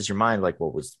crosses your mind. Like,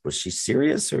 what was she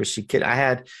serious or was she kidding? I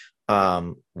had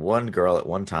one girl at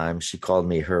one time, she called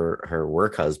me her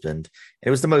work husband. It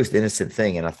was the most innocent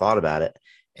thing. And I thought about it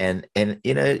and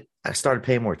I started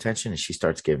paying more attention and she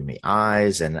starts giving me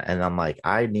eyes and I'm like,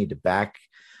 I need to back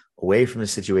away from the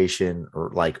situation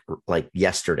or like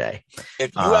yesterday.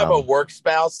 If you have a work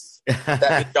spouse,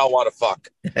 that means y'all want to fuck.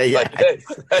 Yeah.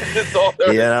 That's all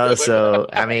there is. So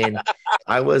I mean,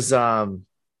 I was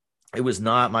they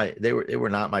were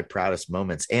not my proudest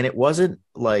moments. And it wasn't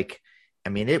like I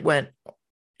mean, it went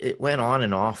on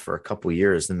and off for a couple of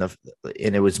years, and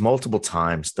it was multiple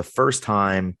times. The first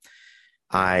time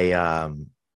I,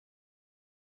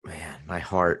 man, my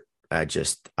heart, I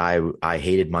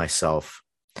hated myself.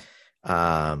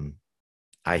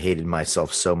 I hated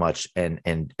myself so much,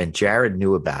 and Jared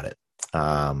knew about it.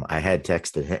 I had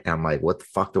texted him, and I'm like, what the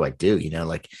fuck do I do?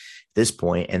 Like this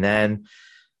point. And then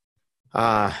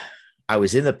I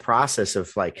was in the process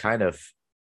of like kind of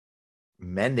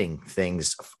mending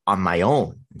things on my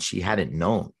own, and she hadn't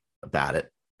known about it.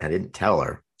 I didn't tell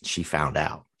her. She found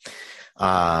out.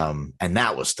 And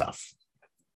that was tough.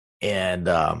 And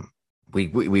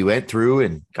we went through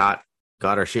and got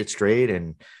our shit straight,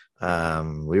 and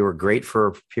we were great for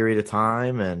a period of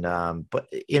time. And but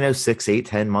 6, 8,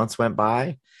 10 months went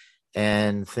by,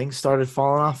 and things started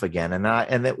falling off again. And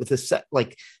that with the set,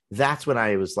 like, that's when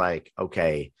I was like,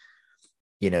 okay,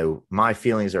 my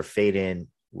feelings are fading.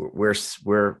 We're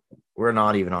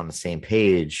not even on the same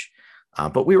page.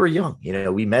 But we were young,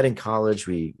 we met in college.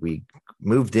 We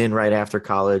moved in right after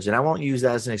college, and I won't use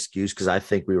that as an excuse, because I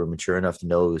think we were mature enough to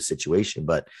know the situation.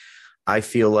 But I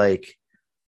feel like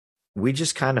we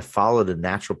just kind of followed a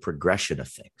natural progression of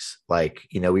things. Like,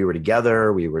 we were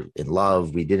together, we were in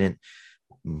love. We didn't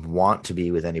want to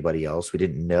be with anybody else. We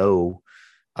didn't know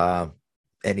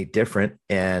any different.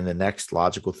 And the next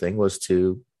logical thing was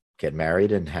to get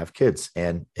married and have kids.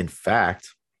 And in fact,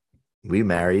 we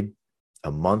married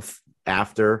a month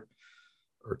after,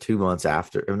 or 2 months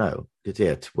after, or no,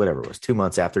 whatever it was, 2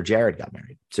 months after Jared got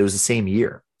married. So it was the same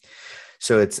year.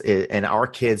 So and our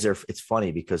kids it's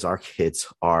funny because our kids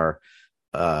are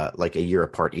like a year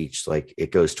apart each. Like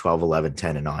it goes 12, 11,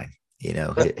 10, and 9,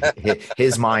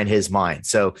 his mine.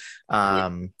 So,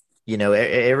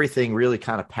 everything really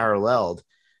kind of paralleled.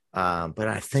 But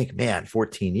I think, man,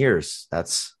 14 years,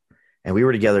 and we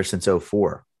were together since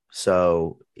 2004.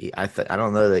 So I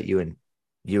don't know that you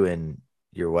and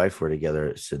your wife were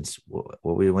together since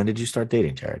when did you start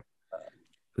dating, Jared?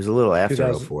 It was a little after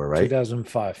 2004, right?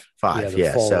 2005.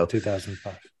 Yeah. Fall So of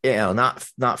 2005.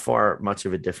 Not far much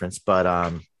of a difference, but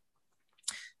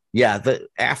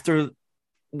after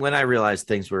when I realized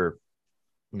things were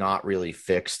not really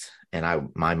fixed, and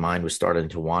my mind was starting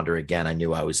to wander again, I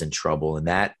knew I was in trouble, and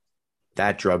that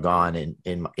drug on,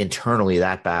 and internally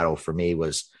that battle for me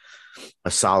was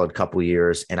a solid couple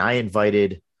years. And I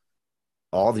invited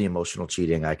all the emotional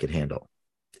cheating I could handle,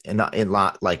 and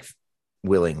not like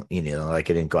willing, like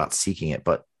I didn't go out seeking it,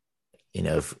 but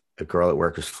if a girl at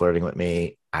work was flirting with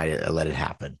me, I let it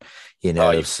happen.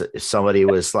 If somebody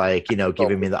was like,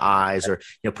 giving me the eyes, or,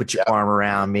 put your arm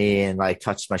around me and like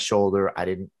touch my shoulder, I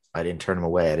didn't turn them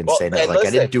away. I didn't say nothing. Like,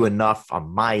 I didn't do enough on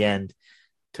my end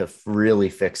to really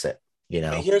fix it.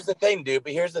 But here's the thing, dude.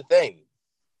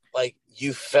 Like,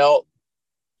 you felt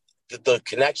that the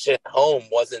connection at home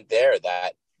wasn't there.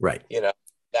 That, right.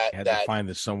 That had to find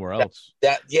this somewhere else.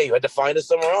 You had to find it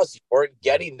somewhere else. You weren't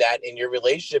getting that in your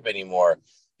relationship anymore.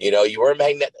 You weren't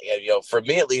magnetic. For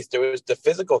me at least, there was the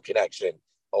physical connection.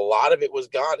 A lot of it was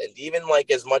gone, and even like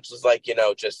as much as like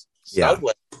just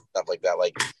snuggling, stuff like that.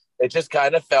 Like, it just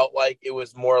kind of felt like it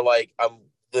was more like I'm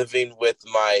living with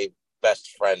my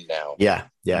best friend now. Yeah,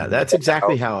 that's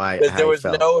exactly how I.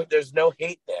 There's no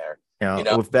hate there.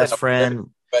 With best friend,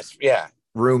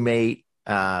 roommate.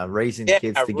 Raising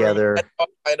kids together. That's how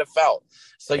I kind of felt.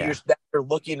 So you're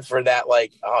looking for that,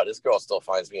 like, oh, this girl still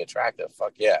finds me attractive.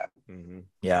 Fuck yeah. Mm-hmm.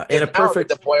 Yeah. In a perfect,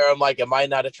 the point where I'm like, am I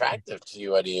not attractive to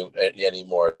you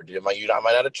anymore? Am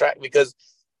I not attractive? Because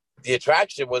the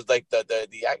attraction was like that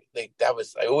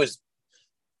was, I always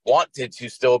wanted to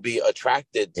still be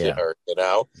attracted to her,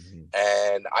 Mm-hmm.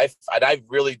 And I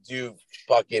really do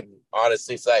fucking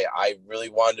honestly say I really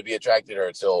wanted to be attracted to her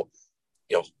until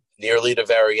nearly the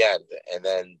very end. And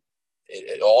then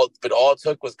all it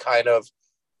took was kind of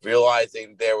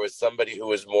realizing there was somebody who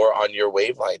was more on your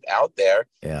wavelength out there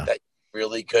that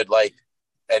really could like,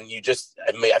 and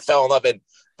I fell in love. And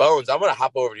Bones, I'm going to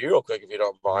hop over to you real quick, if you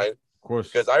don't mind. Of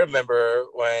course. Because I remember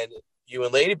when you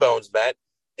and Lady Bones met,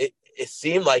 it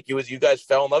seemed like you guys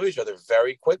fell in love with each other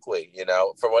very quickly,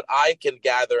 from what I can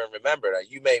gather and remember. Now,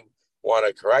 you may want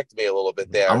to correct me a little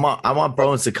bit there. I want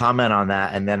Bones to comment on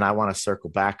that, and then I want to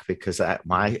circle back because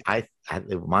mine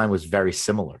was very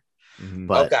similar. Mm-hmm.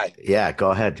 But yeah, go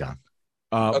ahead, John.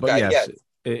 But yes,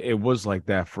 it was like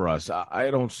that for us. I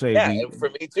don't say for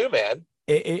me too, man.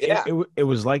 It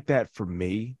was like that for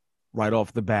me right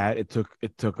off the bat. It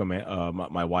took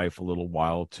my wife a little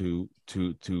while to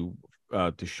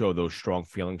show those strong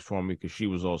feelings for me, because she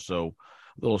was also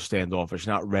a little standoffish,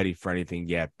 not ready for anything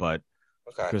yet, but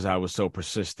because I was so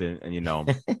persistent, and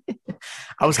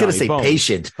I was going to Johnny say Bones.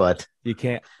 patient, but You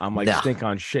can't. I'm like No. stink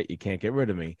on shit. You can't get rid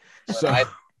of me. So I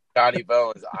Johnny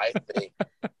Bones, I think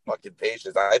fucking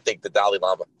patience. I think the Dalai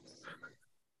Lama.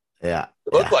 yeah.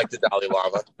 Look like the Dalai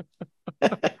Lama.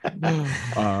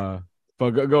 but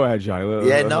go ahead, Johnny.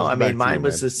 Yeah, Let's no, I get back mean, to mine you,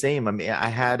 was man. the same. I mean, I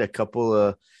had a couple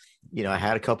of,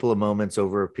 moments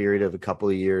over a period of a couple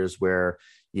of years where,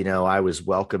 I was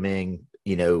welcoming,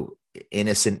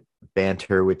 innocent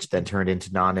banter, which then turned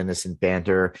into non-innocent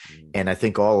banter. And I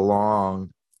think all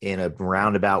along, in a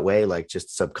roundabout way, like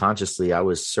just subconsciously, I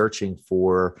was searching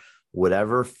for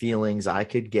whatever feelings I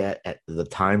could get at the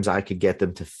times I could get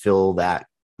them to fill that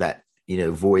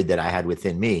void that I had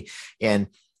within me. And,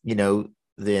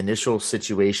 the initial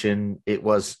situation, it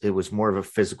was more of a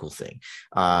physical thing.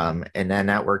 And then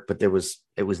that worked, but it was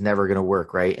never going to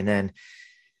work. Right. And then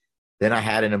I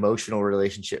had an emotional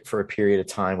relationship for a period of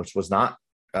time, which was not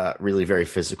really very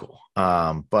physical.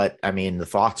 But I mean, the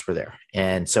thoughts were there.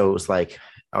 And so it was like,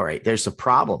 all right, there's a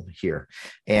problem here.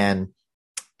 And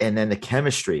then the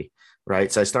chemistry,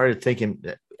 right? So I started thinking,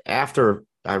 after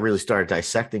I really started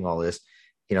dissecting all this,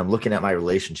 I'm looking at my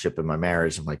relationship and my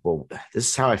marriage. I'm like, well, this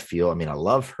is how I feel. I mean, I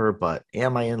love her, but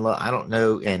am I in love? I don't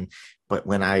know. But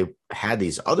when I had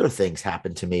these other things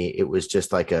happen to me, it was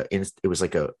just like a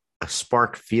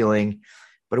spark feeling,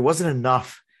 but it wasn't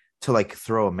enough to like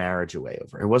throw a marriage away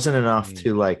over. It wasn't enough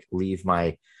to like leave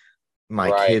my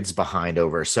Right. kids behind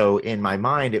over. So in my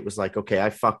mind, it was like, okay, I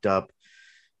fucked up,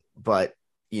 but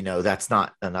that's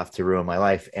not enough to ruin my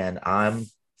life. And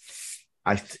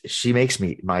she makes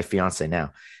me, my fiance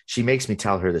now, she makes me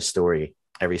tell her this story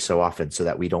every so often so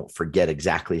that we don't forget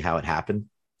exactly how it happened.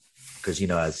 Because,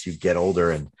 as you get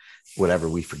older and whatever,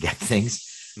 we forget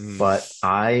things. But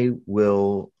it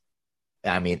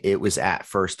was at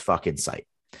first fucking sight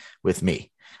with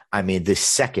me. I mean, the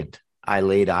second I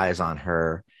laid eyes on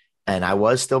her, and I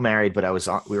was still married, but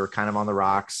we were kind of on the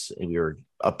rocks, and we were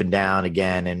up and down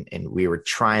again. And we were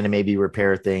trying to maybe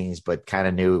repair things, but kind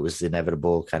of knew it was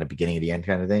inevitable, kind of beginning of the end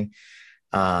kind of thing.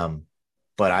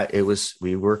 But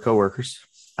we were coworkers,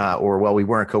 we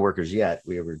weren't coworkers yet.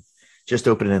 We were just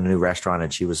opening a new restaurant,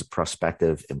 and she was a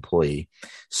prospective employee.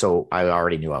 So I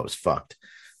already knew I was fucked.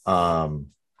 And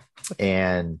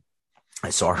I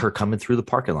saw her coming through the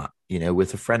parking lot,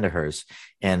 with a friend of hers,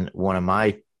 and one of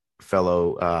my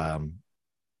fellow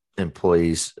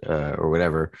employees or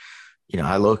whatever,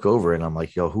 I look over and I'm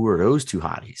like, yo, who are those two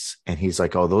hotties? And he's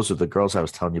like, oh, those are the girls I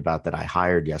was telling you about that I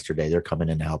hired yesterday. They're coming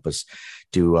in to help us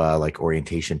do like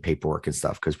orientation paperwork and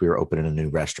stuff, because we were opening a new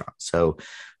restaurant. So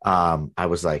I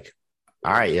was like,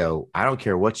 all right, yo, I don't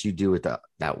care what you do with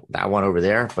that one over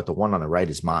there, but the one on the right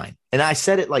is mine. And I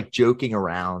said it like joking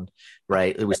around,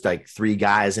 right? It was like three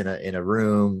guys in a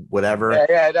room, whatever. But,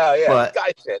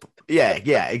 guy shit.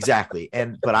 Yeah, exactly.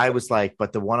 But I was like,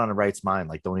 but the one on the right's mine.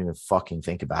 Like, don't even fucking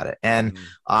think about it. And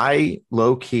I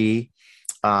low key,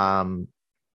 I'm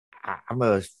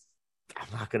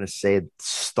not going to say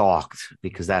stalked,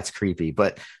 because that's creepy,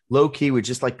 but low key would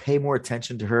just like pay more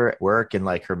attention to her at work and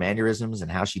like her mannerisms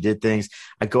and how she did things.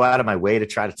 I go out of my way to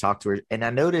try to talk to her. And I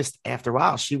noticed after a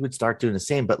while, she would start doing the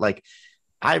same. But like,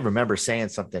 I remember saying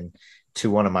something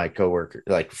to one of my coworkers,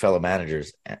 like fellow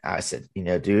managers. And I said,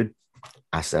 dude,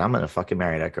 I'm going to fucking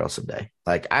marry that girl someday.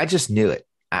 Like, I just knew it.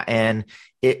 And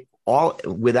it all,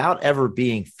 without ever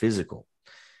being physical,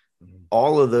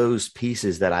 all of those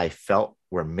pieces that I felt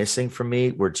were missing from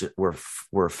me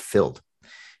were filled.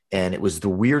 And it was the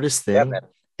weirdest thing.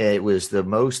 It was the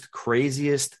most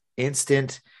craziest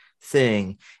instant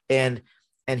thing. And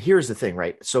here's the thing,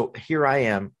 right? So here I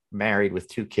am, married with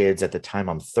two kids. At the time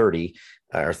I'm 30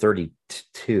 or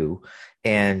 32,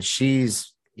 and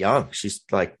she's young. She's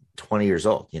like 20 years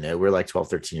old. We're like 12,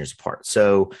 13 years apart.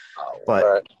 So,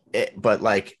 but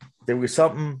like there was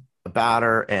something about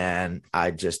her, and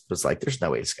I just was like, there's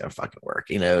no way it's gonna fucking work.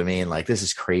 You know what I mean? Like, this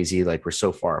is crazy. Like, we're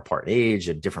so far apart in age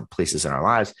and different places in our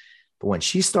lives. But when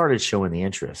she started showing the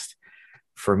interest,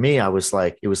 for me, I was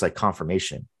like, it was like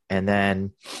confirmation. And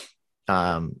then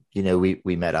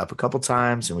we met up a couple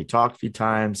times and we talked a few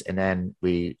times, and then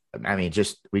we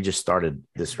just started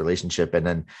this relationship. And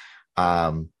then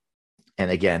and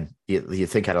again, you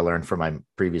think I'd learned from my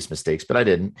previous mistakes, but I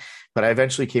didn't. But I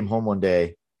eventually came home one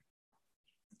day,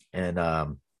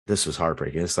 and this was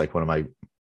heartbreaking. It's like one of my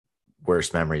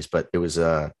worst memories, but it was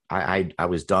I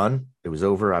was done. It was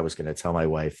over. I was going to tell my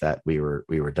wife that we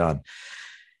were done.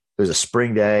 It was a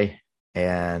spring day,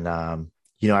 and I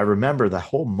remember the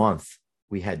whole month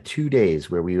we had 2 days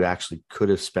where we actually could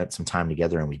have spent some time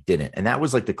together, and we didn't. And that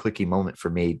was like the clicking moment for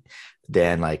me.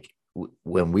 Then, like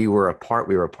when we were apart,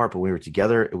 but when we were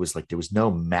together, it was like there was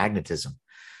no magnetism.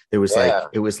 It was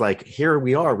like, here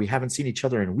we are. We haven't seen each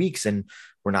other in weeks, and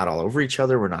we're not all over each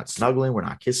other. We're not snuggling. We're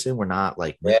not kissing. We're not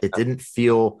like, it didn't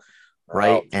feel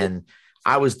right. And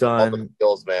I was done. All the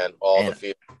feels, man. All the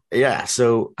feels. Yeah.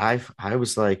 So I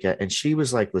was like, and she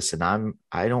was like, listen,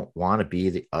 I don't want to be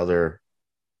the other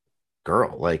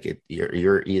girl. Like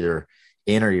you're either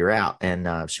in or you're out.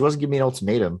 And she wasn't giving me an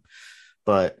ultimatum,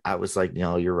 but I was like,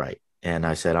 no, you're right. And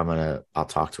I said, I'll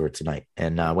talk to her tonight.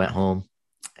 And I went home,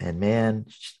 and man,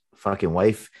 fucking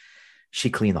wife,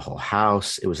 she cleaned the whole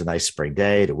house. It was a nice spring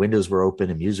day. The windows were open,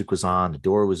 the music was on, the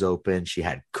door was open. She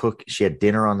had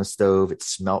dinner on the stove. It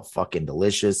smelled fucking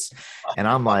delicious. And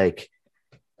I'm like,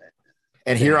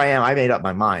 and here I am. I made up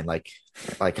my mind. Like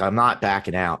I'm not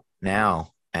backing out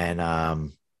now. And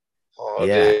so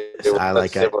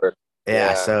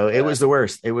it was the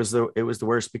worst. It was the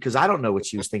worst because I don't know what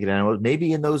she was thinking. And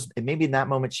maybe in that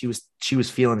moment she was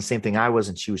feeling the same thing I was,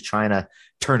 and she was trying to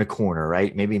turn a corner,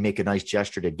 right? Maybe make a nice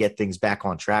gesture to get things back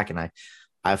on track. And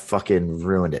I fucking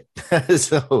ruined it.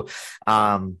 So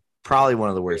probably one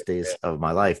of the worst days of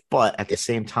my life. But at the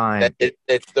same time,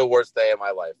 it's the worst day of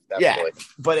my life. Definitely. Yeah,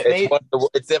 but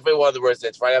it's definitely one of the worst.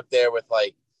 It's right up there with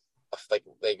like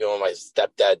when my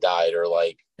stepdad died, or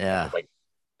like died.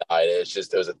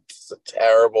 It was a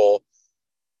terrible,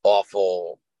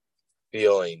 awful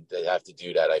feeling to have to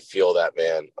do that. I feel that,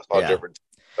 man. 100%.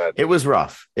 It was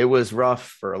rough. It was rough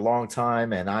for a long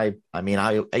time. And I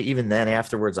even then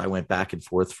afterwards, I went back and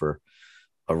forth for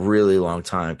a really long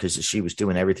time because she was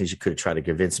doing everything she could to try to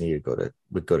convince me to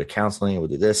go to counseling and we'll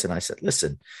do this. And I said,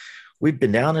 listen, we've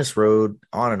been down this road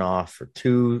on and off for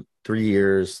 2-3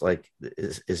 years. Like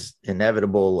is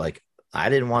inevitable. Like I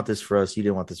didn't want this for us. You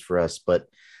didn't want this for us, but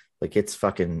like, it's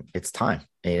time,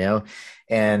 and,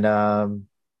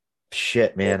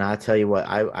 shit, man, I tell you what,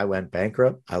 I went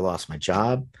bankrupt. I lost my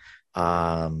job.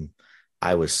 I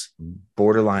was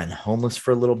borderline homeless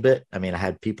for a little bit. I mean, I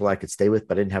had people I could stay with,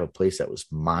 but I didn't have a place that was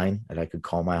mine that I could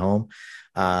call my home.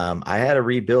 I had to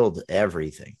rebuild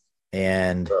everything.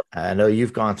 And I know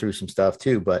you've gone through some stuff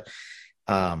too, but,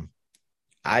 that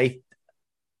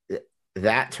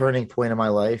turning point in my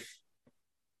life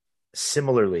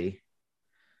similarly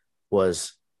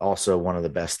was also one of the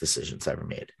best decisions I ever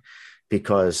made,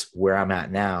 because where I'm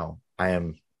at now, I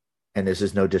am, and this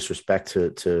is no disrespect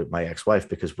to my ex-wife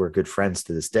because we're good friends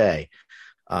to this day.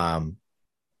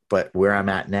 But where I'm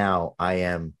at now, I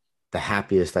am the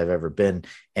happiest I've ever been.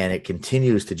 And it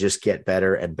continues to just get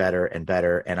better and better and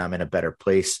better. And I'm in a better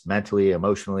place mentally,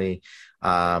 emotionally.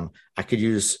 I could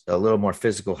use a little more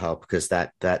physical help because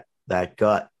that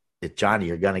gut, Johnny,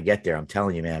 you're going to get there. I'm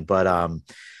telling you, man. But,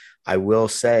 I will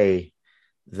say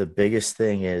the biggest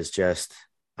thing is just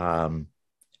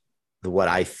what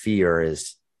I fear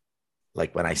is,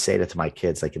 like, when I say that to my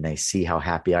kids, like, and they see how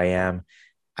happy I am,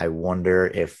 I wonder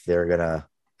if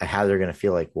how they're going to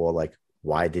feel like, well, like,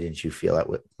 why didn't you feel that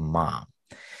with mom,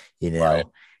 right.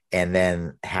 And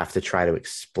then have to try to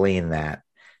explain that.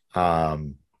 I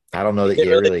don't know that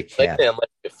you really can. Let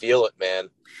you feel it, man.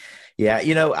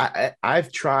 Yeah.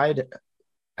 I've tried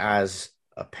as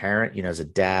a parent, as a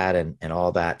dad and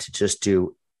all that, to just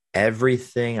do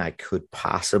everything I could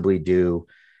possibly do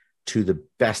to the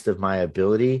best of my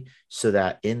ability so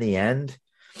that in the end,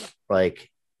 like,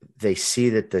 they see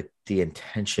that the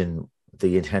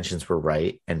intentions were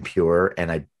right and pure.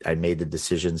 And I made the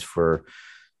decisions for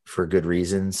good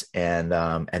reasons. And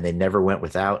they never went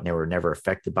without, and they were never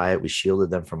affected by it. We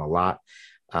shielded them from a lot.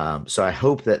 So I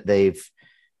hope that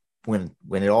when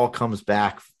it all comes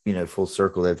back, full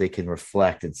circle, that they can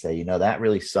reflect and say, that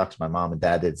really sucks. My mom and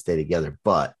dad didn't stay together,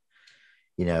 but,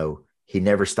 he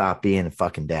never stopped being a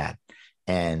fucking dad,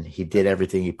 and he did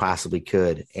everything he possibly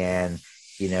could. And,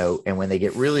 and when they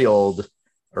get really old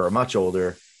or much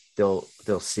older, they'll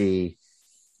see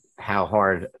how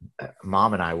hard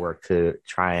mom and I work to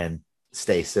try and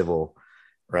stay civil.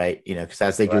 Right. Cause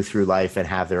as they go through life and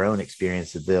have their own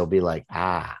experiences, they'll be like,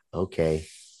 okay,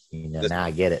 now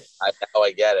I get it.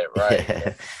 I get it.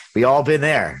 Right. We all been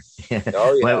there.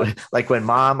 Oh, yeah. Like when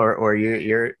mom or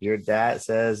your dad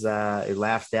says, he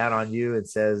laughs down on you and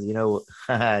says, you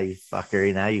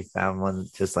fucker, now you found one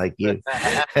just like you.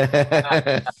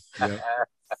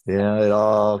 It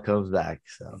all comes back.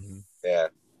 So, yeah.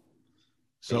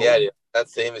 So, yeah,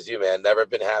 that's same as you, man. Never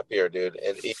been happier, dude.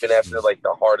 And even after like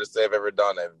the hardest thing I've ever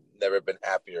done, I've never been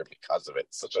happier because of it.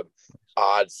 Such an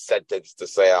odd sentence to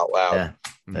say out loud.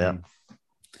 Yeah.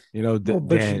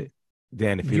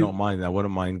 Dan, if you don't mind, I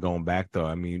wouldn't mind going back though.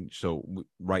 I mean, so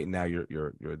right now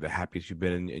you're the happiest you've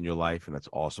been in your life, and that's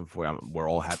awesome for you. We're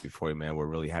all happy for you, man. We're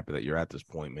really happy that you're at this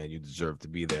point, man. You deserve to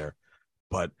be there.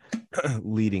 But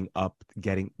leading up,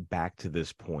 getting back to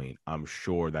this point, I'm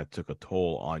sure that took a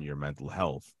toll on your mental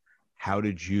health. How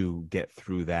did you get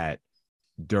through that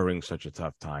during such a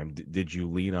tough time? Did you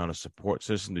lean on a support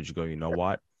system? Did you go, you know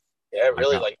what? Yeah, I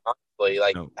really, got, like honestly,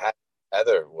 like you know,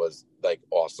 Heather was like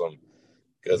awesome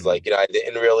because, mhm, like, I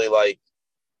didn't really like,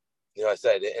 I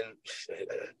said, I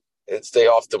didn't stay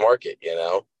off the market,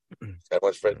 I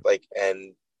went for like,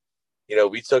 and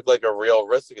we took like a real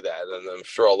risk of that, and I'm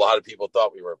sure a lot of people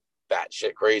thought we were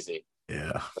batshit crazy.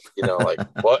 Yeah. Like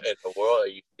what in the world are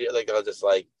you? Like I was just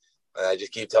like, and I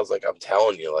just keep telling, like I'm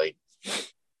telling you, like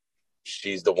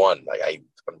she's the one. Like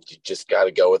you just got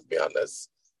to go with me on this.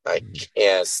 I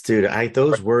can't, Dude,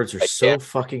 those words are I so can't.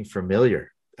 fucking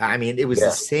familiar. I mean, it was the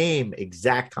Yeah, same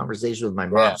exact conversation with my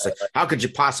mom. yeah. It's like, how could you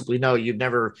possibly know? You've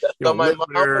never, So my lived with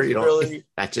mom her. was really.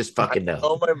 I just I fucking know.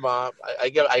 know my mom. I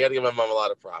got to give my mom a lot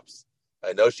of props.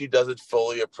 I know she doesn't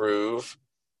fully approve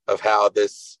of how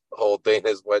this whole thing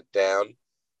has went down,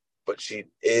 but she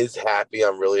is happy.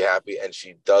 I'm really happy, and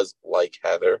she does like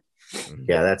Heather.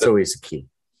 Yeah, that's always the key.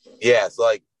 Yeah, so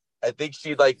like I think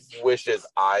she like wishes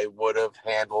I would have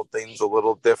handled things a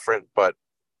little different,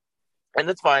 and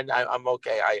it's fine. I'm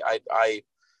okay. I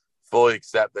fully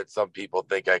accept that some people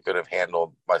think I could have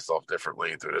handled myself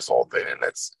differently through this whole thing, and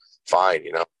that's fine.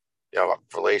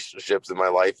 Relationships in my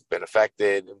life have been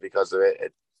affected, and because of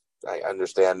it, I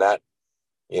understand that.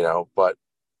 But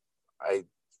I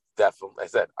definitely, I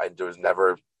said, there was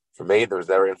never, for me, there was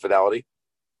never infidelity.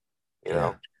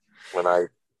 Yeah. When I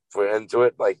went into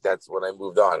it, like that's when I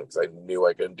moved on because I knew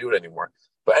I couldn't do it anymore.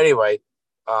 But anyway,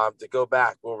 to go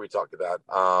back, what were we talking about?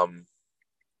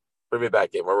 Bring me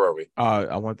back in. Where were we?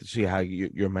 I want to see how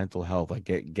your mental health, like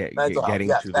Mental health. getting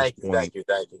Yes, to this thank you, point.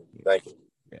 thank you.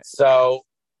 Yeah. So,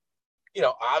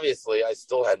 obviously, I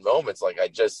still had moments like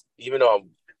even though I'm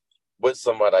with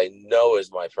someone I know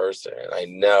is my person, and I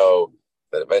know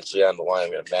that eventually down the line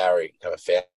I'm going to marry, have a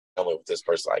family with this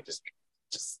person. I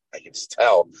can just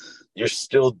tell you're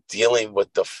still dealing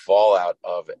with the fallout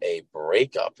of a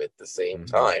breakup at the same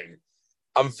time.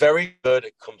 I'm very good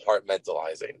at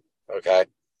compartmentalizing. Okay.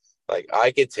 Like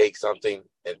I could take something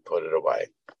and put it away.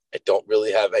 I don't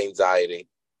really have anxiety.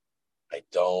 I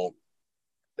don't,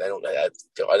 I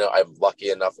know I'm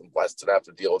lucky enough and blessed enough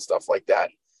to deal with stuff like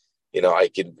that. I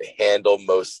can handle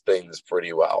most things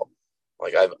pretty well.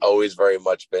 Like I've always very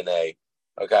much been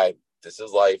okay, this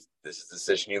is life. This is the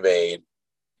decision you made.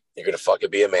 You're going to fucking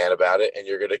be a man about it, and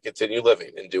you're going to continue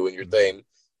living and doing your thing,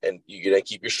 and you're going to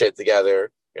keep your shit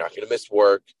together. You're not going to miss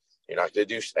work. You're not going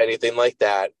to do anything like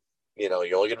that. You're only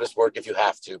going to miss work if you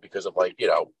have to because of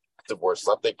divorce,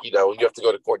 something, when you have to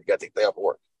go to court, you got to take the day off of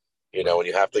work. When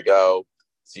you have to go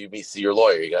see your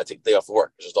lawyer, you got to take the day off of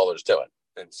work. It's just all there's to it.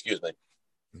 And excuse me.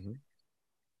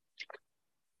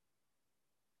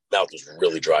 Mouth was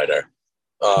really dry there.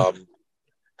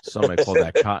 Some might call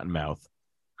that cotton mouth.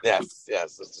 Yes,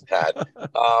 it's a tad.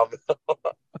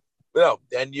 No,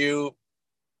 and you,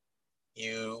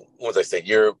 once I said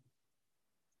you're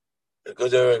go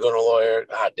to a lawyer.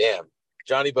 Ah, damn,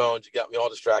 Johnny Bones, you got me all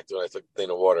distracted when I took the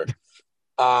thing of water.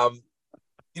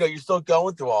 You're still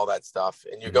going through all that stuff,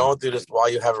 and you're going through this while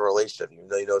you have a relationship.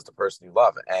 You know it's the person you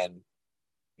love, and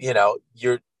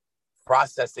you're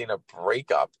processing a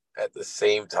breakup at the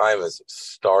same time as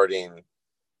starting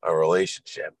a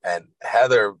relationship. And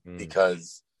Heather,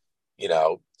 because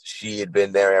she had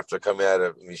been there after coming out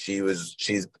of. I mean,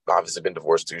 she's obviously been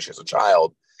divorced too. She has a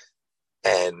child,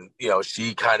 and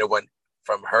she kind of went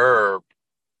from her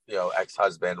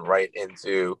ex-husband right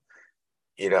into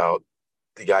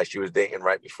the guy she was dating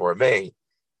right before me.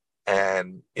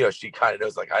 And she kind of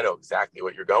knows, like, I know exactly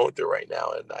what you're going through right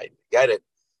now, and I get it.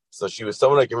 So she was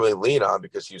someone I could really lean on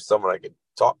because she was someone I could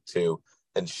talk to,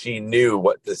 and she knew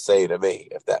what to say to me,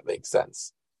 if that makes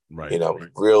sense. Right.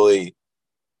 Really,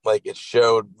 like, it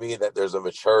showed me that there's a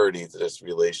maturity to this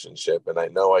relationship, and I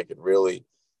know I could really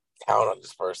count on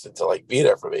this person to be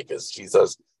there for me because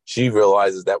she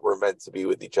realizes that we're meant to be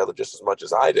with each other just as much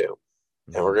as I do,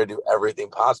 and we're going to do everything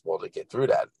possible to get through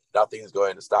that. Nothing's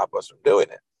going to stop us from doing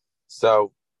it.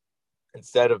 So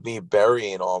instead of me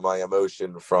burying all my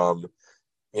emotion from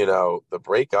the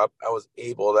breakup, I was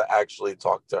able to actually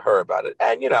talk to her about it.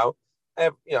 And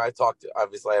I talked to,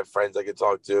 obviously I have friends I could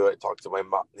talk to. I talked to my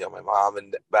mom, my mom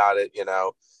about it.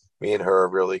 Me and her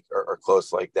really are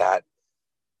close like that.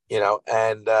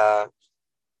 And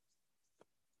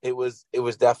it was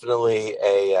definitely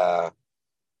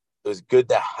it was good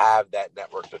to have that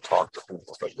network to talk to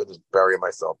people. So I couldn't just bury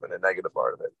myself in a negative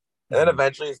part of it. And then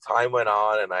eventually, as time went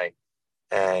on,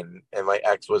 and my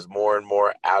ex was more and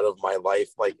more out of my life,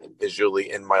 like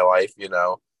visually in my life,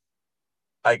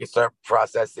 I can start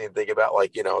processing and think about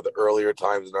like, the earlier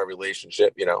times in our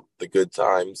relationship, the good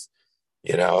times,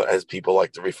 as people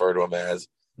like to refer to them as,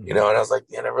 and I was like,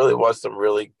 there really was some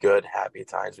really good, happy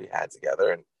times we had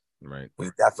together. And Right. we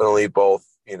definitely both,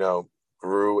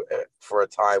 grew for a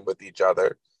time with each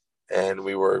other, and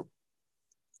we were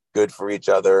good for each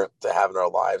other to have in our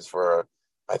lives for,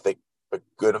 I think, a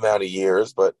good amount of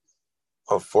years. But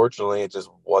unfortunately, it just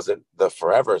wasn't the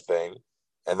forever thing.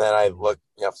 And then I look,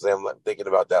 I'm thinking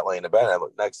about that laying in bed. I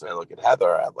look next to me, I look at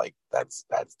Heather. I'm like, that's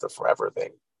the forever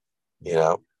thing,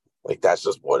 like that's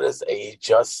just what is a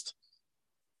just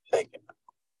thing.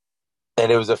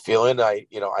 And it was a feeling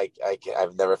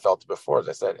I've never felt it before. As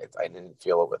I said, I didn't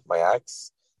feel it with my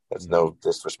ex. There's no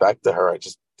disrespect to her. I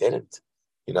just didn't.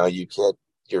 You can't.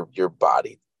 Your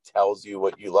body tells you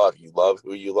what you love. You love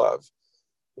who you love.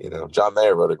 John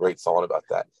Mayer wrote a great song about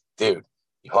that. Dude,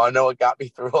 you want to know what got me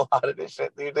through a lot of this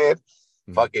shit, dude?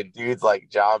 Fucking dudes like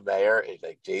John Mayer and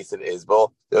like Jason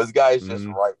Isbell. Those guys just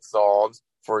write songs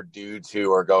for dudes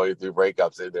who are going through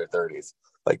breakups in their 30s.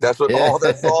 Like, that's what all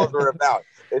their songs were about.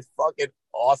 It's fucking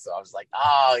awesome. I was like,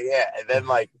 oh, yeah. And then,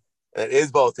 and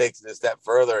Isbell takes it a step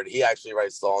further, and he actually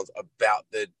writes songs about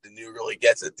the new really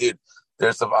gets it. Dude,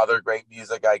 there's some other great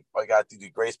music I got to do.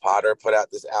 Grace Potter put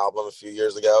out this album a few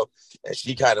years ago, and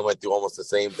she kind of went through almost the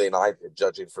same thing I did,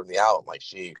 judging from the album. Like,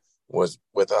 she was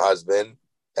with a husband,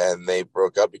 and they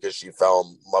broke up because she fell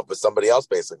in love with somebody else,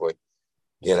 basically,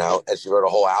 and she wrote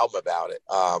a whole album about it.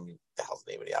 The hell's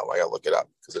the name of the album? I gotta look it up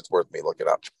because it's worth me looking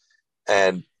up.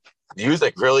 And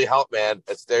music really helped, man.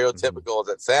 As stereotypical as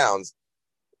it sounds,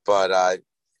 but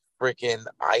freaking,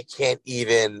 I can't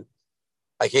even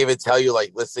tell you,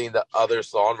 like, listening to other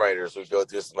songwriters who go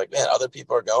through this. I'm like, man, other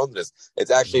people are going through this.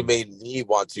 It's actually made me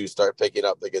want to start picking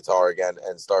up the guitar again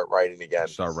and start writing again.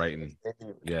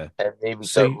 Yeah. And maybe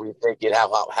start rethinking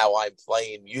how I'm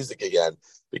playing music again,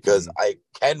 because I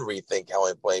can rethink how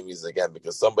I'm playing music again,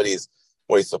 because somebody's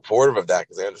way supportive of that,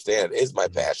 because I understand it is my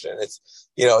passion. It's,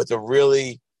 it's a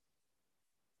really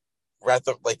breath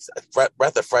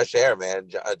of fresh air, man.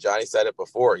 Johnny said it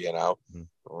before,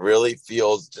 really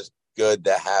feels just good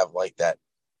to have like that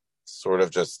sort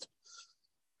of just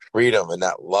freedom and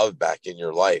that love back in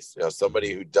your life.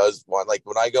 Somebody who does want, like,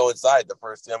 when I go inside, the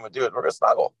first thing I'm gonna do is we're gonna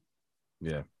snuggle.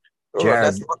 Yeah. We're gonna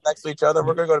nestle next to each other.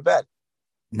 We're gonna go to bed.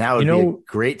 Now would be a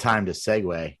great time to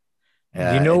segue.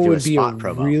 It would be a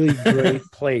really great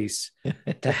place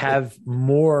to have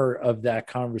more of that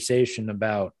conversation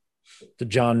about the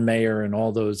John Mayer and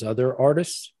all those other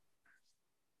artists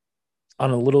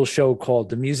on a little show called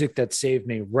The Music That Saved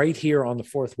Me, right here on the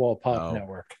Fourth Wall Pop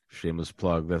Network. Shameless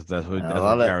plug. That's what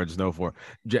Jared's known for.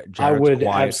 I would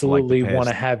absolutely want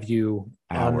to have you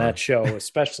on that show,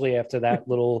 especially after that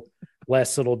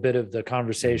last little bit of the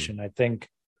conversation. I think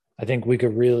we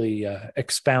could really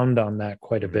expound on that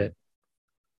quite a bit.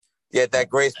 Yeah, that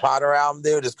Grace Potter album,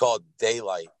 dude, is called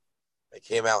Daylight. It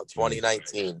came out in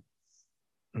 2019.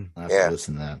 I have to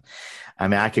listen to that. I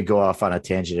mean, I could go off on a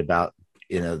tangent about,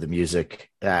 the music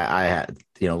I had,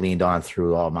 leaned on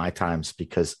through all my times,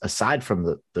 because aside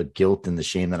from the guilt and the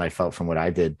shame that I felt from what I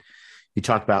did, you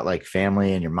talk about like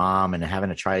family and your mom and having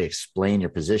to try to explain your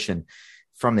position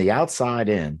from the outside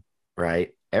in,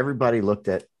 right? Everybody looked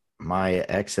at my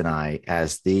ex and I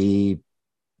as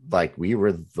we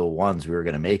were the ones we were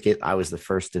going to make it. I was the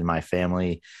first in my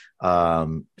family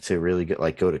to really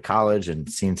go to college and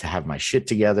seem to have my shit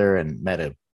together, and met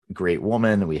a great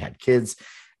woman. We had kids,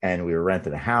 and we were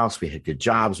renting a house. We had good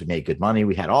jobs. We made good money.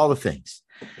 We had all the things.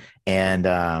 And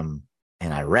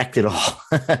I wrecked it all.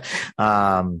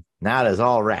 Now it is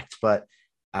all wrecked. But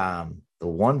the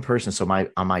one person, so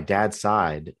on my dad's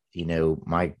side,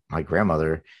 my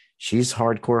grandmother, she's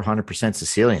hardcore 100%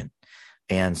 Sicilian.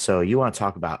 And so you want to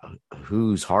talk about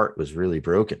whose heart was really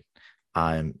broken.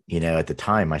 At the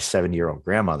time, my 70-year-old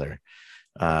grandmother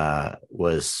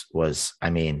was,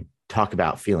 talk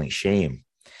about feeling shame.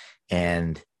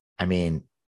 And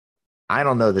I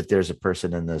don't know that there's a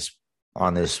person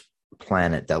on this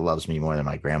planet that loves me more than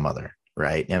my grandmother.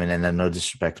 Right. And then no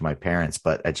disrespect to my parents,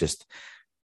 but I just,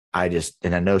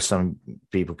 and I know some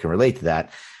people can relate to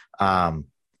that. And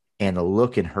the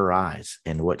look in her eyes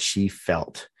and what she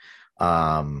felt.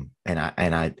 And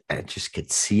I just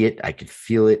could see it. I could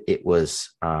feel it. It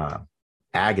was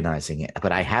agonizing,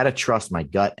 but I had to trust my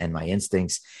gut and my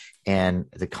instincts. And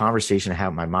the conversation I had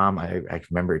with my mom, I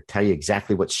remember tell you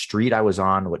exactly what street I was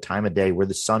on, what time of day, where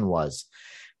the sun was.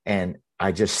 And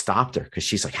I just stopped her because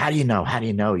she's like, how do you know? How do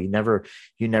you know? You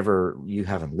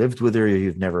haven't lived with her.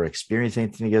 You've never experienced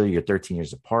anything together. You're 13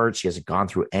 years apart. She hasn't gone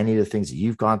through any of the things that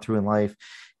you've gone through in life.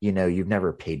 You've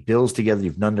never paid bills together.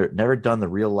 You've never done the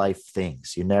real life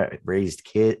things. You never raised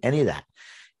kids, any of that.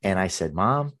 And I said,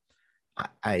 Mom,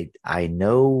 I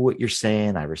know what you're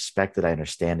saying. I respect it. I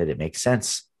understand it. It makes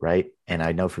sense. Right. And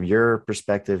I know from your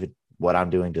perspective, what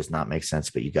I'm doing does not make sense,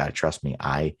 but you got to trust me.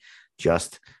 I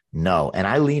just know. And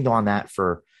I leaned on that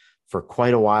for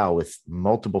quite a while with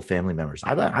multiple family members.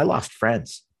 I lost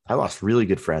friends. I lost really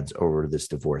good friends over this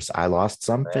divorce. I lost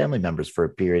some family members for a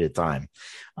period of time.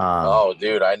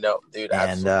 Dude, I know, dude.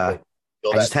 And I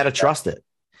just had to trust it.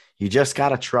 You just got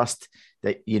to trust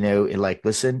that, like,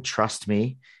 listen, trust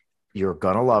me. You're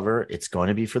going to love her. It's going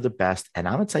to be for the best. And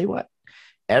I'm going to tell you what,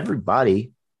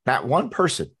 everybody, not one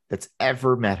person that's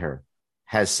ever met her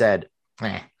has said,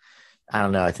 I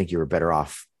don't know. I think you were better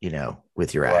off,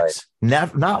 with your ex.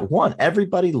 Never, not one.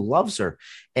 Everybody loves her.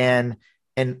 And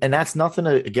that's nothing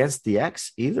against the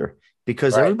ex either,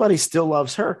 because everybody still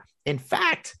loves her. In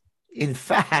fact,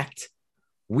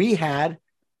 we had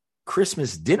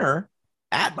Christmas dinner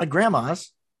at my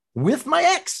grandma's with my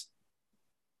ex.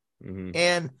 Mm-hmm.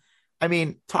 And I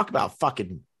mean, talk about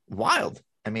fucking wild.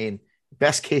 I mean,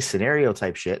 best case scenario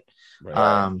type shit.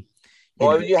 Right.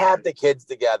 Well, you have the kids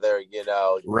together,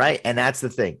 Right. And that's the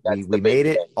thing. We made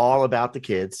it all about the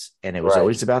kids, and it was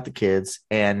always about the kids.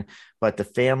 But the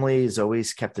family is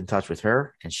always kept in touch with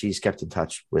her, and she's kept in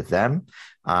touch with them,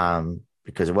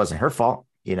 because it wasn't her fault,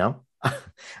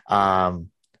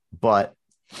 but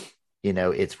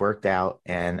it's worked out.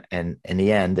 And in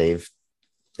the end,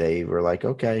 they were like,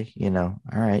 okay, all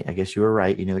right, I guess you were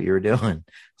right. You knew what you were doing.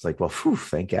 It's like, well,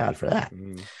 thank God for that.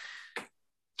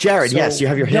 Jared, yes, you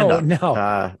have your hand up. No,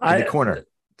 in the corner.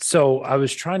 So I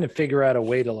was trying to figure out a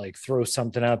way to like throw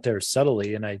something out there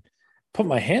subtly, and I put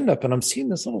my hand up, and I'm seeing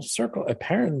this little circle.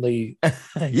 Apparently,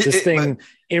 this thing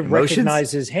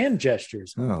recognizes hand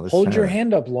gestures. Hold your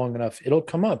hand up long enough, it'll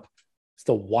come up. It's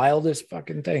the wildest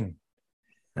fucking thing.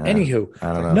 Anywho,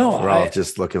 I don't know. We're all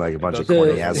just looking like a bunch of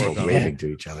corny assholes waving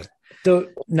to each other.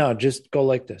 No, just go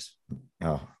like this.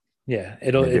 Oh, yeah,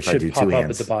 it should pop up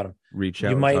at the bottom. Reach out.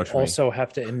 You might also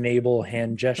have to enable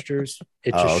hand gestures.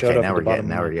 It just showed up at the bottom.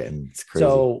 Now we're getting it's crazy.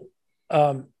 So,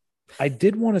 I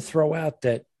did want to throw out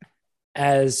that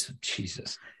as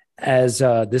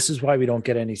this is why we don't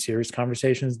get any serious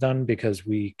conversations done, because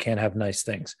we can't have nice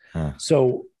things.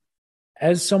 So,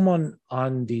 as someone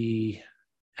on the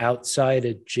outside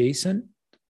adjacent,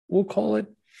 we'll call it,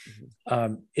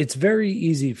 it's very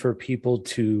easy for people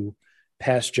to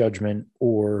pass judgment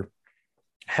or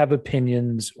have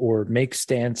opinions or make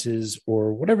stances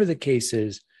or whatever the case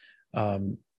is.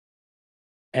 And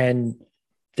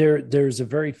there's a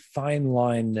very fine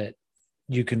line that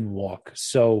you can walk.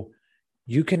 So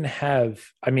you can have,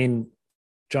 I mean,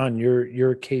 John,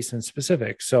 your case in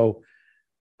specific. So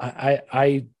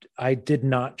I did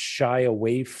not shy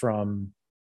away from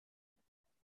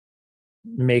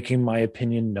making my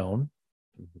opinion known.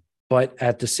 But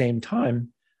at the same time,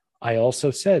 I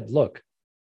also said, look,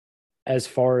 as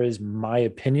far as my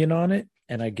opinion on it,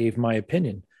 and I gave my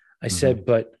opinion, I said,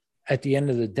 but at the end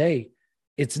of the day,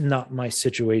 it's not my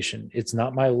situation. It's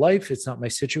not my life. It's not my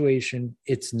situation.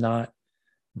 It's not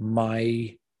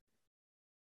my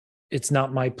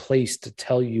place to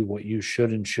tell you what you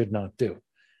should and should not do.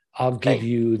 I'll give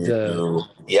you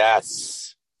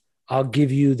I'll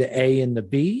give you the A and the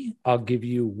B. I'll give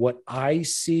you what I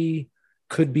see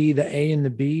could be the A and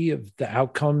the B of the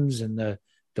outcomes and the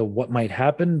what might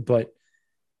happen, but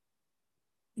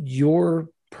your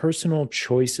personal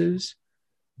choices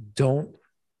don't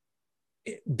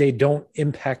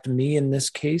impact me in this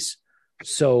case.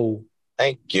 So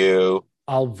thank you.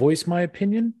 I'll voice my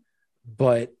opinion,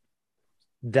 but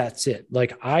that's it.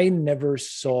 Like, I never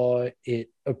saw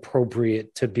it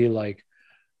appropriate to be like,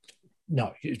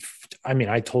 no, I mean,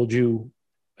 I told you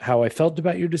how I felt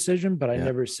about your decision, but I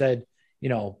never said,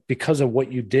 because of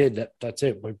what you did, that's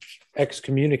it. We're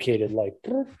excommunicated, like,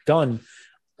 done.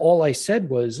 All I said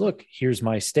was, look, here's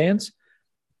my stance.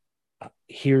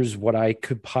 Here's what I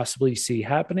could possibly see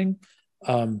happening.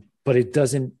 But it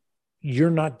doesn't, you're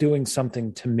not doing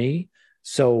something to me.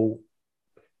 So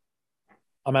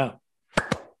I'm out,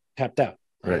 tapped out.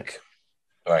 Right.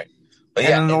 Right. But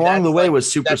and along the way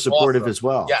was super supportive awesome. as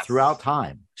well. Yes. Throughout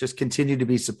time. Just continue to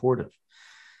be supportive.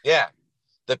 Yeah.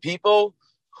 The people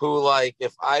who, like,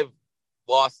 if I've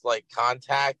lost like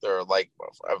contact or like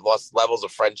I've lost levels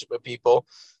of friendship with people,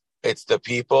 it's the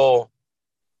people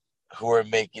who are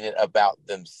making it about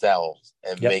themselves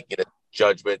and making a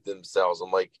judgment themselves.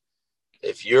 I'm like,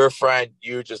 if you're a friend,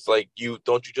 you just like you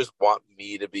just want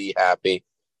me to be happy,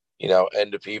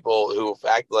 and the people who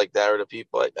act like that are the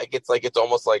people like it's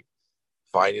almost like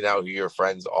finding out who your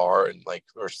friends are and like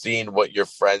or seeing what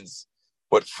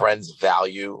friends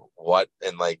value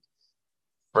and like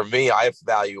for me, I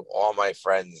value all my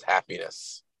friends'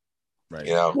 happiness. Right.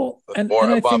 Well, More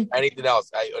and I above think anything else.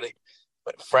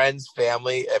 But friends,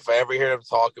 family. If I ever hear them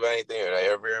talk about anything, or I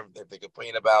ever hear them if they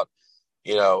complain about,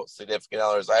 significant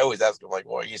others, I always ask them like,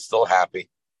 "Well, are you still happy?"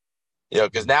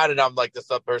 Because now that I'm like this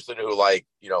person who like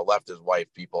left his wife,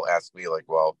 people ask me like,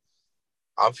 "Well,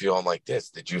 I'm feeling like this.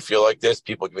 Did you feel like this?"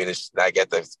 People give me this. I get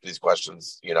these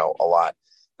questions, a lot,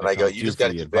 and I go, "You just got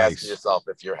to keep asking yourself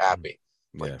if you're happy."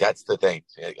 Yeah. Like that's the thing.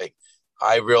 Like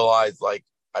I realized like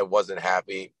I wasn't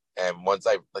happy, and once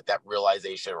that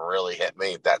realization really hit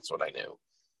me, that's when I knew.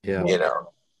 Yeah.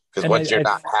 Because once you're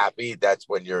not happy, that's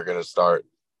when you're gonna start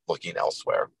looking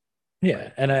elsewhere.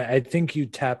 Yeah, and I think you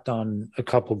tapped on a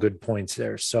couple good points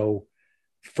there. So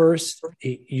first,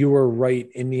 you were right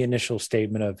in the initial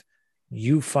statement of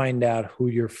you find out who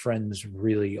your friends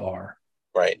really are.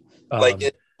 Right.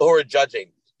 Like or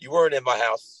judging. You weren't in my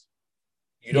house.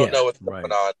 You don't know what's going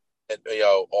on,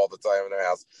 all the time in their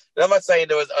house. And I'm not saying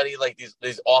there was any like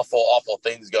these awful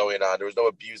things going on. There was no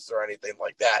abuse or anything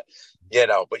like that,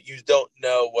 But you don't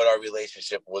know what our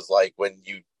relationship was like when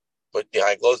you put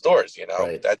behind closed doors.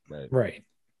 Right. Right.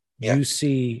 Yeah. You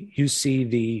see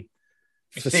the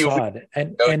facade,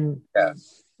 and yeah.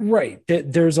 Right.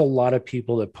 There's a lot of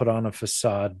people that put on a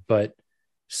facade, but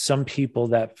some people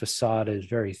that facade is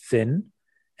very thin.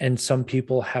 And some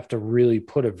people have to really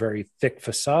put a very thick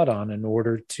facade on in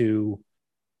order to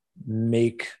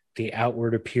make the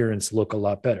outward appearance look a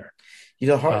lot better.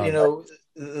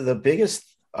 The biggest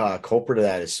culprit of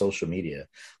that is social media.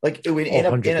 Like in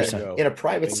a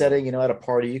private setting, at a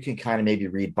party, you can kind of maybe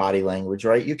read body language,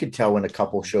 right? You can tell when a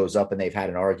couple shows up and they've had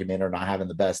an argument or not having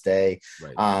the best day.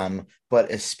 Right.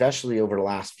 But especially over the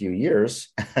last few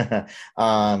years,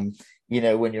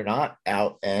 when you're not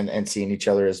out and seeing each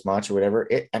other as much or whatever,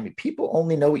 people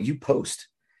only know what you post,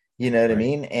 you know what I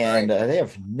mean? And they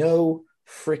have no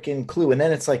freaking clue. And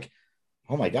then it's like,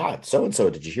 oh my God, so-and-so,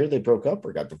 did you hear they broke up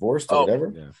or got divorced or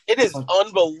whatever? Yeah. It is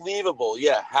unbelievable.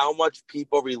 Yeah. How much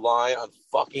people rely on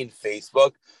fucking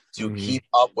Facebook to keep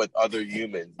up with other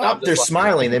humans. They're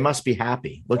smiling. They must be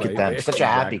happy. Look at them. Such a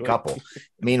happy couple.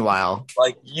 Meanwhile,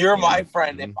 like you're my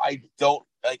friend. If I don't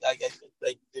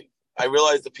I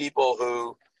realize the people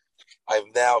who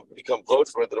I've now become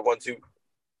close with are the ones who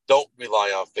don't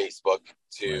rely on Facebook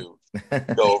to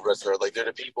go over us. Like they're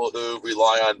the people who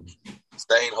rely on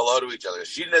saying hello to each other,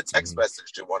 shooting a text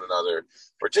message to one another,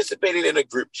 participating in a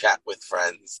group chat with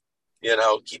friends,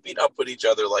 keeping up with each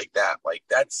other like that. Like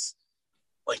that's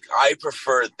like I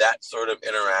prefer that sort of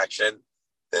interaction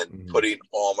than putting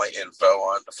all my info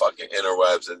on the fucking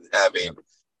interwebs and having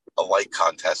a like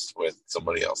contest with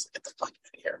somebody else. Get the fuck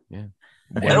out of here. Yeah.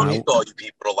 I don't need all you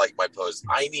people to like my post.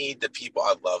 I need the people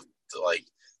I love to like.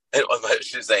 I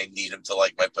should say need them to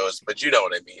like my post, but you know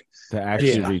what I mean. To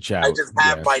actually reach out. I just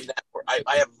have my network.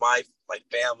 I have my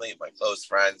family, my close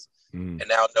friends, and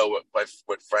now know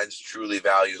what friends truly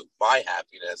value my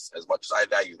happiness as much as I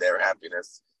value their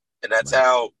happiness. And that's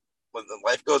how when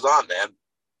life goes on, man.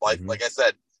 Life, like I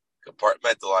said,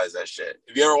 compartmentalize that shit.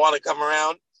 If you ever want to come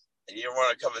around and you ever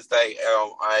want to come and say,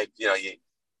 I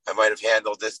might have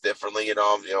handled this differently,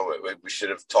 we should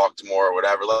have talked more or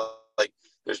whatever. Like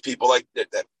there's people like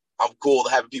that I'm cool to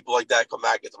having people like that come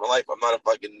back into my life. I'm not a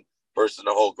fucking person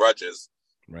to hold grudges.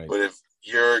 Right. But if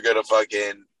you're gonna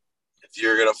fucking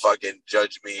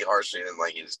judge me harshly and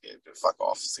like you just fuck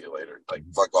off, see you later. Like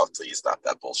fuck off till you stop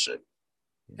that bullshit.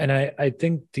 And I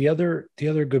think the other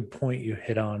good point you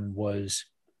hit on was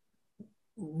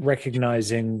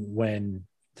recognizing when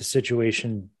the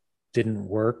situation didn't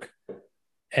work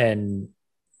and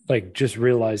like just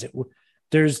realize it.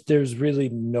 There's really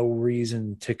no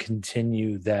reason to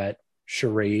continue that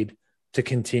charade, to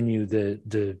continue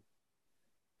the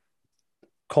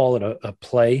call it a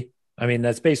play. I mean,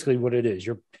 that's basically what it is.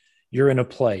 You're in a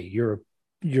play. Your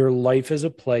life is a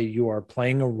play. You are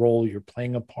playing a role. You're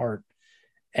playing a part.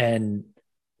 And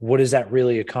what is that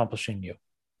really accomplishing you?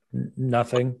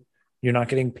 Nothing. You're not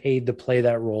getting paid to play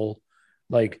that role.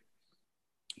 Like,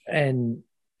 and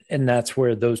that's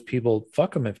where those people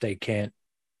fuck them if they can't.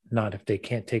 Not if they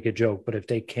can't take a joke, but if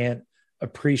they can't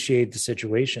appreciate the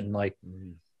situation, like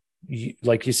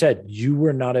you said, you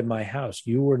were not in my house.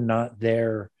 You were not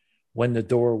there when the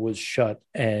door was shut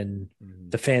and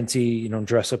the fancy,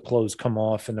 dress up clothes come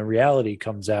off and the reality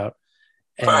comes out.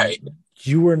 And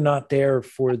you were not there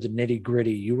for the nitty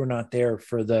gritty. You were not there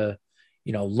for the,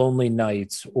 lonely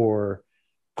nights or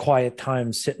quiet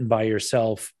time sitting by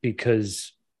yourself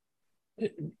because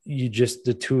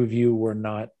the two of you were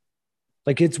not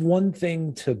like, it's one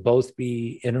thing to both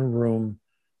be in a room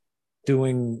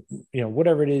doing,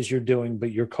 whatever it is you're doing,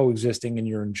 but you're coexisting and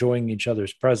you're enjoying each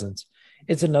other's presence.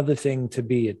 It's another thing to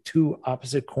be at two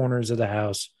opposite corners of the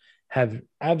house, have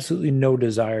absolutely no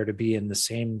desire to be in the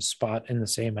same spot in the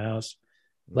same house.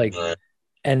 Like,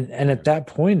 and at that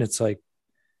point, it's like,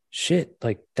 shit,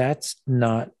 like that's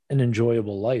not an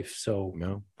enjoyable life. So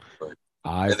no,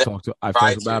 I've talked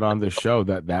about on this show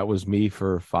that was me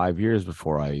for 5 years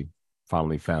before I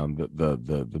finally found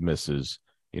the misses,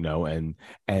 and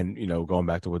going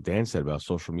back to what Dan said about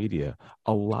social media,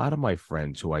 a lot of my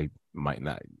friends who I might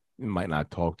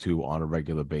not talk to on a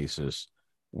regular basis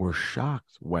were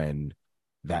shocked when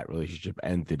that relationship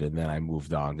ended and then I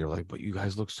moved on. They're like, but you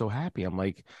guys look so happy. I'm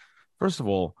like, first of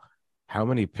all, how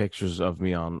many pictures of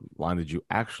me online did you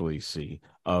actually see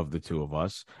of the two of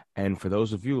us? And for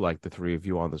those of you, like the three of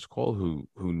you on this call who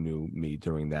knew me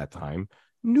during that time,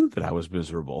 knew that I was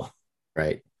miserable.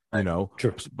 Right.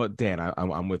 True. But Dan,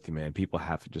 I'm with you, man. People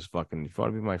have to just fucking, if you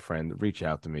want to be my friend, reach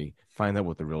out to me, find out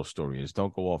what the real story is.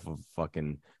 Don't go off of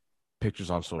fucking pictures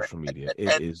on social media.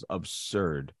 It is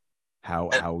absurd how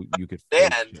you could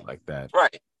fake shit like that.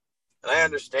 Right. And I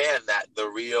understand that the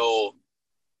real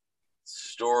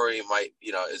story might,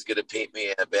 is going to paint me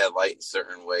in a bad light in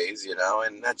certain ways,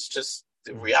 and that's just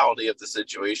the reality of the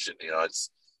situation. It's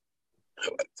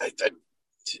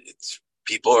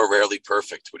people are rarely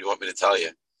perfect. What do you want me to tell you?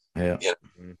 Yeah.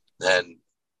 And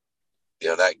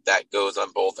that goes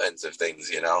on both ends of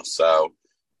things, so,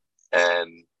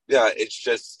 and yeah, it's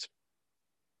just,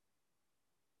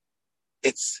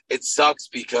 it sucks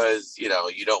because, you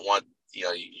don't want,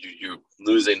 you're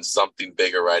losing something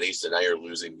big already. So now you're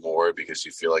losing more because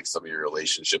you feel like some of your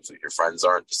relationships with your friends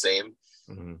aren't the same.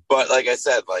 Mm-hmm. But like I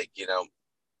said,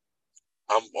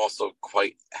 I'm also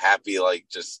quite happy,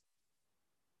 just,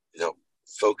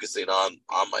 focusing on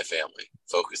my family,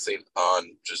 focusing on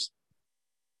just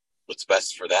what's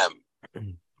best for them,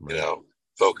 right.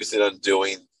 Focusing on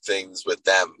doing things with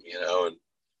them, and,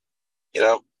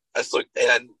 I look,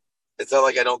 and it's not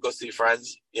like I don't go see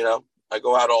friends, I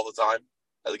go out all the time.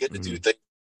 I get to do things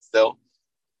still.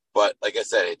 But like I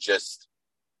said,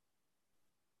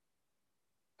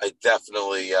 I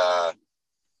definitely,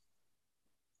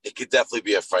 it could definitely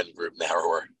be a friend group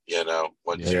narrower,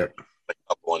 once you're a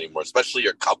couple anymore, especially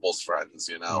your couple's friends,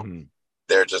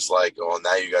 they're just like, oh,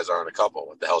 now you guys aren't a couple.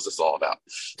 What the hell is this all about?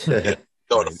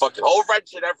 Go to fucking whole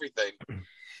wrench and everything.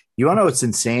 You want to know what's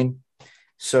insane?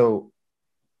 So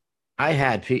I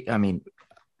had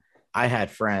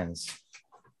friends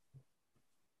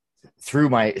through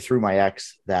my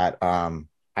ex that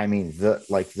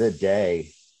the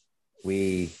day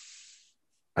we,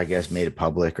 I guess, made it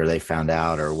public or they found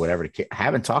out or whatever, I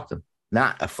haven't talked to them.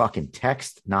 Not a fucking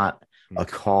text, not a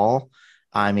call.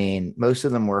 I mean, most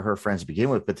of them were her friends to begin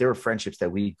with, but there were friendships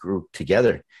that we grew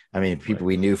together. I mean, people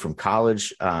we knew from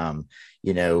college, one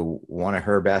of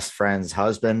her best friends'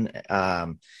 husband,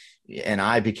 and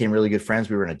I became really good friends.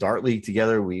 We were in a dart league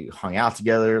together. We hung out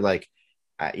together.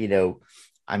 It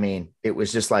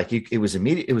was just like, it was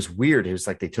immediate. It was weird. It was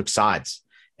like they took sides,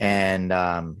 and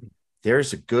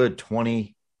there's a good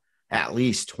at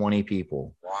least 20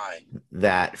 people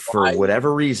that for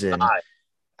whatever reason, I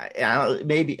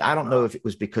don't know if it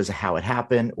was because of how it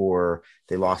happened or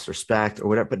they lost respect or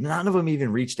whatever, but none of them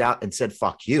even reached out and said,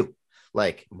 fuck you.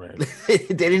 They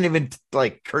didn't even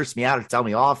curse me out or tell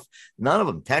me off. None of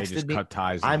them texted me. Cut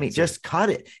ties. Just cut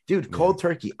it, dude. Cold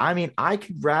turkey. I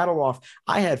could rattle off.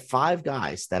 I had 5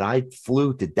 guys that I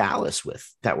flew to Dallas with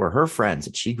that were her friends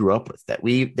that she grew up with,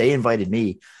 they invited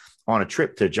me on a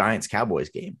trip to a Giants Cowboys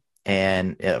game.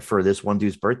 And for this one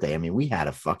dude's birthday, we had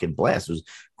a fucking blast. It was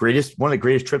one of the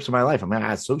greatest trips of my life. I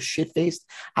got so shit faced.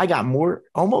 I got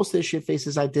almost as shit faced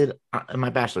as I did at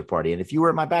my bachelor party. And if you were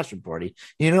at my bachelor party,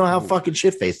 you know how fucking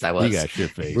shit faced I was. You got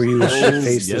shit faced. Were you shit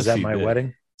faced as at my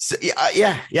wedding? So,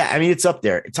 yeah. It's up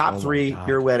there. Top 3,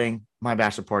 your wedding, my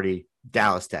bachelor party,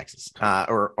 Dallas, Texas,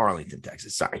 or Arlington,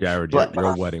 Texas. Sorry, Jared,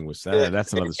 your wedding was sad.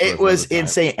 That's another story. It was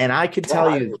insane, and I could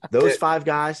tell you those 5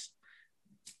 guys.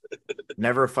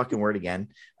 Never a fucking word again.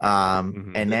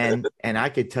 And I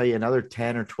could tell you another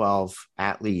 10 or 12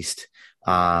 at least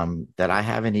that I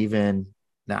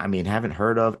haven't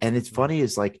heard of. And it's funny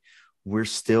is we're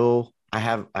still, I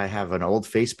have an old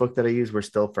Facebook that I use. We're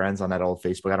still friends on that old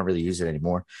Facebook. I don't really use it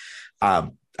anymore. I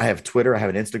have Twitter. I have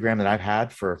an Instagram that I've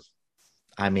had for,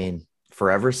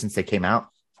 forever since they came out.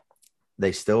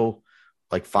 They still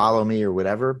follow me or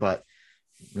whatever, but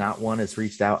not one has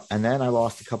reached out. And then I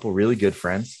lost a couple really good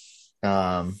friends,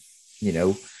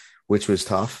 which was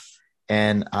tough.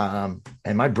 And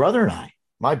my brother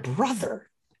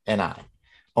and I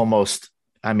almost,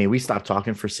 I mean, we stopped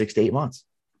talking for 6 to 8 months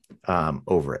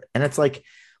over it. And it's like,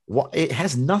 it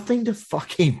has nothing to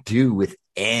fucking do with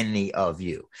any of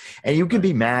you. And you could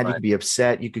be mad, you could be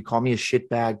upset, you could call me a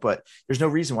shitbag, but there's no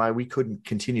reason why we couldn't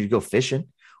continue to go fishing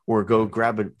or go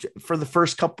grab it for the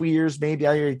first couple of years. Maybe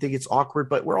I think it's awkward,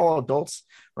 but we're all adults,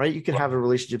 right? You can have the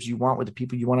relationships you want with the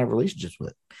people you want to have relationships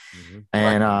with.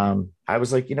 And I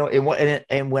was like,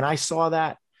 and when I saw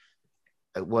that,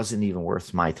 it wasn't even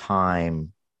worth my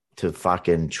time to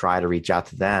fucking try to reach out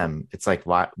to them. It's like,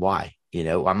 why? I'm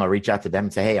going to reach out to them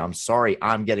and say, hey, I'm sorry,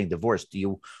 I'm getting divorced. Do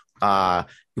you want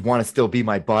to still be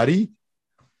my buddy?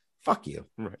 Fuck you.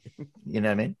 Right. You know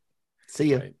what I mean? See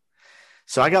ya. Right.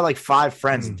 So I got like 5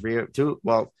 friends and 2.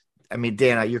 Well, I mean,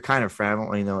 Dan, you're kind of friend. I've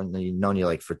only known you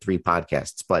like for 3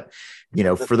 podcasts, but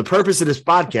for the purpose of this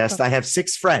podcast, I have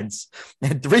 6 friends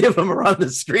and 3 of them are on the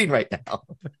screen right now.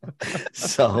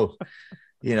 So,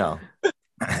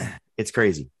 it's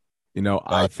crazy.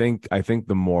 I think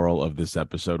the moral of this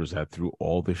episode is that through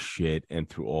all the shit and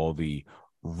through all the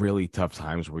really tough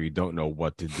times where you don't know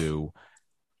what to do,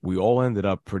 we all ended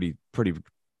up pretty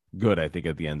good, I think,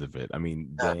 at the end of it. I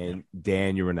mean,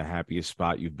 Dan, you're in the happiest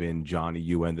spot you've been. Johnny,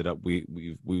 you ended up, we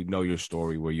know your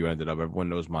story where you ended up. Everyone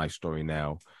knows my story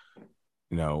now.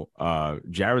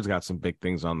 Jared's got some big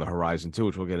things on the horizon too,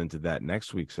 which we'll get into that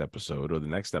next week's episode or the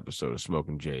next episode of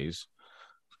Smokin J's.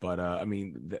 But I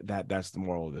mean, that's the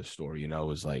moral of this story,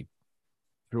 is like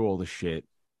through all the shit,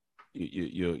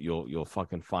 you'll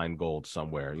fucking find gold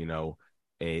somewhere.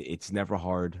 It's never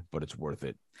hard, but it's worth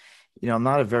it. I'm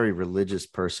not a very religious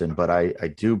person, but I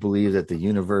do believe that the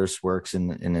universe works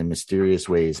in mysterious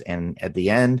ways. And at the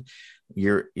end,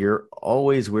 you're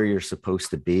always where you're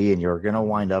supposed to be, and you're going to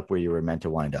wind up where you were meant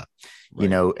to wind up,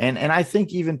 right. And I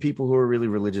think even people who are really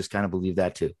religious kind of believe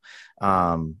that too.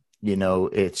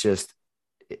 It's just,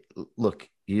 look,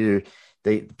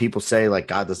 people say like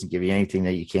God doesn't give you anything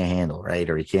that you can't handle, right?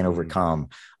 Or you can't overcome.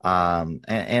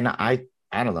 And I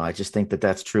don't know. I just think that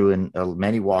that's true in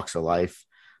many walks of life.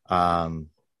 And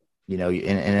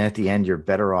at the end, you're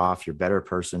better off, you're a better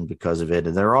person because of it.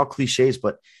 And they're all cliches,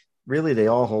 but really they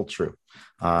all hold true.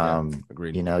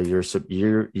 Agreed.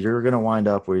 You're going to wind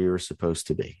up where you're supposed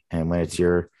to be. And when it's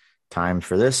your time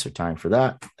for this or time for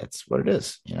that, that's what it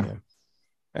is. Yeah.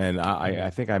 And I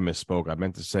think I misspoke. I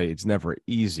meant to say it's never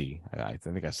easy. I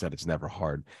think I said it's never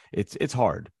hard. It's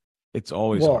hard. It's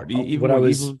always hard.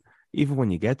 Even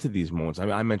when you get to these moments. I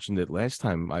mean, I mentioned it last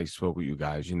time I spoke with you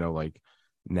guys. Like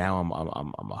now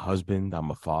I'm a husband.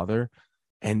 I'm a father,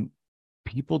 and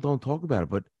people don't talk about it,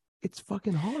 but it's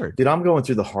fucking hard. Dude, I'm going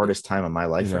through the hardest time of my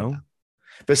life right now.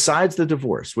 Besides the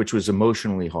divorce, which was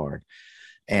emotionally hard.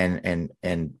 And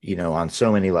on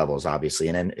so many levels, obviously.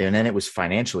 And then it was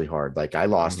financially hard. Like I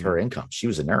lost her income. She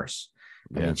was a nurse.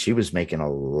 I mean, she was making a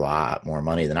lot more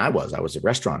money than I was. I was a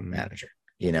restaurant manager,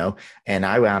 and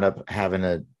I wound up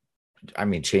having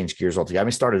change gears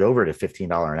altogether. Started over at a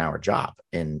 $15 an hour job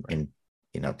in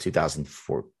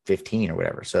 2015 or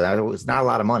whatever. So that was not a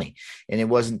lot of money, and it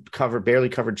wasn't barely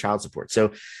covered child support.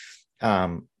 So,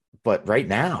 but right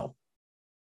now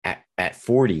at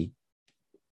 40,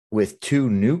 with 2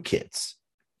 new kids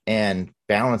and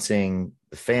balancing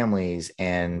the families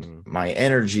and my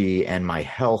energy and my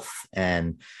health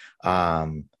and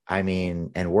and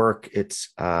work, it's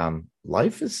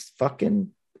life is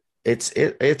fucking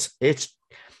it's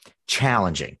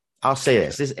challenging. I'll say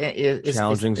this. It's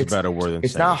challenging is a better word than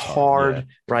it's not hard,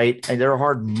 right? And there are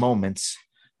hard moments.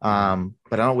 But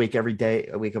I don't wake up every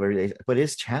day, but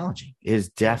it's challenging. It is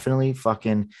definitely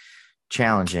fucking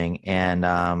challenging.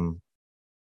 And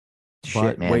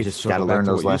shit, man, just got to learn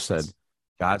those lessons.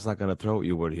 God's not going to throw at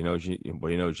you what he knows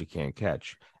you can't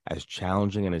catch. As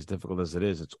challenging and as difficult as it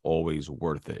is, it's always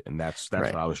worth it. And that's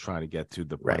right. What I was trying to get to.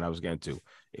 The point I was getting to.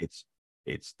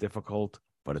 It's difficult,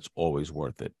 but it's always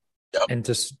worth it. Yep. And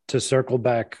to circle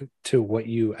back to what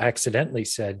you accidentally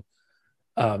said,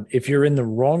 if you're in the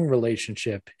wrong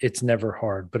relationship, it's never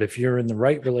hard. But if you're in the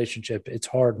right relationship, it's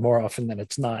hard more often than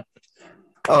it's not.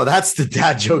 Oh, that's the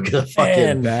dad joke of the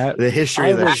fucking the history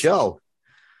of the show.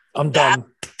 I'm done.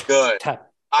 Good.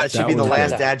 That should be the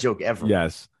last dad joke ever.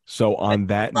 Yes. So on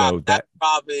that note, that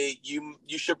probably you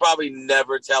should probably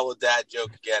never tell a dad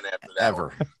joke again after that.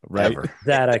 Ever. Right. Ever.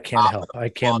 That I can't help. I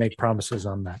can't make promises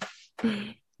on that.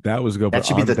 That was good. That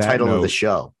should be the title of the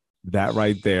show. That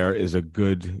right there is a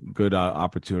good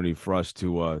opportunity for us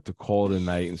to call it a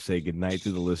night and say goodnight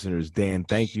to the listeners. Dan,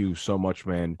 thank you so much,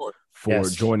 man, for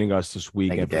joining us this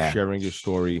week and for sharing your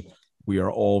story. We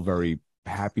are all very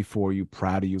happy for you,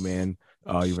 proud of you, man.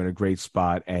 You're in a great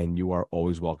spot, and you are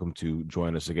always welcome to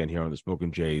join us again here on the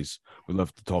Smokin Jays. We'd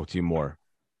love to talk to you more.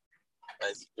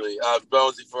 Basically,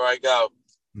 Bones, before I go,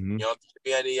 Mm-hmm. you don't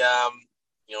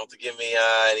give me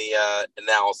any any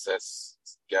analysis.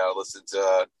 You gotta listen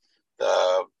to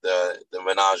the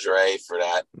menagerie for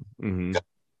that. Mm-hmm.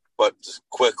 But just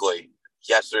quickly,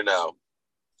 yes or no?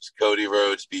 Does Cody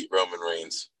Rhodes beat Roman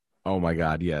Reigns? Oh my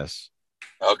God, yes.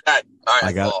 Okay, all right.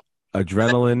 I got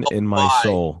adrenaline in my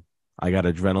soul. I got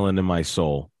adrenaline in my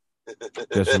soul.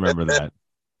 Just remember that.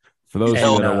 For those of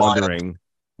you that are wondering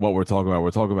what we're talking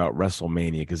about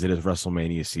WrestleMania, because it is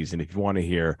WrestleMania season. If you want to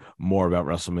hear more about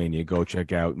WrestleMania, go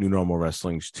check out New Normal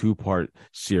Wrestling's 2-part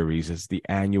series. It's the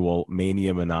annual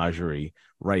Mania Menagerie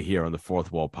right here on the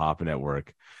Fourth Wall Pop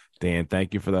Network. Dan,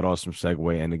 thank you for that awesome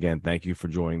segue. And again, thank you for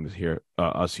joining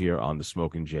us here on the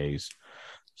Smokin Jays.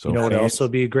 So you know what would also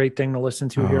be a great thing to listen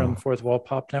to here on the Fourth Wall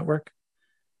Pop Network?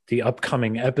 The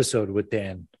upcoming episode with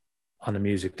Dan on the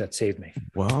music that saved me.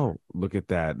 Wow, look at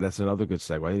that. That's another good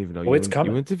segue. I didn't even know it's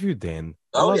coming. You interviewed Dan.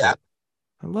 I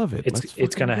love it.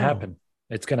 It's going to happen.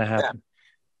 It's going to happen.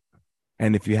 Yeah.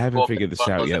 And if you haven't figured this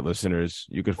out yet, listeners,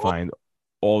 you can find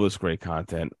all this great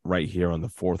content right here on the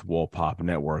Fourth Wall Pop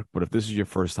Network. But if this is your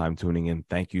first time tuning in,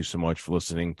 thank you so much for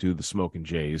listening to the Smokin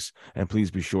Jays. And please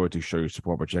be sure to show your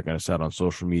support by checking us out on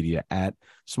social media at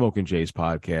Smokin Jays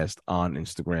Podcast on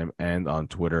Instagram and on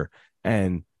Twitter.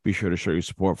 And be sure to show your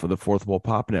support for the Fourth Wall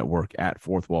Pop Network at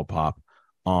Fourth Wall Pop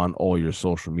on all your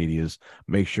social medias.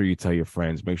 Make sure you tell your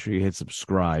friends. Make sure you hit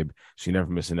subscribe so you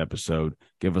never miss an episode.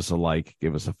 Give us a like.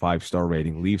 Give us a 5-star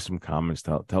rating. Leave some comments.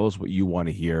 Tell us what you want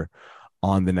to hear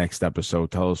on the next episode.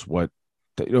 Tell us what,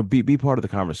 be part of the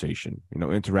conversation,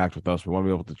 interact with us. We want to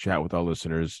be able to chat with our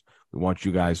listeners. We want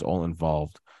you guys all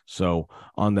involved. So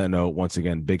on that note, once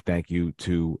again, big thank you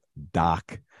to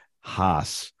Doc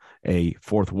Haas, a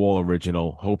Fourth Wall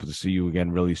original. Hope to see you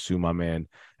again really soon, my man.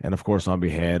 And of course, on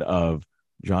behalf of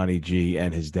Johnny G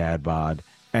and his dad bod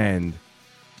and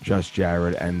Just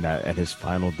Jared and his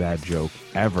final dad joke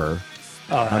ever.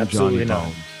 I'm Johnny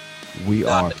Bones. We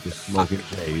are the Smokin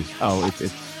Jays. Oh,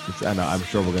 it's. I know. I'm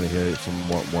sure we're gonna hear some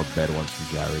more bad ones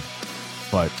from Jared.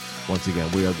 But once again,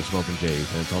 we are the Smokin Jays.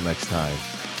 And until next time,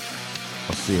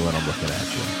 I'll see you when I'm looking at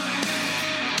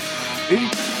you.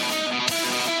 Peace.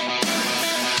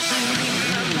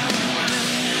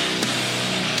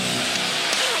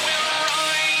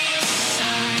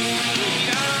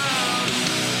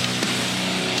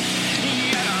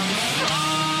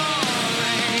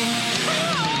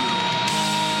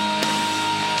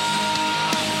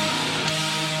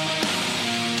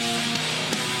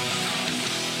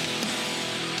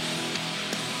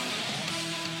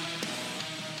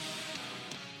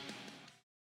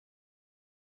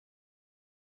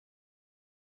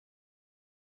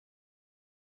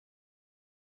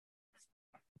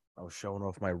 I was showing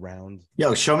off my round.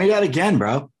 Yo, show me that again,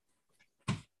 bro.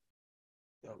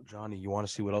 Yo, Johnny, you want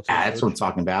to see what else? That's what I'm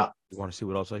talking about. You want to see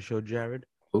what else I showed Jared?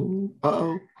 Ooh,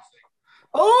 oh,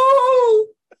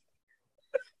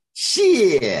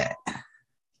 shit!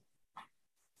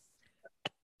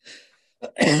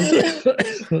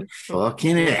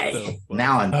 Fucking A.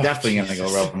 Now I'm definitely gonna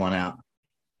go rub one out.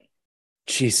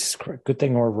 Jesus Christ! Good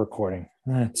thing we're recording.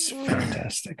 That's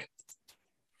fantastic.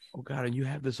 Oh God, and you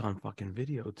have this on fucking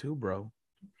video too, bro.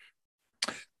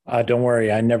 Don't worry,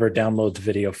 I never download the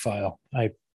video file.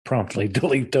 I promptly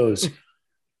delete those.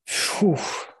 Whew.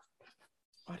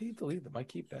 Why do you delete them? I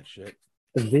keep that shit.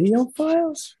 The video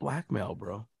files? Blackmail,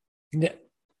 bro. Yeah.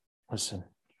 Listen.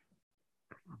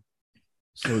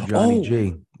 So Johnny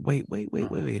G. Wait.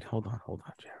 Hold on,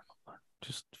 Jared. Hold on.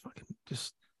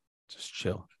 Just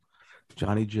chill.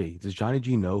 Johnny G. Does Johnny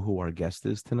G know who our guest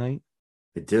is tonight?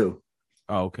 I do.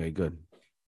 Oh, okay, good.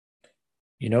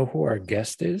 You know who our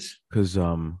guest is? Because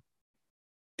do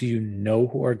you know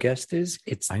who our guest is?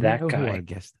 It's that guy.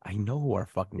 I know who our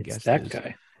fucking guest is. That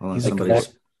guy.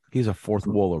 He's a Fourth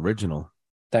Wall original.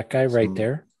 That guy right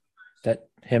there.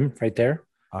 Him right there.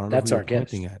 I don't know. That's our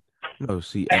guest. At. No,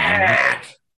 see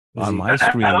on my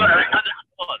screen.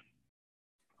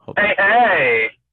 Hey.